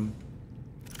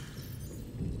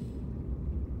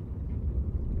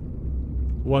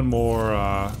 One more.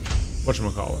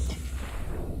 Whatchamacallit?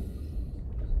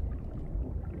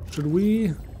 Should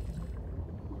we?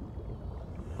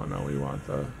 Oh no, we want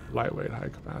the lightweight, high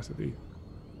capacity.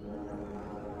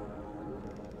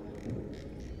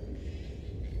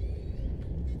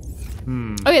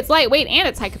 Okay, it's lightweight and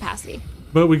it's high capacity.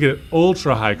 But we get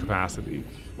ultra high capacity.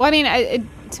 Well, I mean,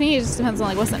 to me, it just depends on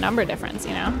like what's the number difference,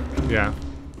 you know? Yeah.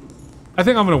 I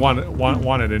think I'm gonna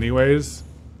want it anyways.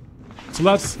 So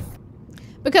let's.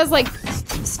 Because like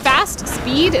fast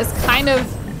speed is kind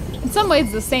of, in some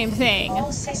ways, the same thing.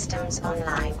 All systems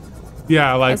online.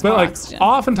 Yeah, like, That's but more like, oxygen.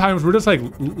 oftentimes we're just like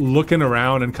looking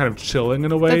around and kind of chilling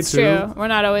in a way That's too. true. We're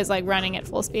not always like running at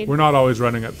full speed. We're not always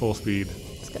running at full speed.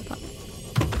 That's a good point.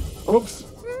 Whoops.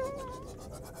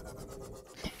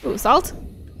 Ooh, salt?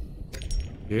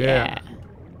 Yeah.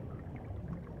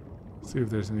 See if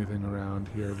there's anything around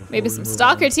here. before Maybe we some move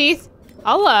stalker on. teeth.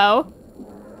 Hello.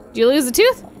 Did you lose a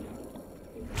tooth?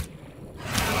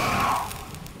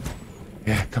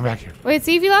 Yeah, come back here. Wait,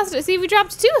 see if you lost it. See if you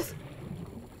dropped a tooth.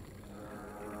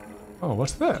 Oh,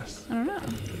 what's this? I don't know.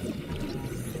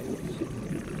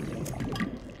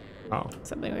 Oh,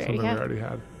 Something we something we already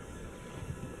had.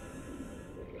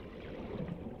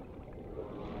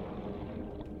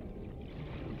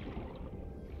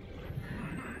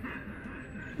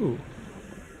 Ooh.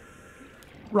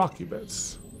 Rocky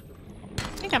bits. I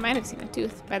think I might have seen a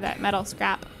tooth by that metal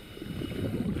scrap.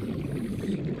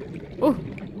 Ooh.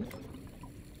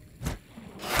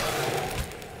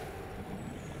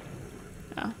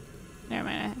 Oh, never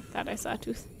mind. I thought I saw a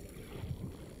tooth.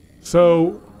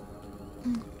 So,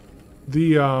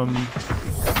 the,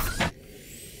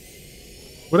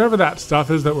 whatever that stuff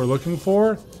is that we're looking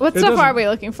for. What stuff are we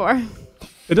looking for?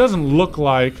 It doesn't look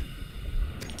like,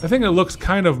 I think it looks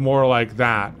kind of more like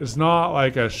that. It's not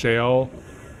like a shale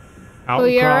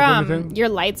outcrop or anything. Your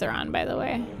lights are on, by the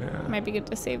way. Yeah. Might be good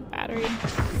to save battery.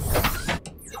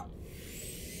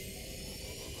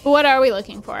 What are we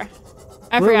looking for?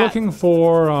 I We're forgot. looking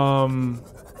for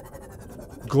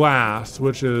glass,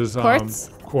 which is Quartz?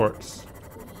 Quartz.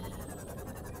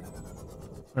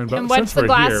 But And what's since the we're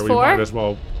glass here, we for? might as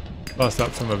well bust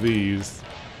up some of these.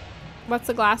 What's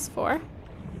the glass for?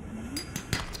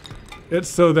 It's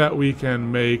so that we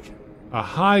can make a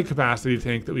high capacity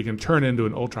tank that we can turn into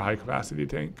an ultra high capacity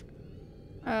tank.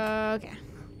 Okay.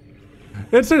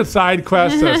 It's a side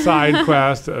quest, a side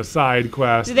quest, a side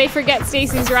quest. Did they forget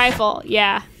Stacy's rifle?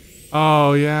 Yeah.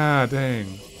 Oh yeah,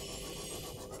 dang.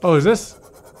 Oh, is this?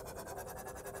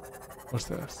 What's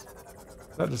this?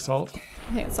 Is that just salt?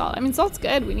 I think it's salt. I mean, salt's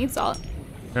good. We need salt.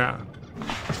 Yeah.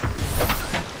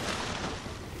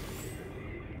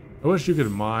 I wish you could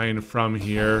mine from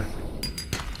here.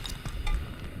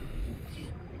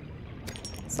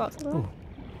 Salt's a little. Ooh.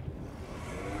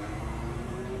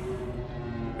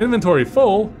 Inventory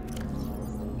full.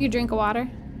 You drink of water.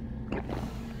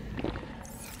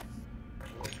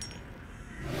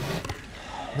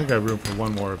 I think I have room for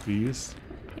one more of these.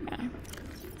 Yeah.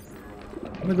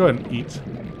 I'm gonna go ahead and eat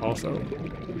also.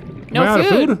 No Am I out of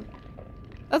food.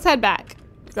 Let's head back.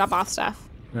 Drop off stuff.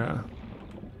 Yeah.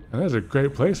 And that's a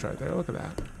great place right there. Look at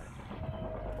that.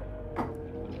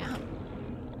 Yeah.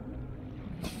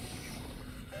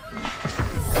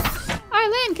 Our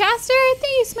Lancaster,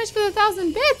 thank you so much for the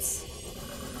 1,000 bits.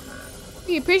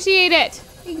 We appreciate it.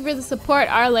 Thank you for the support,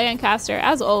 our Lancaster,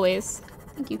 as always.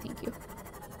 Thank you, thank you.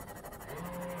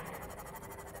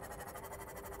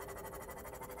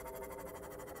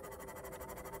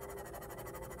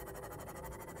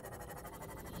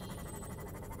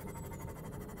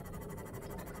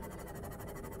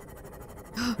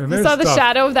 And I there's saw the stuff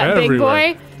shadow of that big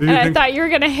everywhere. boy, Did and you I think- thought you were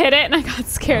gonna hit it, and I got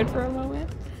scared for a moment.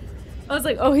 I was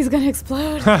like, oh, he's gonna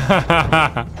explode.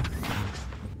 Alright,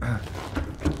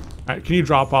 can you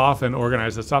drop off and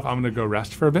organize this stuff? I'm gonna go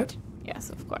rest for a bit. Yes,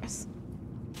 of course.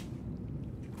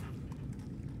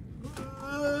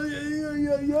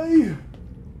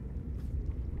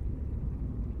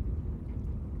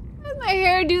 Does my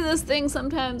hair do this thing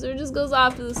sometimes, or it just goes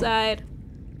off to the side?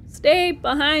 Stay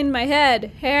behind my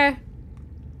head, hair.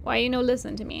 Why you no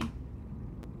listen to me?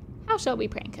 How shall we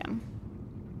prank him?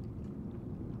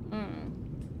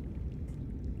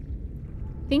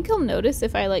 Think he'll notice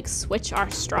if I like switch our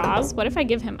straws. What if I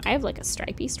give him? I have like a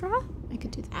stripy straw. I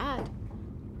could do that.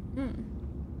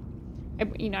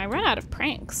 I run out of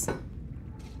pranks.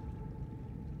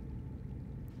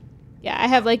 Yeah, I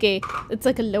have like it's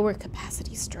like a lower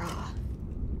capacity straw.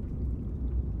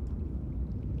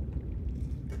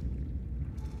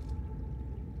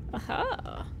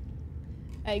 Aha.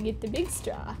 I get the big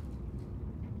straw.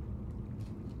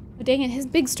 Oh, dang it, his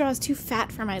big straw is too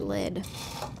fat for my lid.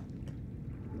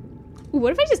 Ooh,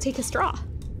 what if I just take a straw?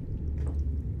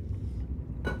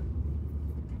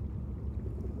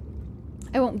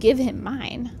 I won't give him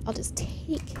mine. I'll just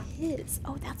take his.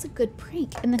 Oh, that's a good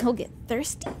prank. And then he'll get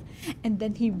thirsty, and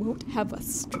then he won't have a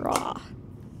straw.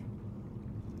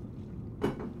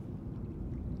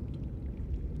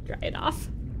 Dry it off.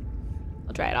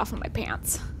 I'll dry it off on my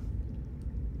pants.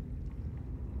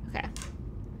 Okay.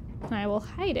 And I will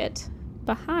hide it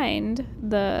behind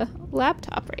the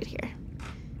laptop right here.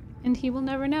 And he will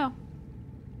never know.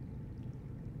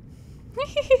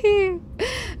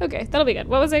 Okay, that'll be good.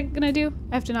 What was I gonna do?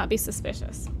 I have to not be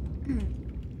suspicious.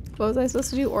 What was I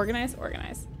supposed to do? Organize?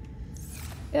 Organize.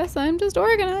 Yes, I'm just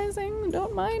organizing.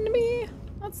 Don't mind me.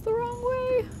 That's the wrong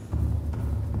way.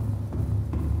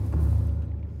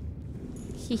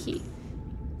 Hee.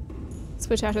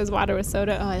 Switch out his water with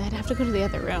soda. Oh, I'd have to go to the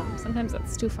other room. Sometimes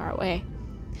that's too far away.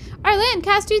 Our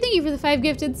Lancaster, thank you for the 5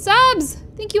 gifted subs.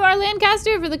 Thank you, our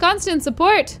Lancaster, for the constant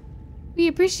support. We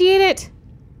appreciate it.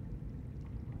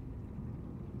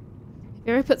 Have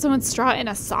you ever put someone's straw in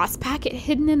a sauce packet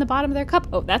hidden in the bottom of their cup?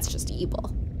 Oh, that's just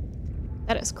evil.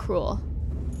 That is cruel.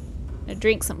 Gonna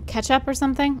drink some ketchup or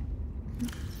something?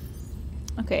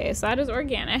 Okay, so that is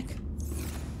organic.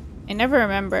 I never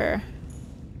remember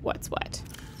what's what.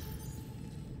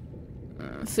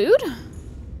 Food?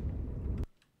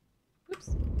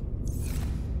 Oops.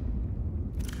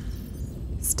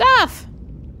 Stuff!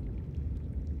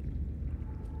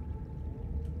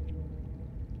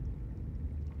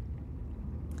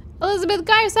 Elizabeth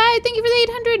Garside, thank you for the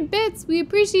 800 bits. We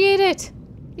appreciate it.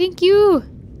 Thank you.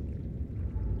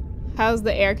 How's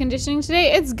the air conditioning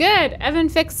today? It's good. Evan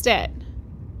fixed it.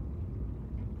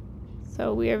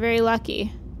 So we are very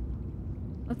lucky.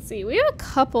 Let's see. We have a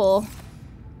couple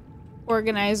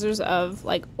organizers of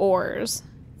like ores.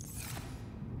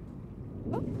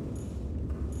 Oh.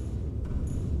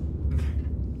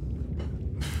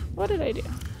 What did I do?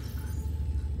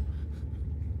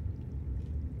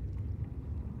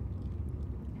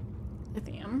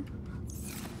 Lithium.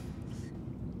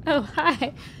 Oh,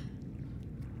 hi.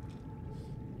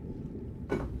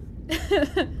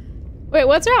 Wait,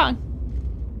 what's wrong?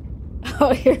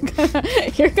 Oh, you're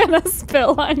gonna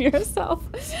spill on yourself.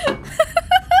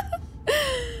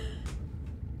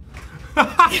 How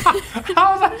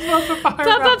was I supposed to fire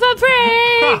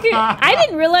Prank! I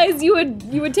didn't realize you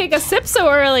would take a sip so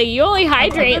early. You only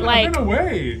hydrate I've been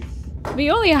away.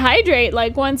 you only hydrate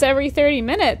like once every 30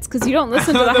 minutes because you don't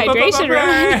listen to the hydration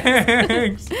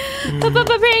reminders.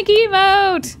 Prank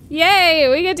emote! Yay,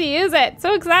 we get to use it.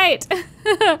 So excited.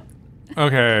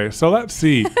 Okay, so let's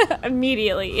see.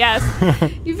 Immediately, yes.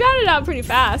 You found it out pretty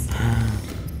fast.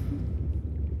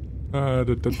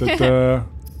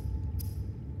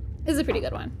 This is a pretty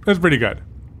good one. That's pretty good.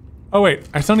 Oh wait,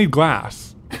 I still need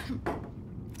glass.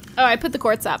 Oh, I put the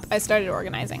quartz up. I started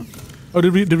organizing. Oh,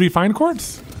 did we find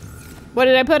quartz? What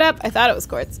did I put up? I thought it was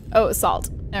quartz. Oh, it was salt.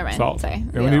 Never mind. Salt. Sorry.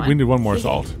 Yeah, we need one more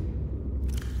salt. All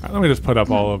right, let me just put up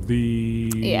all of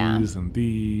these and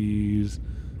these.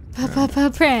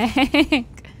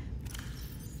 Prank.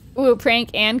 Ooh, prank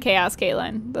and chaos,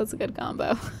 Katelyn. That's a good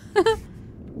combo.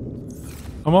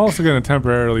 I'm also gonna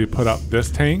temporarily put up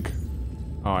this tank.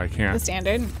 Oh, I can't. The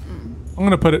standard. I'm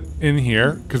gonna put it in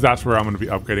here because that's where I'm gonna be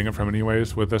upgrading it from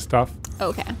anyways with this stuff.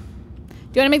 Okay.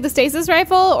 Do you want to make the stasis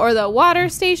rifle or the water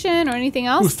station or anything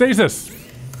else? Ooh, stasis.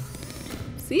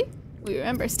 See? We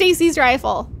remember. Stacy's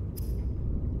rifle.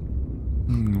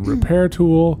 Repair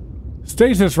tool.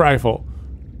 Stasis rifle.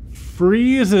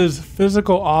 Freezes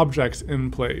physical objects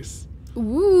in place.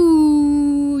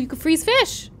 Ooh, you could freeze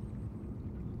fish.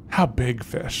 How big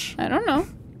fish? I don't know.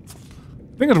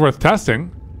 I think it's worth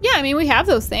testing. Yeah, I mean, we have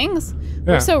those things.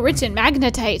 Yeah. We're so rich in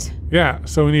magnetite. Yeah,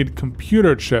 so we need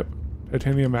computer chip,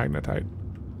 titanium magnetite.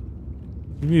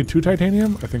 You need 2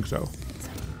 titanium? I think so.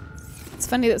 It's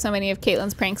funny that so many of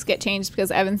Caitlin's pranks get changed because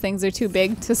Evan's things are too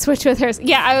big to switch with hers.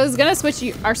 Yeah, I was gonna switch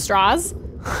our straws.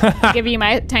 Give you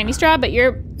my tiny straw, but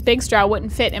your big straw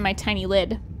wouldn't fit in my tiny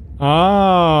lid.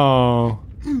 Oh.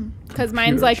 Because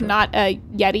mine's like not a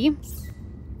Yeti.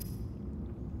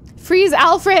 Freeze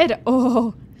Alfred!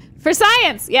 Oh. For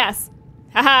science, yes.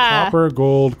 Haha. Copper,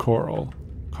 gold, coral.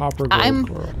 Copper, gold,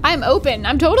 coral. I'm open.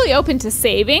 I'm totally open to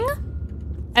saving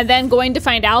and then going to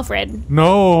find Alfred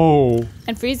No.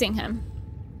 and freezing him.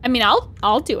 I mean,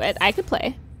 I'll do it. I could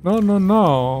play.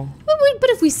 No. But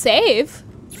if we save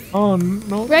Oh,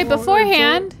 no. right no,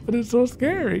 beforehand. But it's so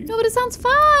scary. No, but it sounds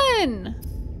fun.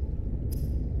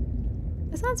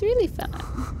 It sounds really fun.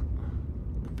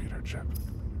 Computer chip.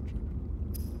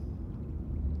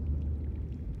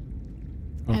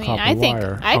 I mean, I think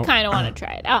I kind of want to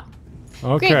try it out.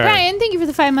 Okay. Great, Brian. Thank you for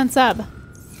the 5-month sub.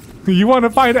 You want to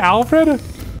find Alfred?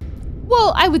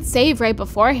 Well, I would save right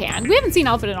beforehand. We haven't seen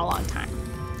Alfred in a long time.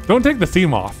 Don't take the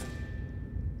seam off.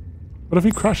 What if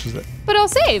he crushes it? But I'll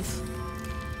save.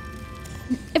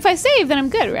 If I save, then I'm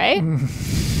good, right?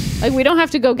 Like, we don't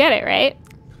have to go get it, right?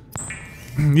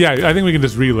 Yeah, I think we can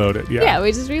just reload it. Yeah. Yeah,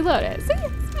 we just reload it. See,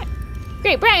 it's fine.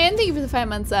 Great, Brian. Thank you for the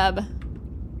 5-month sub.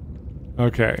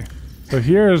 Okay. So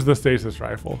here is the stasis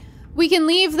rifle. We can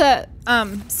leave the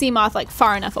sea moth like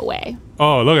far enough away.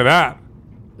 Oh, look at that.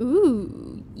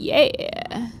 Ooh,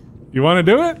 yeah. You want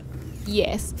to do it?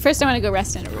 Yes. First, I want to go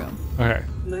rest in a room. Okay.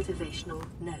 Motivational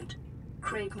note.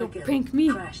 Craig prank me.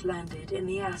 McGill crash landed in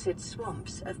the acid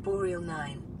swamps of Boreal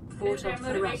 9. Fought off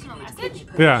harassment kidney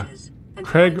Yeah. poachers and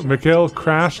Craig hijacked McGill into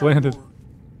crash Star landed. Wars.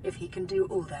 If he can do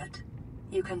all that,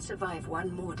 you can survive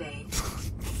one more day.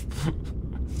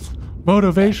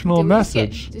 Motivational Did we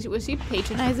message. was she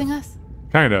patronizing us?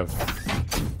 Kind of.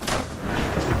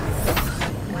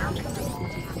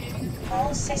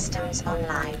 All systems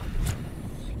online.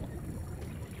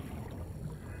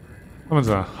 Someone's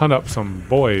gonna hunt up some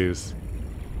boys.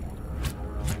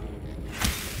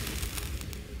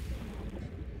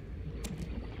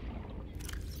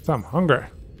 I'm hungry.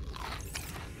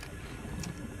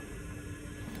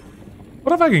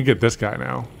 What if I can get this guy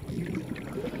now?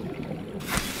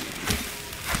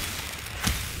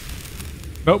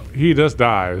 Nope, he just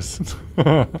dies.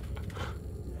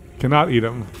 Cannot eat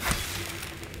him.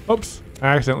 Oops, I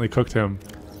accidentally cooked him.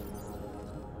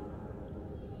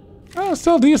 Oh,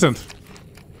 still decent.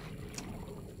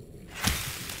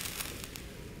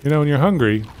 You know, when you're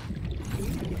hungry.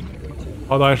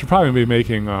 Although I should probably be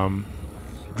making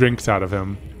drinks out of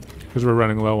him because we're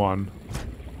running low on.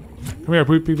 Come here,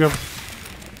 poop, poop, poop.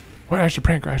 What? I should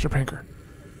prank her. I should prank her.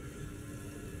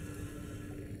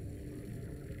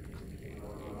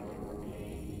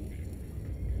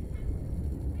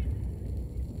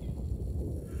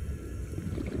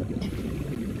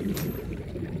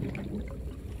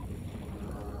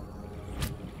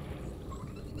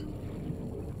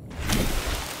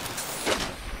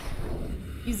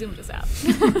 You zoomed us out.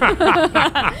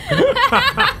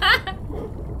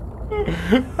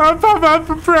 I'm popping up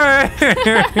for prank.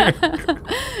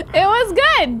 It was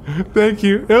good. Thank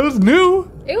you. It was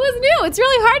new. It was new. It's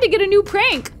really hard to get a new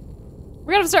prank.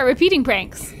 We're gonna start repeating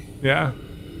pranks. Yeah.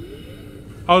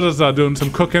 I was just doing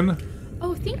some cooking.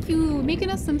 Oh, thank you.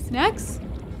 Making us some snacks.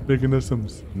 Making us some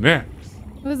snacks.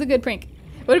 It was a good prank.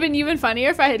 It would have been even funnier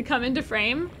if I had come into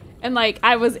frame and like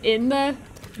I was in the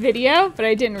video, but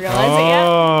I didn't realize it yet.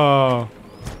 Oh.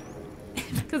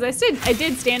 Because I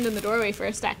did stand in the doorway for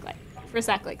a sec,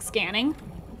 like scanning.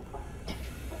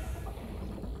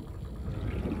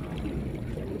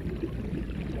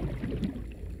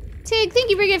 Tig, thank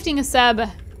you for gifting a sub.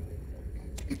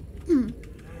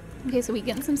 Okay, so we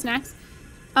getting some snacks.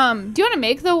 Do you want to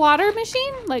make the water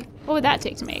machine? Like, what would that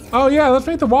take to make? Oh yeah, let's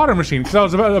make the water machine because I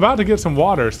was about to get some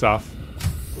water stuff.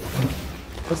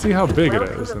 Let's see how big it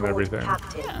is and everything.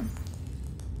 Yeah.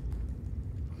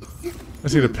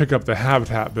 Let's need to pick up the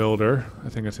habitat builder. I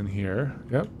think it's in here.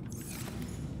 Yep.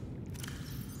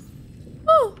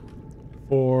 Oh.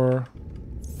 4.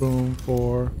 Boom.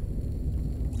 4.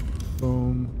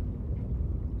 Boom.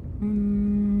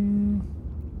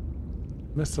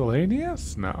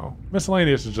 Miscellaneous? No.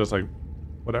 Miscellaneous is just like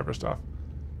whatever stuff.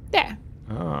 There.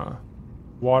 Ah.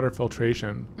 Water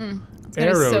filtration. It's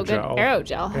gonna be so good. Aerogel.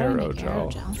 Aerogel. How do I make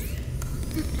Aerogel.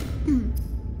 aerogel?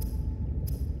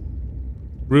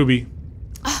 Ruby.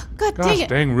 Oh, God Gosh dang it.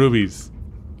 dang rubies.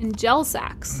 And gel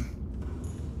sacks.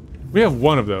 We have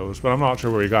one of those, but I'm not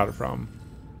sure where we got it from.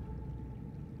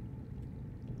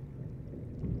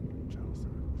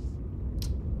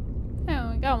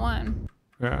 Oh, we got one.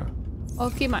 Yeah. I'll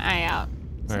keep my eye out.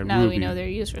 So Alright, now that we Ruby. know they're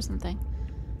used for something.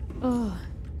 Oh,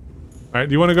 Alright,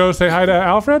 do you want to go say hi to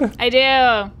Alfred? I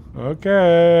do.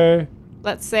 Okay.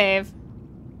 Let's save.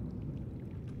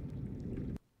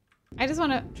 I just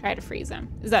want to try to freeze him.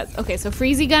 Is that okay? So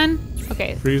freezy gun.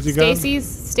 Okay. Freezy gun?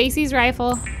 Stacy's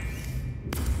rifle.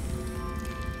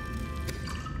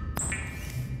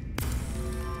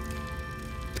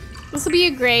 This will be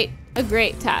a great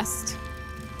test.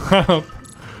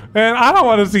 And I don't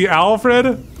want to see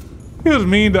Alfred. He was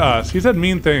mean to us. He said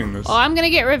mean things. Oh, I'm gonna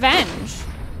get revenge.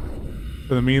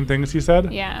 For the mean things he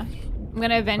said? Yeah, I'm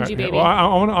gonna avenge you, baby. Well,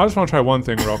 I just want to try one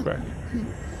thing real quick.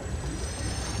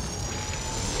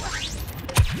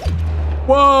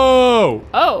 Whoa!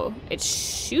 Oh, it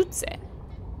shoots it.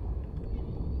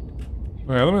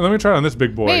 Okay, let me try it on this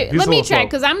big boy. Wait, He's let a me little try slow.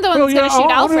 because I'm the one Oh, that's yeah, gonna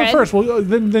shoot I'll do Alfred. it first. Well,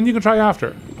 then you can try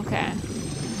after. Okay.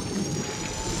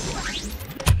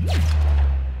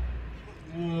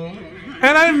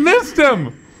 And I missed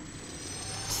him!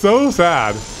 So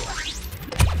sad.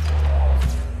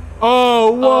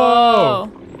 Oh,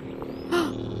 whoa!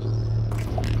 Oh.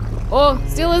 Oh,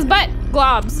 steal his butt,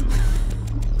 globs.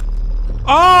 Oh!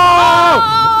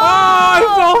 Oh! I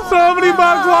saw so many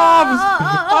butt globs!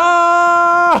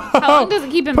 Oh! How long does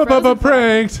it keep him frozen for?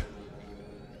 Pranked.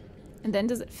 And then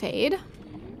does it fade?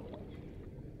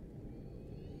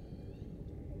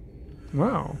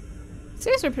 Wow.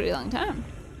 Stays for a pretty long time.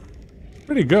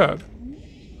 Pretty good.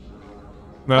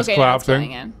 That's Okay, now it's going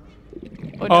collapsing. in.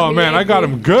 Oh, Oh no, man, I got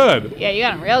him good. Yeah, you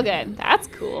got him real good. That's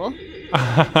cool.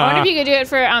 I wonder if you could do it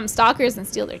for stalkers and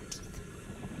steal their teeth.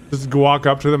 Just go walk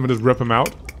up to them and just rip them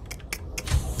out.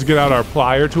 Just get out our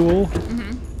plier tool.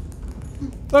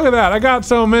 Look at that, I got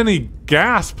so many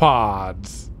gas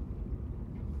pods.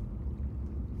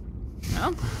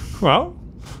 Well, Well,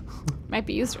 might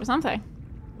be used for something.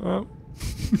 well.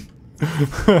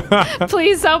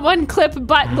 Please, someone clip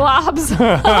butt globs.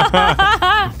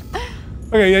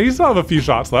 Okay, yeah, you still have a few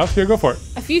shots left. Here, go for it.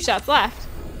 A few shots left.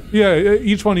 Yeah,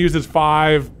 each one uses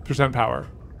 5% power.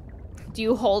 Do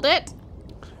you hold it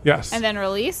Yes, and then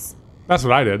release? that's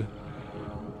what I did.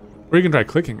 Or you can try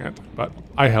clicking it, but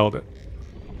I held it.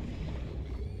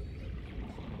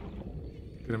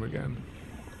 Get him again.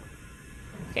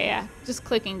 Okay, yeah. Just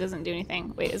clicking doesn't do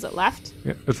anything. Wait, is it left?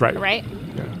 Yeah, it's right. Right?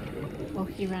 Yeah. Oh,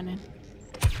 he running.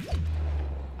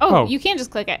 Oh, you can't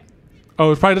just click it.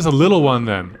 Oh, it's probably just a little one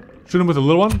then. Shoot him with a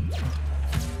little one?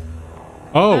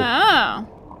 Oh. Oh.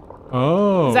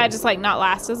 Oh. Does that just like not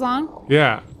last as long?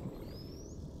 Yeah.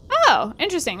 Oh,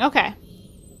 interesting. Okay.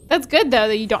 That's good though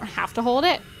that you don't have to hold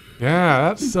it. Yeah,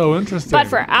 that's so interesting. But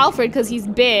for Alfred, because he's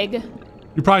big,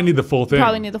 you probably need the full thing.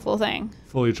 probably need the full thing.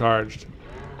 Fully charged.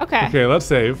 Okay. Okay, let's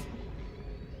save.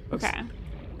 Okay.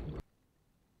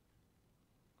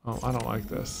 Oh, I don't like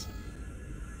this.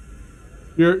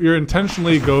 You're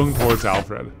intentionally going towards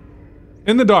Alfred.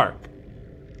 In the dark.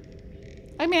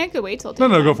 I mean, I could wait till.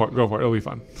 No, go for it. Go for it. It'll be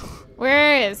fun.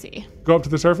 Where is he? Go up to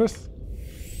the surface.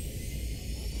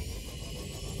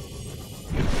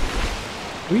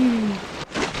 Whee.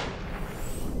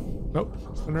 Nope.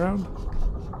 Spin around.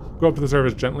 Go up to the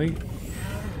surface gently.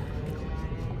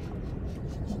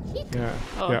 Yeah.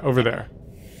 Oh, yeah, over there.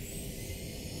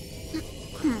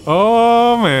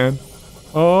 Oh, man.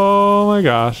 Oh, my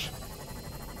gosh.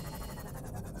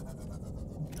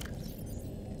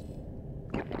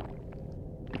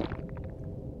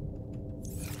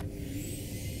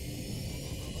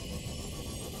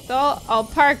 So I'll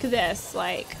park this,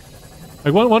 like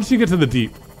once you get to the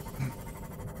deep.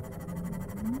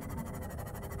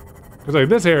 Because like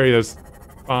this area is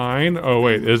fine. Oh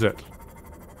wait, is it?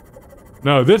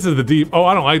 No, this is the deep. Oh,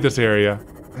 I don't like this area.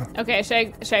 Okay,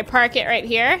 should I park it right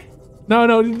here?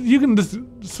 No, you can just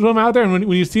swim out there, and when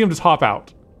you see him, just hop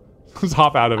out. Just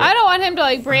hop out of it. I don't want him to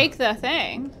like break the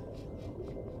thing.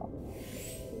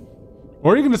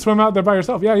 Or you can just swim out there by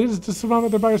yourself. Yeah, you just swim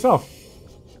out there by yourself.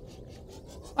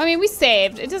 I mean, we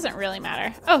saved. It doesn't really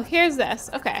matter. Oh, here's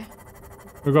this. Okay.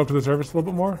 We'll go up to the surface a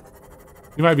little bit more.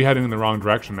 You might be heading in the wrong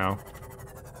direction now.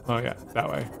 Oh yeah, that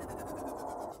way.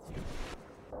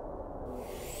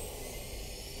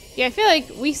 Yeah, I feel like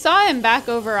we saw him back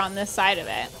over on this side of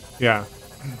it. Yeah.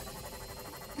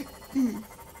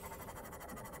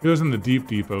 He was in the deep,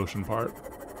 deep ocean part.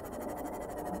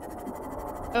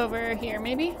 Over here,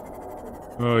 maybe?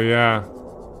 Oh yeah.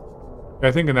 Yeah,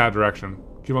 I think in that direction.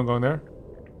 Keep on going there.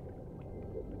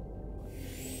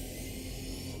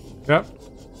 Yep.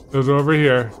 Those are over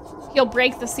here. He'll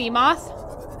break the sea moth.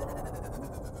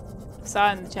 I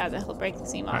saw in the chat that he'll break the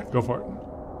sea moth. Alright, go for it.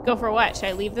 Go for what? Should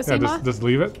I leave the sea moth? Just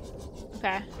leave it.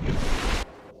 Okay.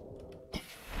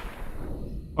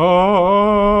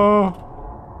 Oh!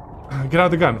 Get out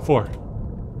the gun. 4.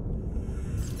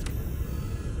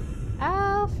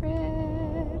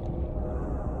 Alfred.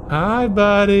 Hi,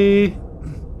 buddy.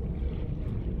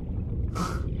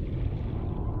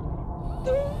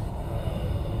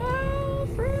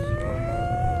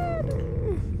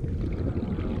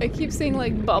 I keep seeing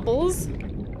like bubbles.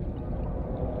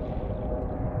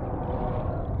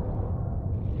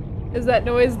 Is that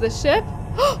noise the ship?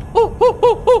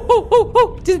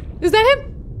 Oh! Is that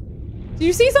him? Do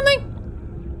you see something?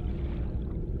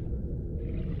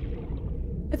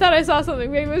 I thought I saw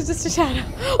something. Maybe it was just a shadow.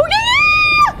 Oh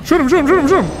yeah! Shoot him!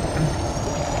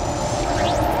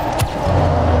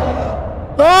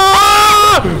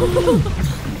 Ah!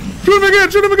 Shoot him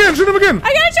again!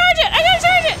 I gotta charge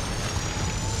it!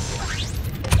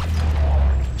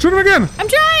 Shoot him again! I'm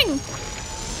trying!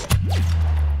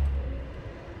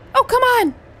 Oh, come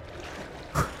on!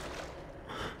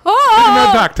 Oh! Take a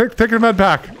med pack. Take a med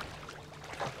pack.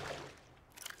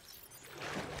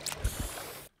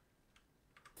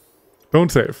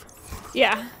 Don't save.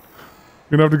 Yeah.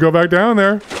 You're gonna have to go back down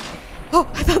there. Oh,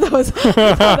 I thought that was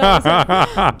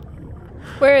him.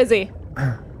 Where is he?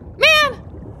 Man!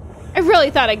 I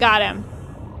really thought I got him.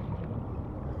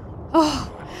 Oh,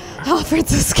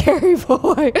 Alfred's a scary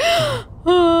boy.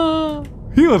 Oh.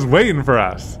 He was waiting for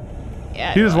us.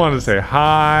 Yeah, He just wanted to say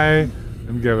hi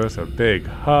and give us a big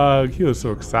hug. He was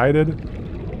so excited.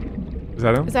 Is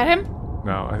that him? Is that him?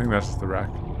 No, I think that's just the wreck.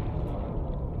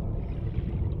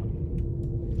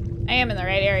 I am in the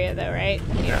right area though, right?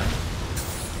 Yeah.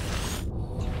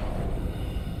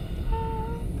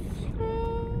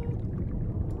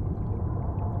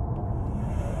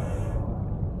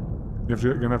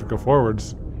 You're gonna have to go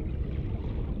forwards.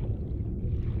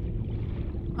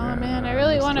 Oh man, I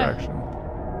really want to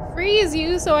freeze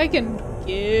you so I can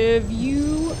give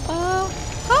you a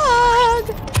hug.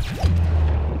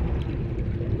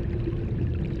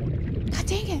 God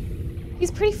dang it. He's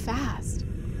pretty fast.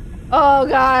 Oh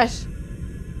gosh.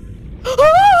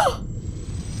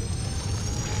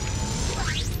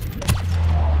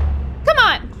 Come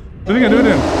on. Do it again.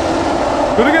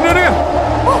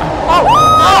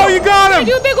 Oh, you got him!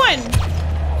 Do a big one.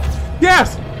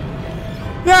 Yes!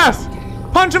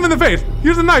 Punch him in the face!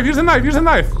 Use a knife!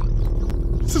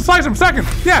 Slice him, second.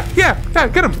 Yeah,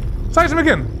 get him. Slice him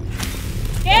again.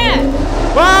 Yeah.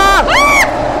 Ah!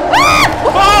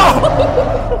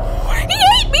 Oh! He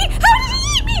ate me! How did he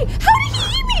eat me? How did he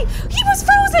eat me? He was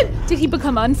frozen! Did he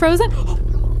become unfrozen?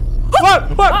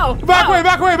 What? Oh, back oh. away! Oh,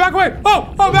 back away! I'm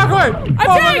oh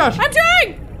trying! my gosh! I'm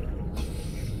trying!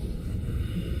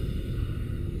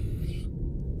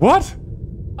 What?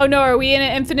 Oh no, are we in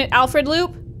an infinite Alfred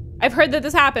loop? I've heard that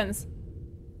this happens.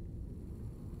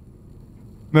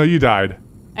 No, you died.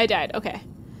 I died, okay.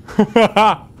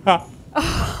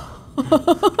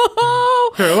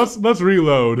 Here, let's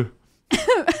reload.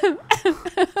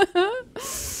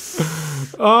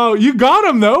 Oh, you got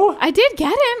him though. I did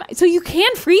get him. So you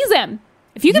can freeze him.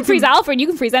 If you can freeze Alfred, you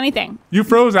can freeze anything. You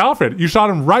froze Alfred. You shot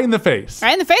him right in the face.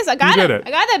 Right in the face. I got You him. did it.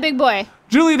 I got that big boy.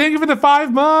 Julie, thank you for the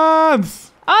 5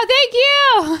 months. Oh, thank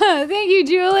you. Thank you,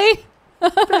 Julie.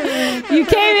 You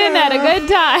came in at a good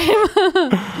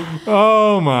time.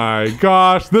 Oh my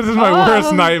gosh, this is my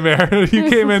worst nightmare. You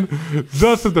came in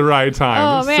just at the right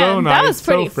time. Oh man, so nice, that was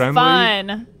pretty so friendly.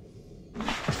 fun.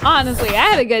 Honestly, I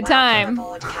had a good time.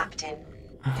 Aboard, Captain.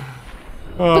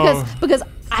 Oh. Because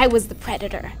I was the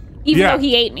predator, even Yeah. though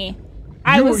he ate me.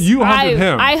 You hunted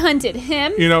him. I hunted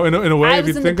him. You know, in a way, I if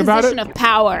was you in think the about position it, of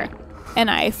power,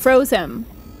 and I froze him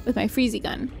with my freezy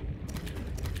gun.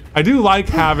 I do like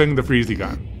having the freezy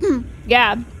gun.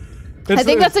 Yeah. I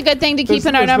think that's a good thing to keep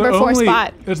in our it's the number 4 only-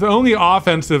 spot. It's the only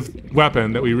offensive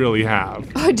weapon that we really have.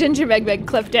 Oh, Ginger Meg Meg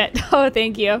clipped it. Oh,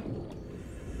 thank you.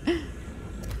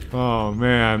 Oh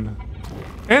man,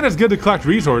 and it's good to collect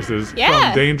resources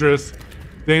Yeah. from dangerous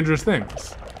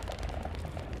things.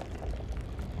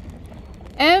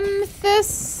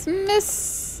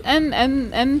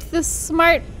 This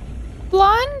smart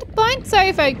blind. Sorry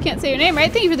if I can't say your name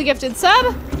right. Thank you for the gifted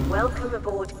sub. Welcome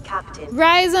aboard, Captain.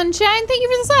 Rise on Shine. Thank you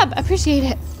for the sub. Appreciate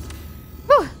it.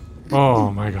 Whew. Oh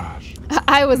my gosh.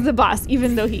 I was the boss,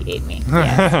 even though he ate me.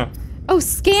 Yeah. Oh,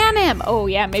 scan him. Oh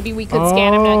yeah, maybe we could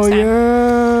scan him next time.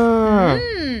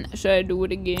 Yeah. Should I do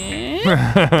it again?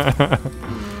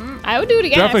 I would do it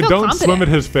again. Definitely I feel don't confident. swim at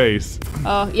his face.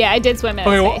 Oh yeah, I did swim at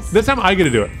Okay, his well, face. this time I get to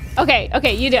do it.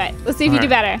 Okay, you do it. Let's see if you do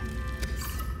Alright.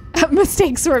 better.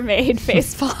 Mistakes were made,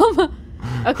 facepalm.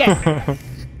 Okay.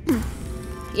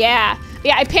 Yeah,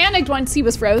 I panicked once he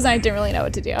was frozen. I didn't really know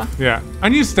what to do. Yeah,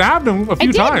 and you stabbed him a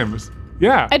few did. times.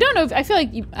 Yeah. I don't know if, I feel like,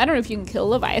 I don't know if you can kill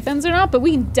Leviathans or not, but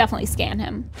we can definitely scan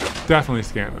him. Definitely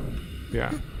scan him.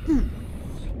 Yeah.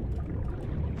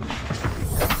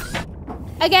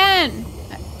 Again!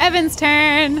 Evan's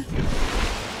turn.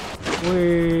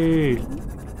 Wait.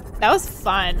 That was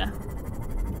fun.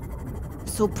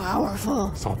 So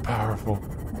powerful. So powerful.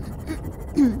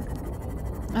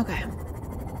 Okay.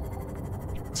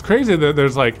 It's crazy that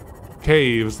there's like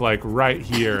caves like right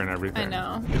here and everything.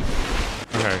 I know.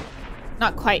 Okay.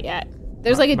 Not quite yet.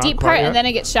 There's like a Not deep quite part yet? and then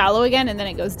it gets shallow again and then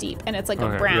it goes deep and it's like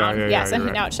Okay, a brown. yeah, So you're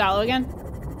right. now it's shallow again.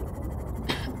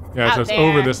 Yeah, Out so it's there.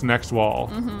 over this next wall.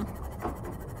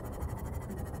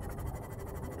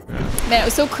 Man, it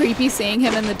was so creepy seeing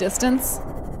him in the distance.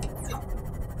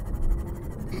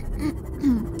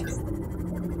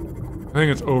 I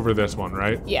think it's over this one,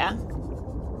 right? Yeah.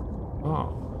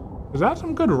 Oh. Is that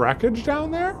some good wreckage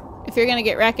down there? If you're gonna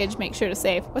get wreckage, make sure to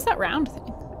save. What's that round thing?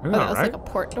 I know, Oh, that was right? like a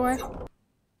port door.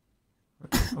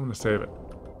 I'm gonna save it.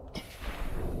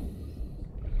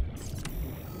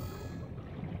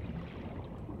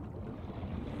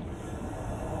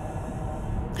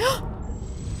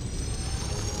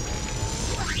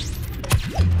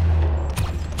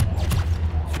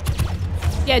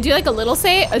 Yeah, do like a little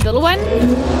one.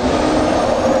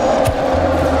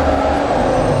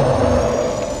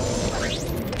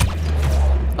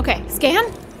 Okay, scan.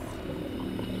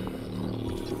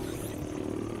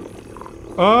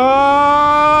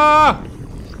 Ah!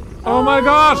 Oh my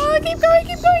gosh! Oh, keep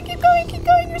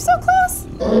going. You're so close.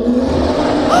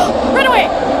 Run away.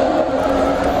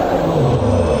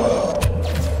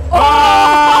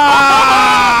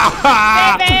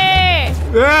 Ah! Baby.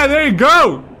 Yeah, there you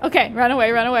go! Okay, run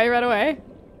away.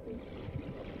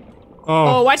 Oh,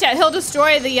 Oh, watch out. He'll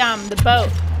destroy the boat.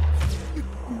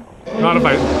 not if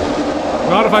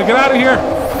I get out of here!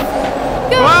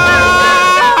 Go, Ah!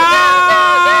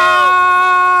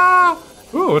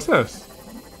 Ooh, what's this?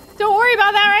 Don't worry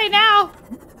about that right now.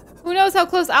 Who knows how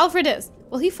close Alfred is?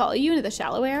 Will he follow you into the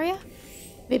shallow area?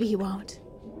 Maybe he won't.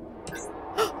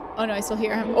 Oh no, I still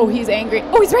hear him. Oh, he's angry.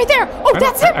 Oh, he's right there. Oh,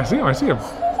 that's him. I see him.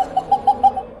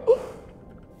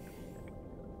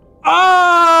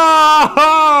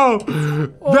 Oh!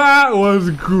 That was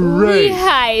We great.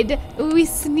 hide. We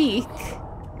sneak.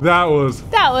 That was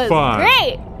That was fun.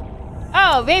 great.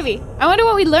 Oh, baby. I wonder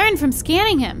what we learned from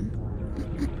scanning him.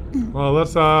 Well,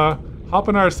 let's hop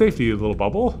in our safety little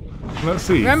bubble. Let's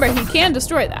see. Remember, he can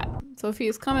destroy that. So if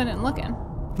he's coming and looking.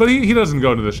 But he doesn't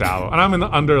go into the shallow. And I'm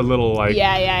under a little like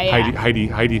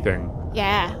Heidi thing.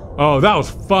 Yeah. Oh, that was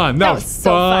fun. That was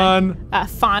so fun.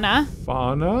 Fauna.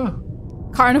 Fauna?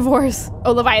 Carnivores.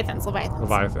 Oh, Leviathans.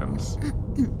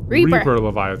 Reaper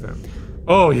Leviathan.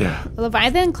 Oh, yeah. The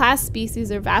Leviathan class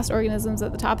species are vast organisms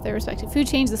at the top of their respective food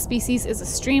chains. The species is a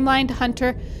streamlined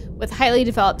hunter with highly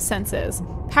developed senses,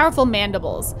 powerful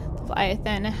mandibles. The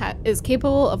Leviathan is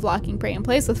capable of locking prey in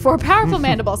place with 4 powerful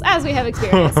mandibles, as we have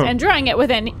experienced, and drawing it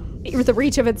within the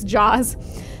reach of its jaws.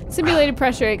 Simulated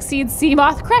pressure exceeds sea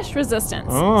moth crush resistance,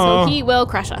 so he will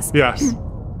crush us. Yes.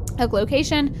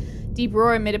 Echolocation. Deep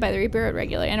roar emitted by the Reaper at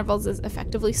regular intervals is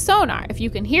effectively sonar. If you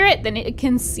can hear it, then it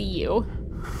can see you.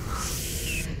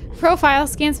 Profile.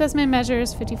 Scan specimen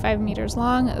measures 55 meters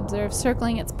long. Observe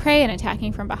circling its prey and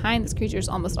attacking from behind. This creature is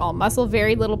almost all muscle,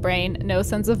 very little brain, no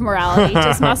sense of morality,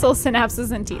 just muscle,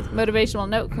 synapses, and teeth. Motivational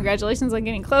note, congratulations on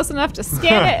getting close enough to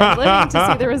scan it and living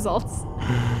to see the results.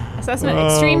 Assessment,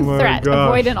 extreme threat. Gosh.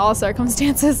 Avoid in all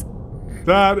circumstances.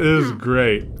 That is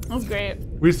great. That was great.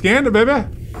 We scanned it, baby.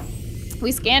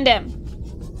 We scanned him.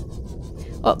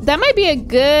 Well, that might be a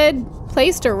good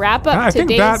place to wrap up I think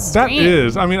today's that stream.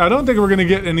 is. I mean, I don't think we're gonna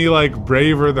get any like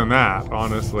braver than that,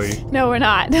 honestly. No, we're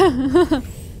not.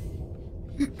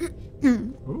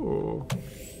 Ooh.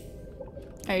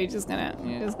 Are you just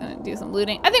gonna do some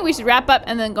looting? I think we should wrap up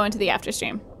and then go into the after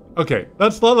stream. Okay,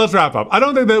 let's wrap up. I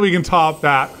don't think that we can top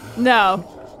that.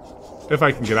 No. If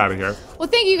I can get out of here. Well,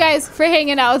 thank you guys for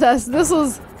hanging out with us.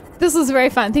 This was very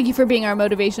fun. Thank you for being our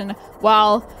motivation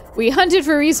while we hunted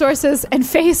for resources and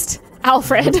faced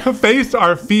Alfred. Faced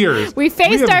our fears. We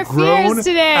faced our fears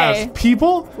today. As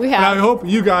people. We have. And I hope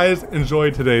you guys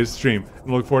enjoyed today's stream.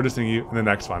 And look forward to seeing you in the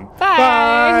next one.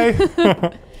 Bye.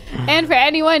 Bye. And for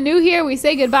anyone new here, we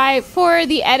say goodbye for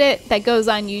the edit that goes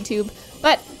on YouTube.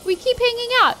 But we keep hanging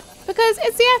out because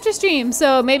it's the after stream.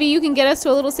 So maybe you can get us to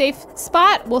a little safe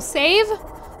spot. We'll save,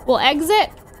 we'll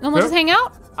exit, and we'll just hang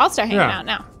out. I'll start hanging out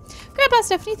now. Grandpa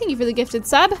Stephanie, thank you for the gifted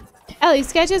sub. Ellie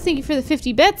Sketches, thank you for the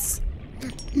 50 bits.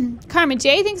 Karma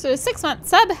J, thanks for the 6-month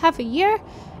sub, half a year.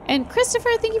 And Christopher,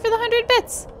 thank you for the 100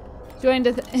 bits.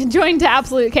 Joined to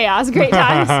absolute chaos. Great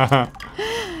times.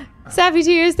 Sappy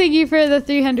Tears, thank you for the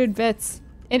 300 bits.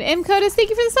 And Mcodus, thank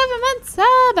you for the 7-month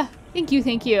sub. Thank you,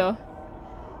 thank you.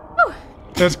 Whew.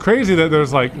 It's crazy that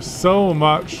there's like so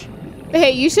much.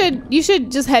 Hey, you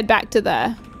should just head back to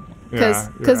the,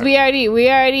 because we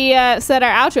already set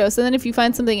our outro. So then if you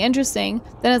find something interesting,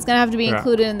 then it's gonna have to be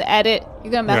included in the edit.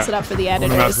 You're gonna mess it up for the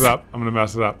editors. I'm gonna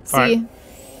mess it up. See,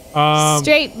 all right.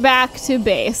 Straight back to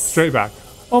base. Straight back.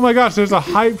 Oh my gosh, there's a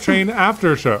Hype Train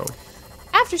after show.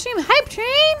 After stream Hype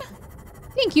Train.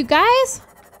 Thank you guys.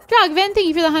 Drogven, thank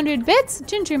you for the 100 bits.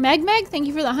 Ginger Meg, thank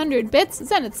you for the 100 bits.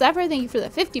 Zenith Zephyr, thank you for the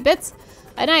 50 bits.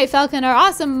 Anaya Falcon, our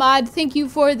awesome mod, thank you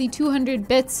for the 200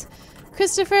 bits.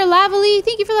 Christopher Lavely,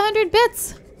 thank you for the 100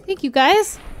 bits. Thank you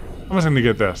guys. I'm just gonna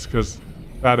get this because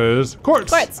that is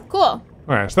quartz. Quartz, cool. All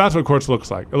right, so that's what quartz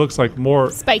looks like. It looks like more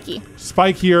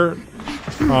spikier.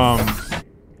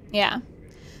 Yeah.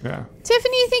 Yeah.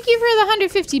 Tiffany, thank you for the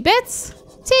 150 bits.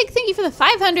 Tig, thank you for the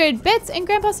 500 bits. And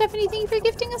Grandpa Stephanie, thank you for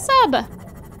gifting a sub.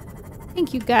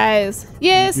 Thank you guys.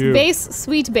 Yes, base,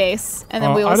 sweet base. And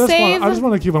then we will save. I just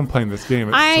want to keep on playing this game.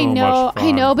 It's so much fun.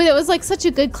 I know, but it was like such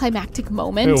a good climactic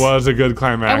moment. It was a good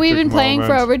climactic And we've been playing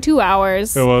for over 2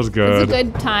 hours. It was good. It's a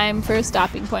good time for a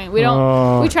stopping point. We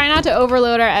try not to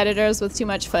overload our editors with too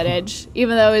much footage,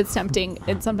 even though it's tempting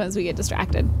and sometimes we get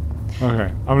distracted. Okay,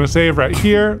 I'm gonna save right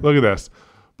here. Look at this.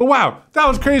 But wow, that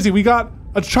was crazy. We got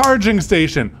a charging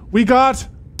station. We got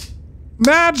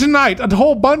Maginite, a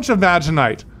whole bunch of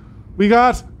Maginite. We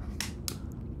got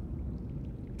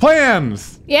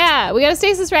plans. Yeah, we got a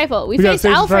stasis rifle. We faced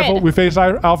Alfred. We faced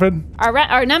Alfred.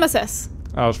 Our nemesis.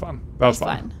 That was fun. That was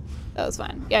fun. That was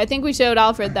fun. Yeah, I think we showed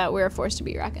Alfred that we're a force to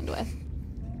be reckoned with.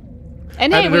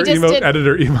 And editor hey, we just did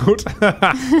editor emote.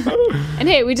 And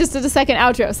hey, we just did a second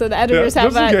outro, so the editors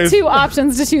have 2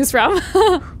 options to choose from.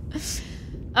 Do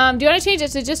you want to change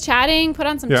it to just chatting? Put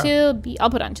on some chill beats. I'll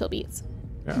put on chill beats.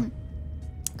 Yeah.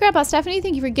 Grandpa Stephanie,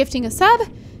 thank you for gifting a sub.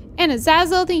 Anna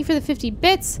Zazzle, thank you for the 50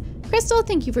 bits. Crystal,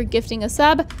 thank you for gifting a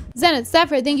sub. Zenith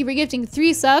Zephyr, thank you for gifting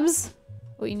 3 subs.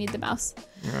 Oh, you need the mouse.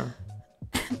 Yeah.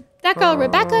 That girl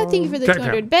Rebecca, thank you for the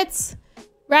 200 bits.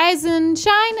 Rise and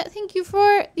Shine, thank you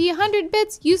for the 100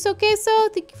 bits. Yuso Queso,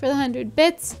 thank you for the 100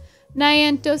 bits.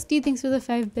 Nyan Toasty, thanks for the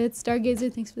 5 bits.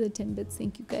 Stargazer, thanks for the 10 bits.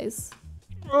 Thank you guys.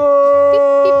 Oh.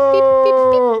 Beep, beep, beep,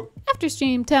 beep. After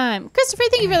stream time. Christopher,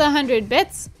 thank you for the 100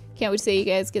 bits. Can't wait to see you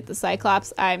guys get the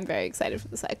Cyclops. I'm very excited for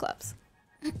the Cyclops.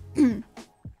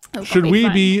 should we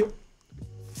be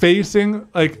facing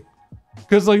like,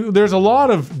 because like there's a lot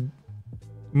of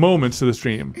moments to the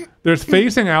stream. There's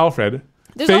facing Alfred,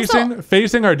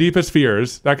 facing our deepest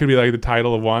fears. That could be like the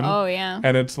title of one. Oh yeah.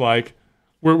 And it's like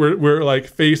we're like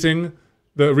facing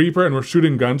the Reaper and we're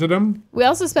shooting guns at him. We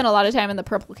also spent a lot of time in the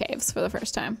purple caves for the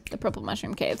first time. The purple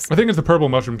mushroom caves. I think it's the purple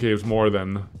mushroom caves more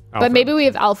than Alfred. But maybe we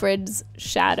have Alfred's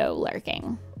shadow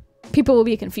lurking. People will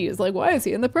be confused, like, why is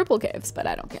he in the purple caves? But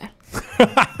I don't care.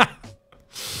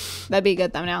 That'd be a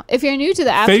good thumbnail. If you're new to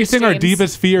the after Facing Our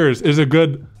Deepest Fears is a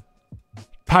good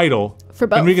title. For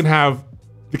both. And we can have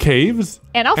the caves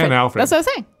and Alfred. That's what I was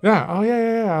saying. Yeah. Oh,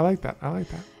 yeah. I like that.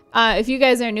 If you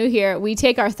guys are new here, we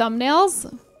take our thumbnails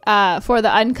for the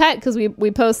Uncut, because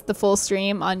we post the full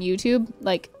stream on YouTube,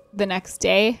 like, the next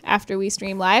day after we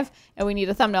stream live, and we need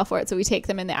a thumbnail for it, so we take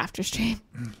them in the after stream.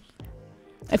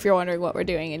 If you're wondering what we're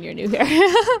doing and you're new here.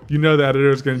 You know the editor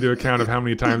is going to do a count of how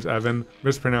many times Evan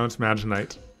mispronounced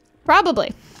Maginite.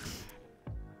 Probably.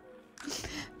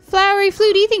 Flowery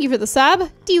Flutie, thank you for the sub.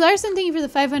 D. Larson, thank you for the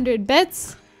 500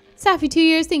 bits. Safi 2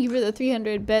 years, thank you for the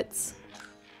 300 bits.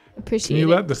 Appreciate it. Can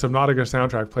you let the Subnautica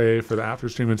soundtrack play for the after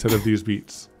stream instead of these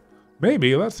beats?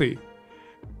 Maybe. Let's see.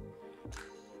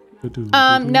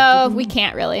 No, we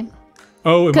can't really.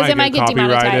 Oh, it might get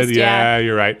demonetized. Copyrighted. Yeah,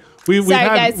 you're right. We've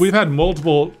had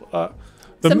multiple.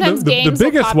 Sometimes the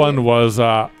biggest one was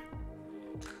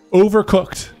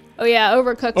Overcooked. Oh yeah,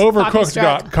 Overcooked. Overcooked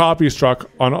got copy struck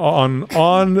on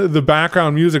the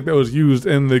background music that was used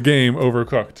in the game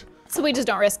Overcooked. So we just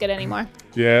don't risk it anymore.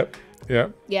 Yep.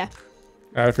 Yeah.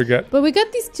 I forget. But we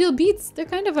got these chill beats. They're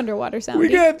kind of underwater sounding.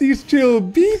 We got these chill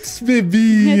beats, baby.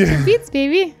 Yeah, chill beats,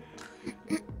 baby.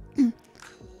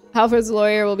 Alfred's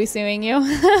lawyer will be suing you.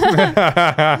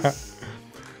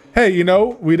 Hey, you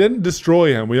know, we didn't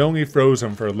destroy him. We only froze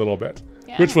him for a little bit,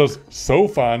 which was so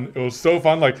fun. It was so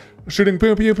fun, like shooting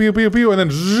pew, pew, pew, pew, pew, and then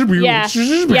yeah,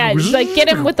 like get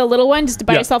him with the little one just to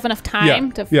buy yourself enough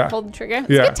time to pull the trigger. It's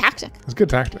a good tactic. It's a good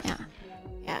tactic. Yeah,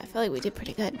 I feel like we did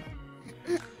pretty good.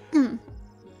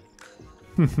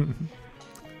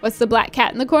 What's the black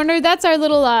cat in the corner? That's our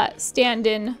little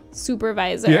stand-in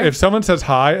supervisor. Yeah, if someone says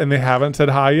hi and they haven't said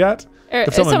hi yet,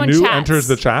 if someone new enters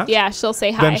the chat, she'll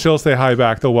say hi. Then she'll say hi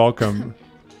back. They'll welcome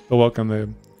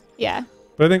them. Yeah.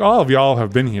 But I think all of y'all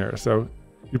have been here, so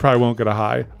you probably won't get a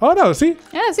hi. Oh no, see?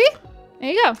 Yeah, see?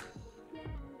 There you go.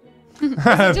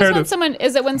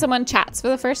 Is it when someone chats for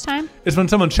the first time? It's when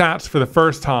someone chats for the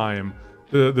first time.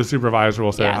 The supervisor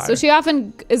will say hi. So she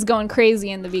often is going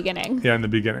crazy in the beginning. Yeah, in the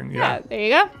beginning. Yeah. There you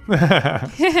go.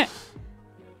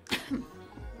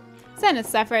 Senna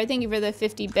Sapphire, thank you for the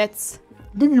 50 bits.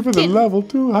 Thank you for the level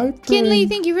 2 hype train. Kinley,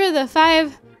 thank you for the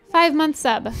 5-month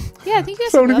sub. Yeah, thank you.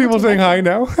 So many people saying hi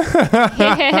now.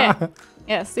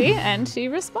 Yeah, see? And she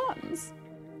responds.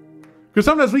 Because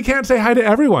sometimes we can't say hi to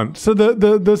everyone. So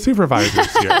the supervisor's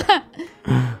here.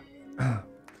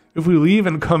 If we leave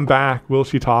and come back, will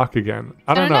she talk again?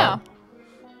 I don't know.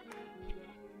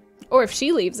 Or if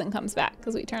she leaves and comes back,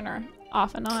 because we turn her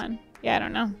off and on. Yeah, I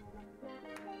don't know.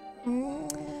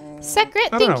 Secret,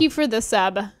 thank you for the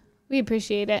sub. We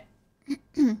appreciate it.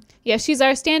 Yeah, she's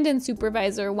our stand-in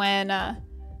supervisor when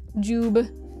Jube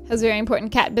has very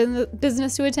important cat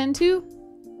business to attend to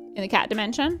in the cat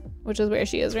dimension, which is where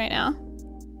she is right now.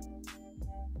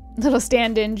 Little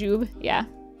stand-in Jube, yeah.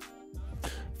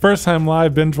 First time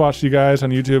live, binge watched you guys on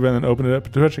YouTube and then opened it up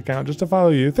to Twitch account just to follow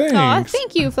you. Thanks. Aw,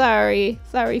 thank you, Flowery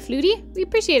Flutie. We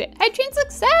appreciate it. Hype train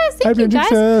success. Thank you,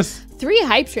 guys. 3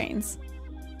 hype trains.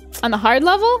 On the hard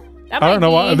level? I don't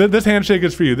know why. This handshake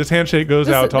is for you. This handshake goes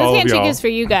out to all of y'all. This handshake is for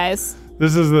you guys.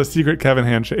 This is the secret Kevin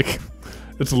handshake.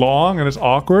 It's long and it's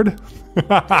awkward.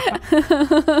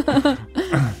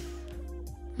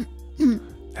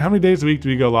 How many days a week do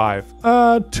we go live?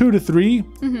 2 to 3.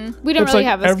 Mm-hmm. We don't really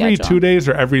have a schedule. Every 2 days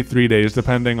or every 3 days,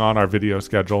 depending on our video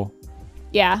schedule.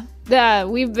 Yeah.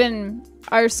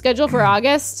 Our schedule for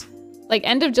August, like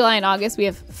end of July and August, we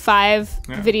have 5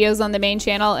 videos on the main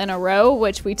channel in a row,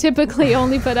 which we typically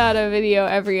only put out a video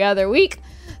every other week.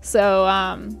 So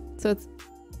it's,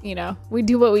 we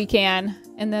do what we can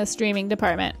in the streaming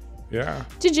department. Yeah.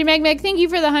 Gigi Meg, thank you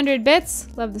for the 100 bits.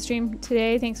 Love the stream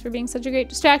today. Thanks for being such a great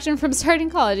distraction from starting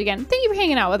college again. Thank you for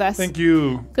hanging out with us. Thank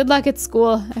you. Good luck at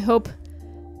school. I hope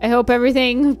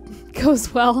everything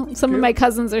goes well. Some of my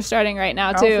cousins are starting right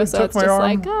now too, Alfred so it's just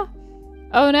like,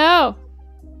 oh no.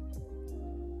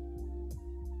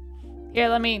 Here,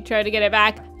 let me try to get it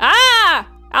back. Ah!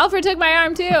 Alfred took my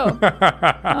arm too.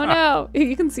 Oh no.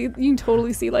 You can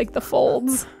totally see like the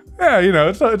folds. Yeah,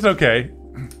 it's okay.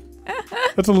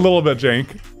 That's a little bit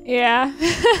jank. Yeah.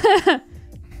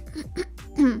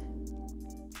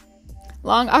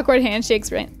 Long, awkward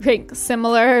handshakes rank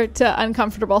similar to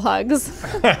uncomfortable hugs.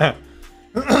 I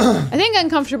think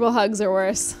uncomfortable hugs are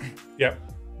worse. Yep.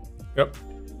 Yep.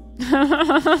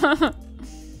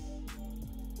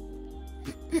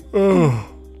 Oh.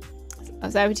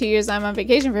 So after 2 years, I'm on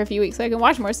vacation for a few weeks, so I can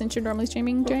watch more since you're normally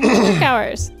streaming during work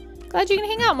hours. Glad you can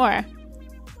hang out more.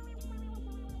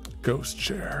 Ghost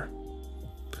chair.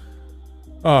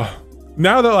 Oh,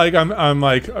 now that like I'm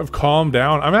like I've calmed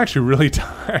down, I'm actually really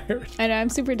tired. I know, I'm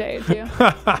super tired too.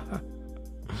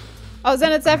 Oh,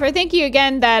 Zenith Zephyr, thank you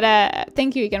again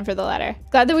for the letter.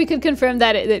 Glad that we could confirm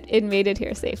that it made it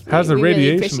here safely. Has the We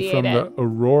radiation really from appreciate the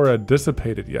aurora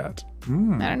dissipated yet? I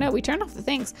don't know. We turned off the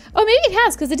things. Oh, maybe it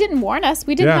has because it didn't warn us.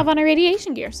 We didn't have on our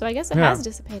radiation gear, so I guess it has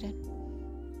dissipated.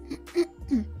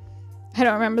 I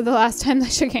don't remember the last time I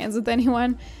shook hands with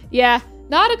anyone. Yeah,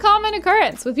 not a common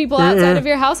occurrence with people outside of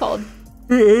your household.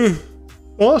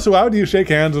 Also, how do you shake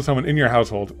hands with someone in your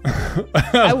household?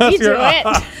 We do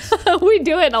it. We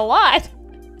do it a lot.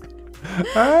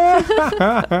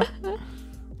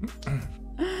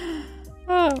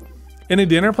 Oh. Any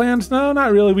dinner plans? No,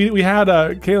 not really. We had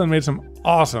Katelyn made some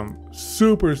awesome,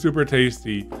 super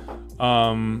tasty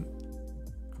Lunch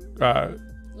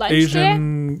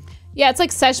Asian. today? Yeah, it's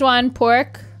like Szechuan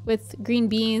pork with green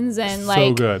beans and like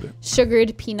so good.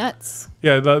 Sugared peanuts.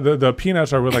 Yeah, the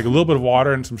peanuts are with like a little bit of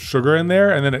water and some sugar in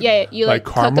there, and then it you like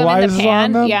cook them caramelizes in the pan.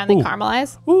 on them. Yeah, and they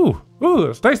caramelize. Ooh,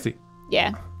 it's tasty.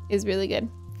 Yeah, it's really good.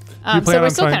 plan So we're on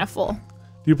still trying- kind of full. Do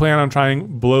you plan on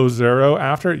trying Below Zero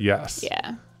after? Yes.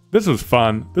 Yeah. This was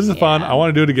fun. This is fun. I want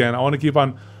to do it again. I want to keep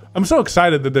on. I'm so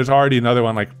excited that there's already another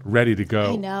one like ready to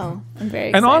go. I know. I'm very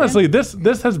excited. And honestly,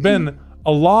 this has been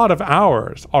a lot of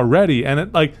hours already, and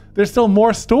it like there's still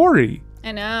more story.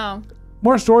 I know.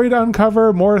 More story to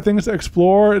uncover, more things to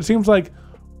explore. It seems like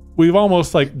we've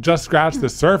almost like just scratched the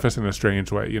surface in a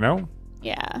strange way, you know?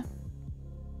 Yeah.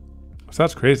 So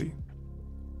that's crazy.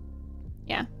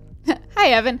 Yeah. Hi,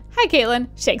 Evan. Hi, Katelyn.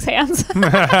 Shakes hands.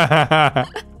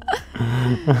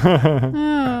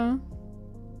 Oh.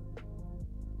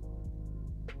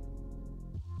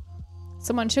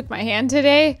 Someone shook my hand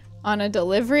today on a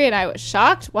delivery and I was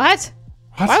shocked. What?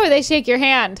 Why would they shake your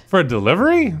hand? For a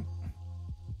delivery?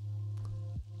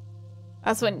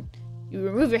 That's when you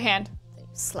remove your hand, then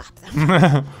you slap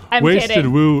them. I'm Wasted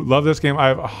kidding. Woo. Love this game. I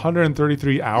have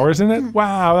 133 hours in it.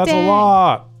 Wow, that's Dang. a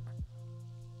lot.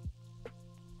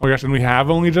 Oh my gosh, and we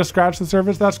have only just scratched the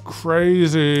surface? That's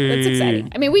crazy. That's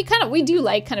exciting. I mean, we do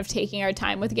like kind of taking our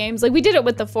time with games. Like we did it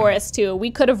with The Forest too. We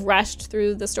could have rushed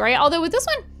through the story. Although with this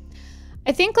one,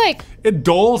 I think like It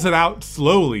doles it out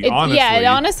slowly, honestly.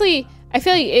 Yeah, honestly, I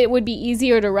feel like it would be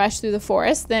easier to rush through The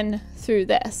Forest than through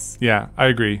this. Yeah, I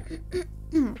agree.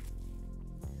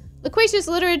 Loquacious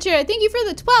Literature, thank you for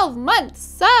the 12-month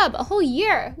sub, a whole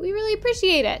year. We really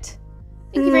appreciate it.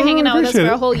 Thank you for hanging out with us for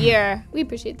a whole year. We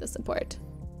appreciate the support.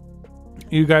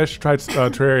 You guys should try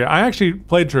Terraria. I actually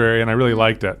played Terraria and I really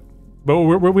liked it. But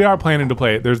we are planning to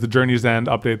play it. There's the Journey's End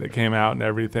update that came out and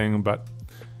everything, but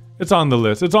it's on the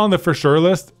list. It's on the for sure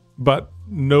list, but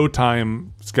no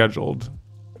time scheduled.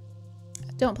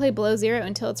 Don't play Below Zero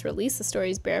until it's released. The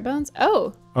story's bare bones.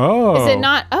 Oh. Oh. Is it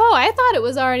not? Oh, I thought it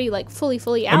was already like fully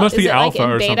out. It must be Is it alpha like in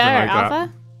or beta something like alpha?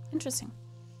 that. Interesting.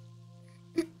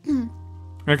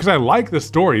 Because I like the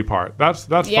story part. That's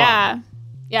Yeah. fun.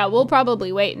 Yeah, we'll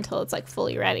probably wait until it's like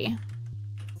fully ready.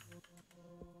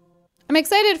 I'm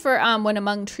excited for when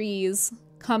Among Trees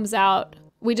comes out.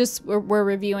 We're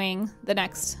reviewing the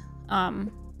next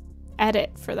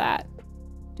edit for that.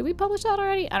 Did we publish that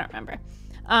already? I don't remember.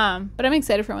 But I'm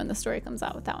excited for when the story comes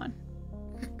out with that one.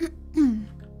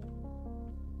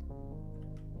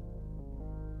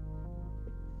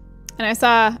 And I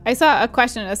saw a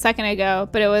question a second ago,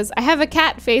 but it was, I have a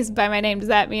cat face by my name. Does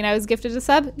that mean I was gifted a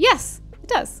sub? Yes, it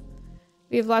does.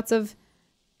 We have lots of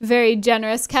very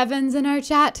generous Kevins in our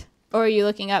chat. Or are you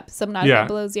looking up Subnautica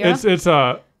Below Zero? It's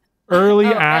early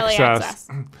access.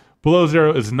 Below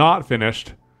Zero is not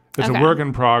finished. It's a work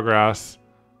in progress.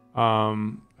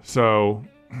 So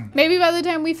maybe by the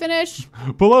time we finish.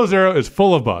 Below Zero is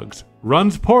full of bugs,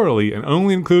 runs poorly, and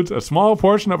only includes a small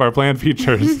portion of our planned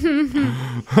features.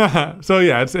 So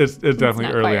yeah, it's definitely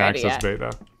early access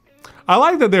beta. I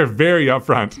like that they're very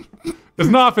upfront. It's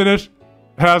not finished,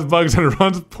 has bugs, and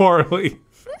runs poorly.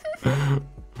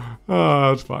 Oh,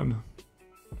 that's fun.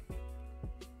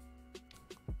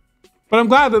 But I'm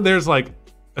glad that there's like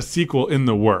a sequel in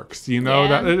the works. You know,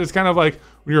 that it's kind of like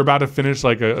when you're about to finish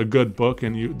like a good book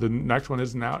and the next one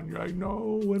isn't out and you're like,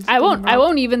 no. I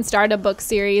won't even start a book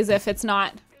series if it's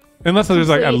not. Unless there's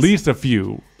like at least a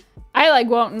few. I like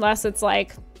won't unless it's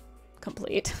like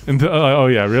complete. Oh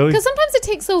yeah, really? Because sometimes it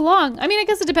takes so long. I mean, I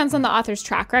guess it depends on the author's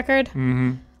track record.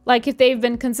 Mm-hmm. Like if they've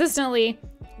been consistently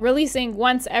releasing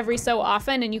once every so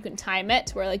often, and you can time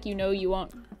it where like you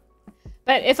won't.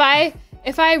 But if I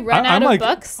run out of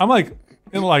books, I'm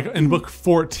in book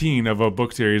 14 of a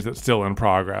book series that's still in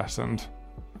progress, and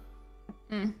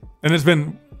it's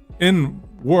been in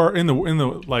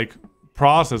the like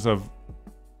process of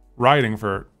writing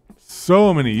for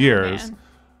so many years. Man.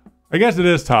 I guess it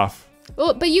is tough.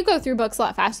 Well, but you go through books a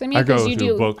lot faster than me because you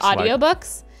do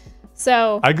audiobooks.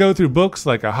 So I go through books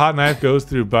like a hot knife goes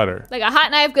through butter. Like a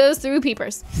hot knife goes through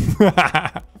peepers.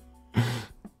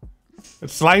 It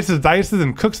slices, dices,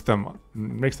 and cooks them,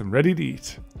 and makes them ready to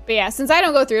eat. But yeah, since I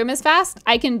don't go through them as fast,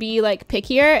 I can be like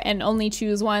pickier and only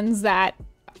choose ones that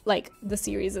like the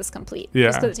series is complete. Yeah.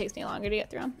 Just because it takes me longer to get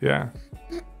through them. Yeah.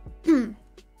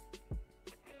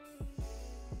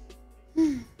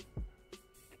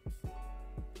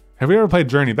 Have we ever played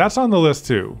Journey? That's on the list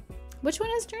too. Which one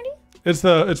is Journey?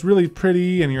 It's really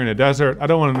pretty and you're in a desert. I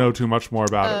don't want to know too much more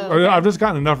about it. Okay. I've just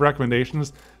gotten enough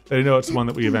recommendations that I know it's one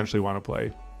that we eventually want to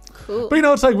play. Cool. But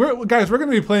it's like we're going to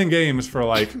be playing games for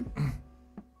like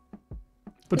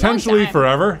potentially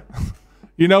forever,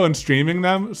 and streaming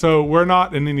them. So we're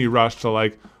not in any rush to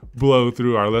like blow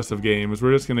through our list of games.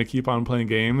 We're just going to keep on playing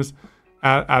games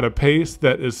at a pace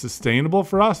that is sustainable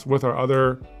for us with our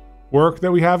other work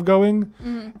that we have going,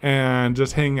 and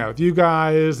just hanging out with you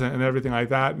guys and everything like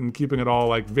that, and keeping it all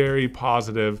like very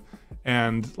positive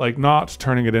and like not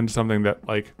turning it into something that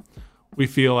like we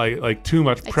feel like too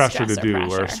much pressure to do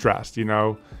or stressed,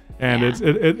 and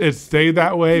it's stayed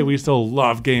that way. We still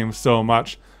love games so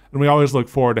much, and we always look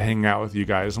forward to hanging out with you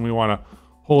guys, and we want to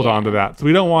hold on to that. So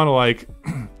we don't want to like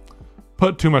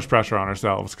put too much pressure on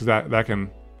ourselves, because that can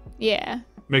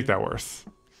make that worse.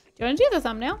 Do you want to do the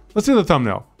thumbnail? Let's do the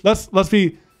thumbnail. Let's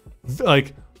be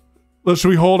like, should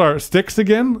we hold our sticks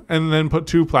again and then put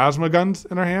 2 plasma guns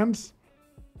in our hands?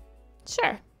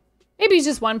 Sure. Maybe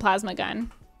just 1 plasma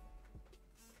gun.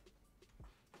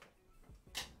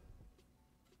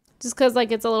 Just because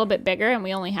like it's a little bit bigger and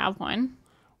we only have 1.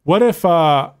 What if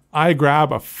I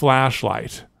grab a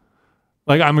flashlight?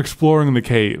 Like I'm exploring the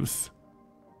caves.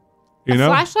 A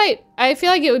flashlight, I feel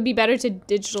like it would be better to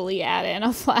digitally add in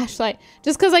a flashlight.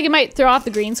 Just because like it might throw off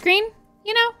the green screen,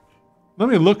 Let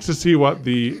me look to see what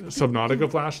the Subnautica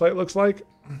flashlight looks like.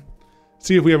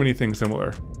 See if we have anything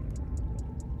similar.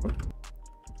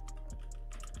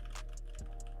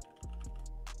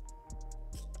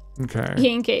 Okay.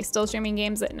 Yankee, still streaming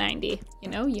games at 90. You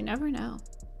never know.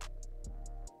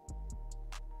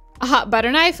 A hot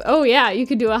butter knife? Oh yeah, you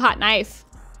could do a hot knife.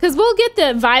 Because we'll get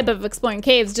the vibe of exploring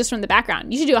caves just from the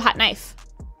background. You should do a hot knife.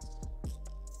 Do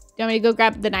you want me to go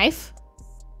grab the knife?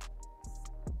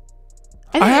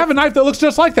 I have a knife that looks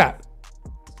just like that.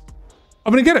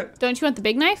 I'm going to get it. Don't you want the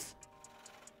big knife?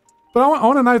 But I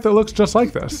want a knife that looks just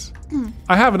like this.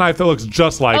 I have a knife that looks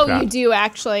just like that. Oh, you do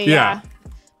actually, yeah.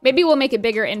 Maybe we'll make it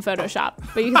bigger in Photoshop,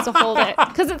 but you can still hold it.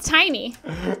 Because it's tiny.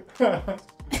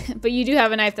 But you do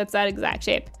have a knife that's that exact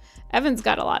shape. Evan's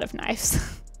got a lot of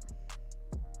knives.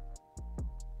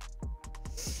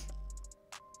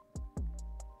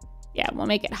 Yeah, we'll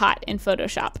make it hot in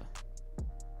Photoshop.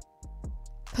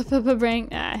 Bring.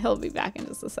 He'll be back in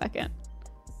just a second.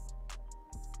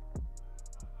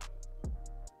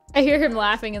 I hear him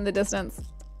laughing in the distance.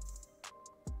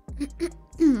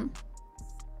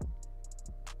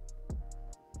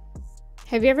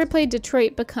 Have you ever played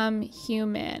Detroit Become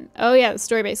Human? Oh yeah, the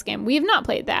story-based game. We have not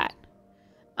played that.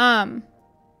 I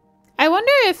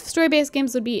wonder if story-based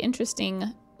games would be interesting,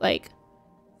 like,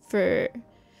 for...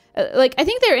 like, I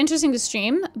think they're interesting to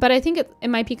stream, but I think it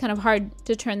might be kind of hard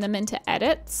to turn them into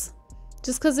edits.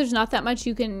 Just because there's not that much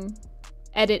you can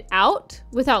edit out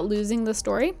without losing the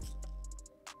story.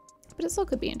 But it still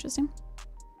could be interesting.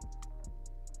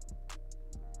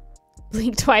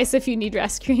 Blink twice if you need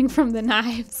rescuing from the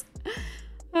knives.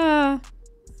 No,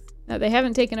 they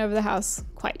haven't taken over the house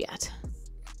quite yet.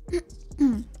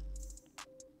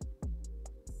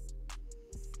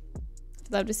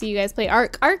 Love to see you guys play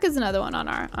Ark. Ark is another one on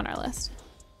our list.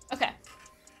 Okay.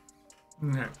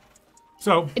 Okay.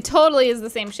 So it totally is the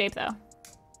same shape though.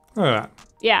 Look at that.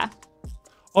 Yeah.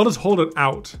 I'll just hold it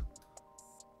out.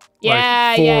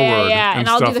 Yeah, like, yeah. And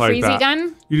I'll do the freezy like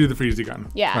gun. You do the freezy gun.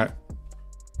 Yeah. Right.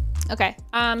 Okay.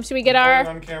 Should we get our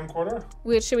on camcorder?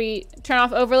 Should we turn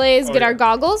off overlays? Get our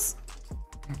goggles.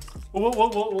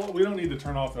 Well, we don't need to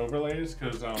turn off overlays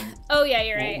because Oh yeah,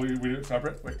 you're right. We do it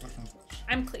separate. Wait, which one's which?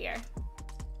 I'm clear.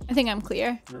 I think I'm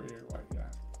clear. You're white,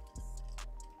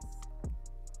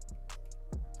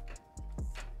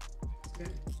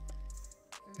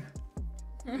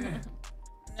 yeah.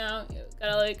 No, you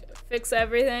gotta like fix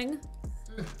everything.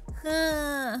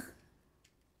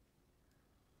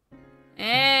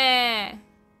 Yeah.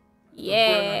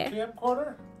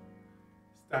 Camcorder.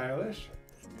 Stylish.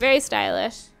 Very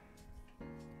stylish.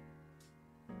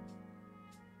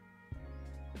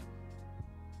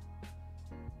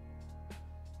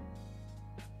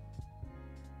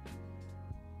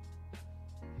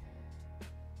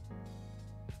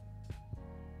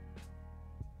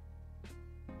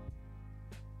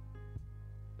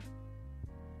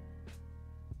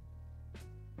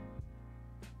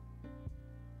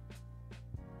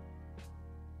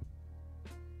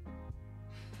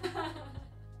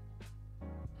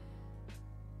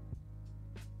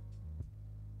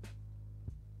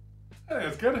 I think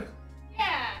that's good.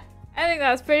 Yeah, I think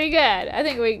that's pretty good. I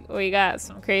think we got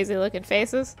some crazy looking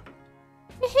faces.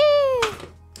 Let's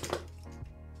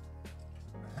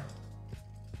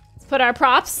put our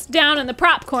props down in the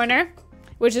prop corner,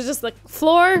 which is just the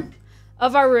floor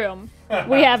of our room.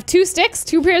 We have 2 sticks,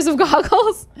 2 pairs of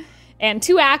goggles, and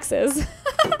 2 axes. Are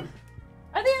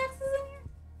the axes in here?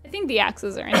 I think the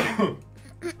axes are in here.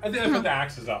 I think I put the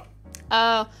axes up.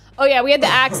 Oh yeah, we had the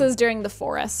axes during the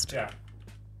forest. Yeah.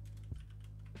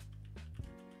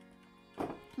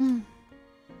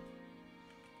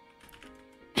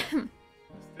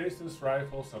 Stasis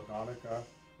rifle, Subnautica.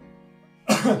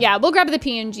 Yeah, we'll grab the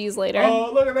PNGs later.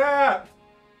 Oh, look at that!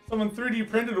 Someone 3D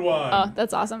printed one. Oh,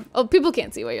 that's awesome. Oh, people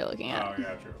can't see what you're looking at. Oh,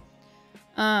 yeah, true.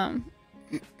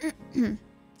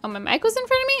 Oh, my mic was in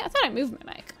front of me? I thought I moved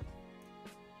my mic.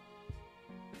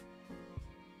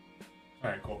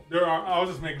 All right, cool. I was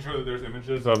just making sure that there's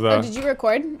images of the... Oh, did you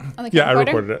record on the camcorder? Yeah, I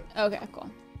recorded it. Okay, cool.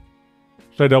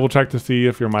 Should I double check to see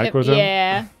if your mic was in?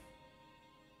 Yeah.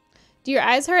 Do your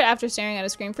eyes hurt after staring at a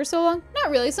screen for so long?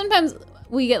 Not really. Sometimes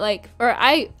we get like, or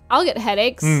I'll get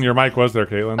headaches. Your mic was there,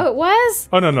 Katelyn. Oh, it was?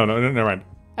 Oh, no, never mind.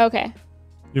 Okay.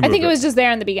 You I think moved it was just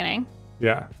there in the beginning.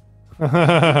 Yeah.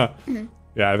 Yeah,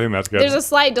 I think that's good. There's a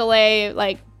slight delay,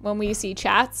 like, when we see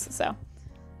chats, so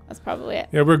that's probably it.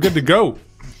 Yeah, we're good to go.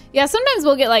 Yeah, sometimes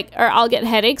we'll get like, or I'll get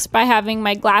headaches by having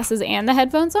my glasses and the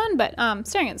headphones on, but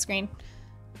staring at the screen.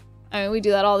 I mean, we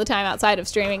do that all the time outside of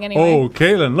streaming anyway. Oh,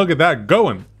 Katelyn, look at that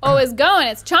going. Oh, it's going.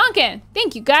 It's chonking.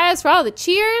 Thank you guys for all the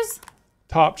cheers.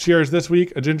 Top cheers this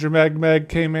week, a Ginger Meg,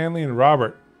 K Manley, and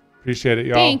Robert. Appreciate it,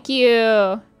 y'all. Thank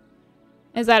you.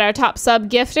 Is that our top sub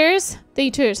gifters? Thank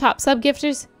you to our top sub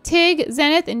gifters, Tig,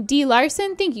 Zenith, and D.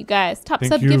 Larson. Thank you guys. Top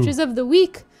sub gifters of the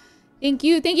week. Thank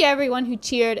you. Thank you everyone who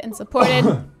cheered and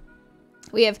supported.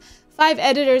 We have 5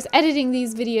 editors editing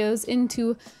these videos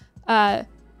into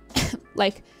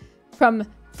like from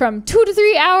 2 to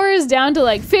 3 hours down to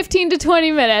like 15 to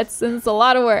 20 minutes, and it's a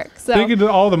lot of work. So thank you to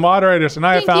all the moderators,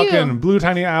 Anaya Thank Falcon, you. Blue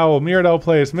Tiny Owl, Mirabelle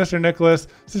Place, Mr. Nicholas,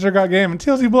 Sister Got Game, and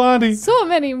Tilsy Blondie. so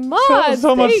many mods.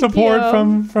 So much Thank support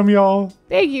you. from y'all.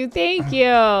 Thank you,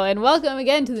 and welcome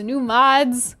again to the new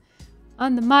mods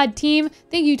on the mod team.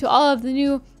 Thank you to all of the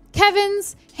new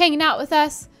Kevins hanging out with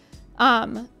us.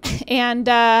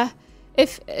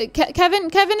 If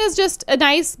Kevin is just a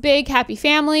nice, big, happy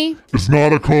family. It's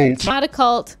not a cult. It's not a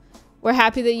cult. We're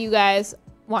happy that you guys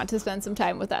want to spend some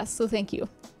time with us, so thank you.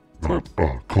 Not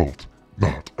a cult.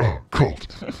 Not a cult.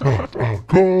 Not a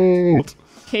cult.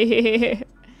 See,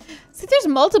 there's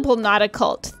multiple not a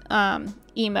cult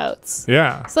emotes.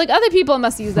 Yeah. So like other people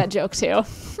must use that joke too.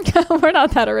 We're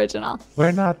not that original.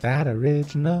 We're not that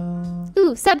original.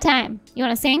 Ooh, sub time. You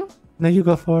want to sing? No, you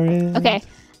go for it. Okay.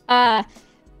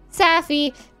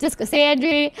 Safi, Disco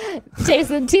Sandry,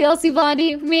 Jason, TLC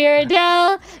Blondie,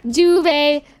 Miradell,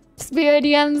 Juve,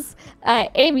 Spiridiums,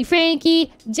 Amy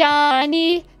Frankie,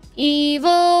 Johnny,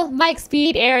 Evil, Mike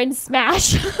Speed, Aaron,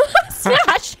 Smash,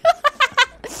 Smash,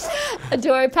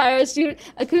 Adore, Parachute,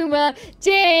 Akuma,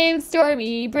 James,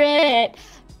 Stormy, Britt,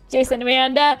 Jason,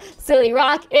 Amanda, Silly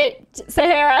Rocket,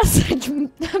 Sahara,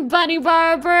 Bunny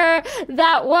Barber,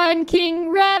 That One, King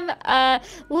Rem,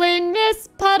 Lynn, Miss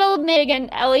Puddle,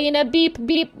 Megan, Elena, Beep,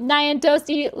 Beep, Nyan,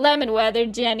 Toasty, Lemon Weather,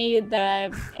 Jenny,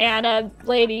 the Anna,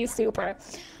 Lady, Super,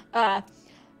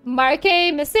 Mark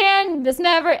A, Miss Ann, Miss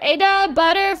Never, Ada,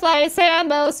 Butterfly,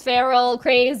 Samos, Feral,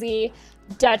 Crazy,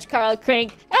 Dutch Carl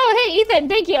Crank. Oh, hey, Ethan,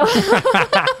 thank you.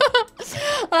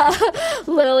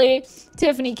 Lily,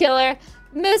 Tiffany Killer,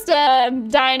 Mr.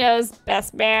 Dino's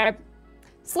Best Bear,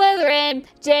 Slytherin,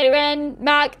 Jaden,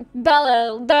 Mac,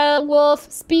 Bella, the Wolf,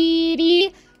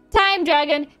 Speedy, Time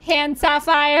Dragon, Hand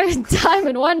Sapphire,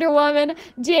 Diamond Wonder Woman,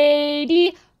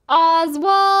 JD,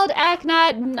 Oswald,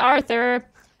 Aknot, and Arthur,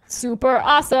 Super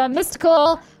Awesome,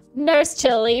 Mystical, Nurse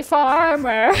Chili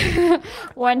Farmer,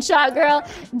 One Shot Girl,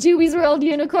 Juby's World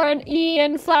Unicorn,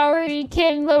 Ian, Flowery,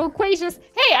 Kin, Loquacious.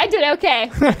 Hey, I did okay.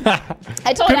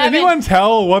 I told Can Evan. anyone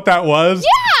tell what that was?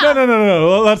 Yeah!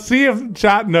 No. Let's see if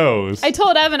chat knows. I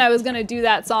told Evan I was going to do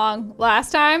that song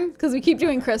last time because we keep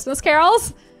doing Christmas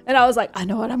carols. And I was like, I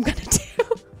know what I'm going to do.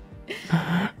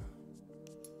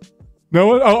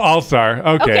 No. Oh, All-Star.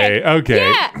 Okay.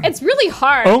 Yeah, it's really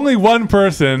hard. Only one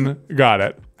person got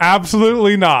it.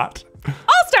 Absolutely not.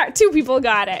 All-Star, 2 people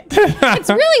got it. It's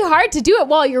really hard to do it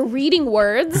while you're reading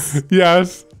words.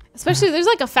 Yes. Especially, there's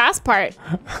like a fast part.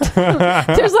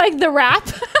 There's like the rap.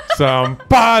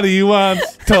 Somebody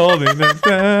once told me.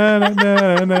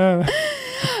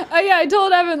 Oh yeah, I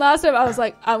told Evan last time, I was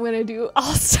like, I'm going to do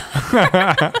All-Star.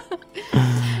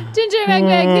 Ginger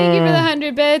McMag, thank you for the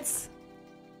 100 bits.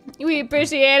 We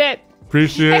appreciate it.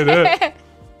 Appreciate it.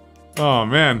 Oh,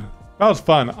 man. That was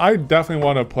fun. I definitely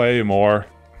want to play more.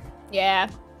 Yeah,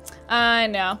 I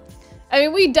know. I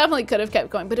mean, we definitely could have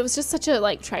kept going, but it was just such a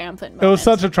like triumphant moment. It was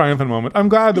such a triumphant moment. I'm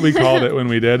glad that we called it when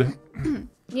we did.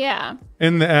 Yeah.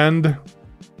 In the end,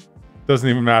 doesn't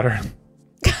even matter.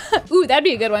 Ooh, that'd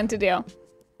be a good one to do.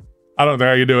 I don't know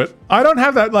how you do it. I don't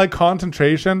have that like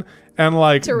concentration and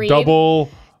like To read.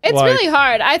 double. It's like, really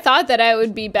hard. I thought that I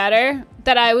would be better,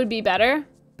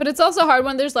 but it's also hard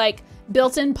when there's like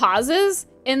built-in pauses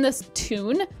in this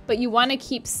tune, but you want to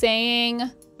keep saying,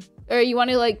 or you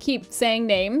want to like keep saying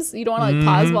names. You don't want to like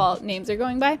pause while names are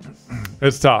going by.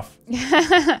 It's tough.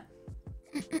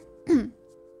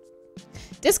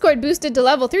 Discord boosted to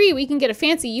level 3. We can get a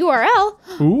fancy URL.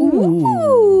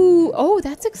 Ooh. Oh,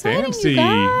 that's exciting, Fancy. you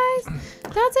guys. That's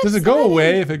exciting. Does it go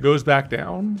away if it goes back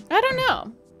down? I don't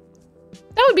know.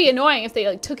 That would be annoying if they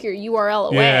like took your URL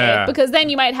away, Yeah. because then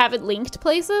you might have it linked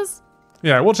places.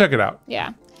 Yeah, we'll check it out.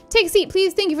 Yeah. Take a seat,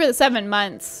 please. Thank you for the 7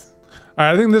 months. All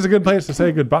right, I think this is a good place to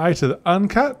say goodbye to the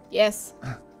Uncut. Yes.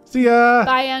 See ya.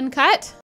 Bye, Uncut.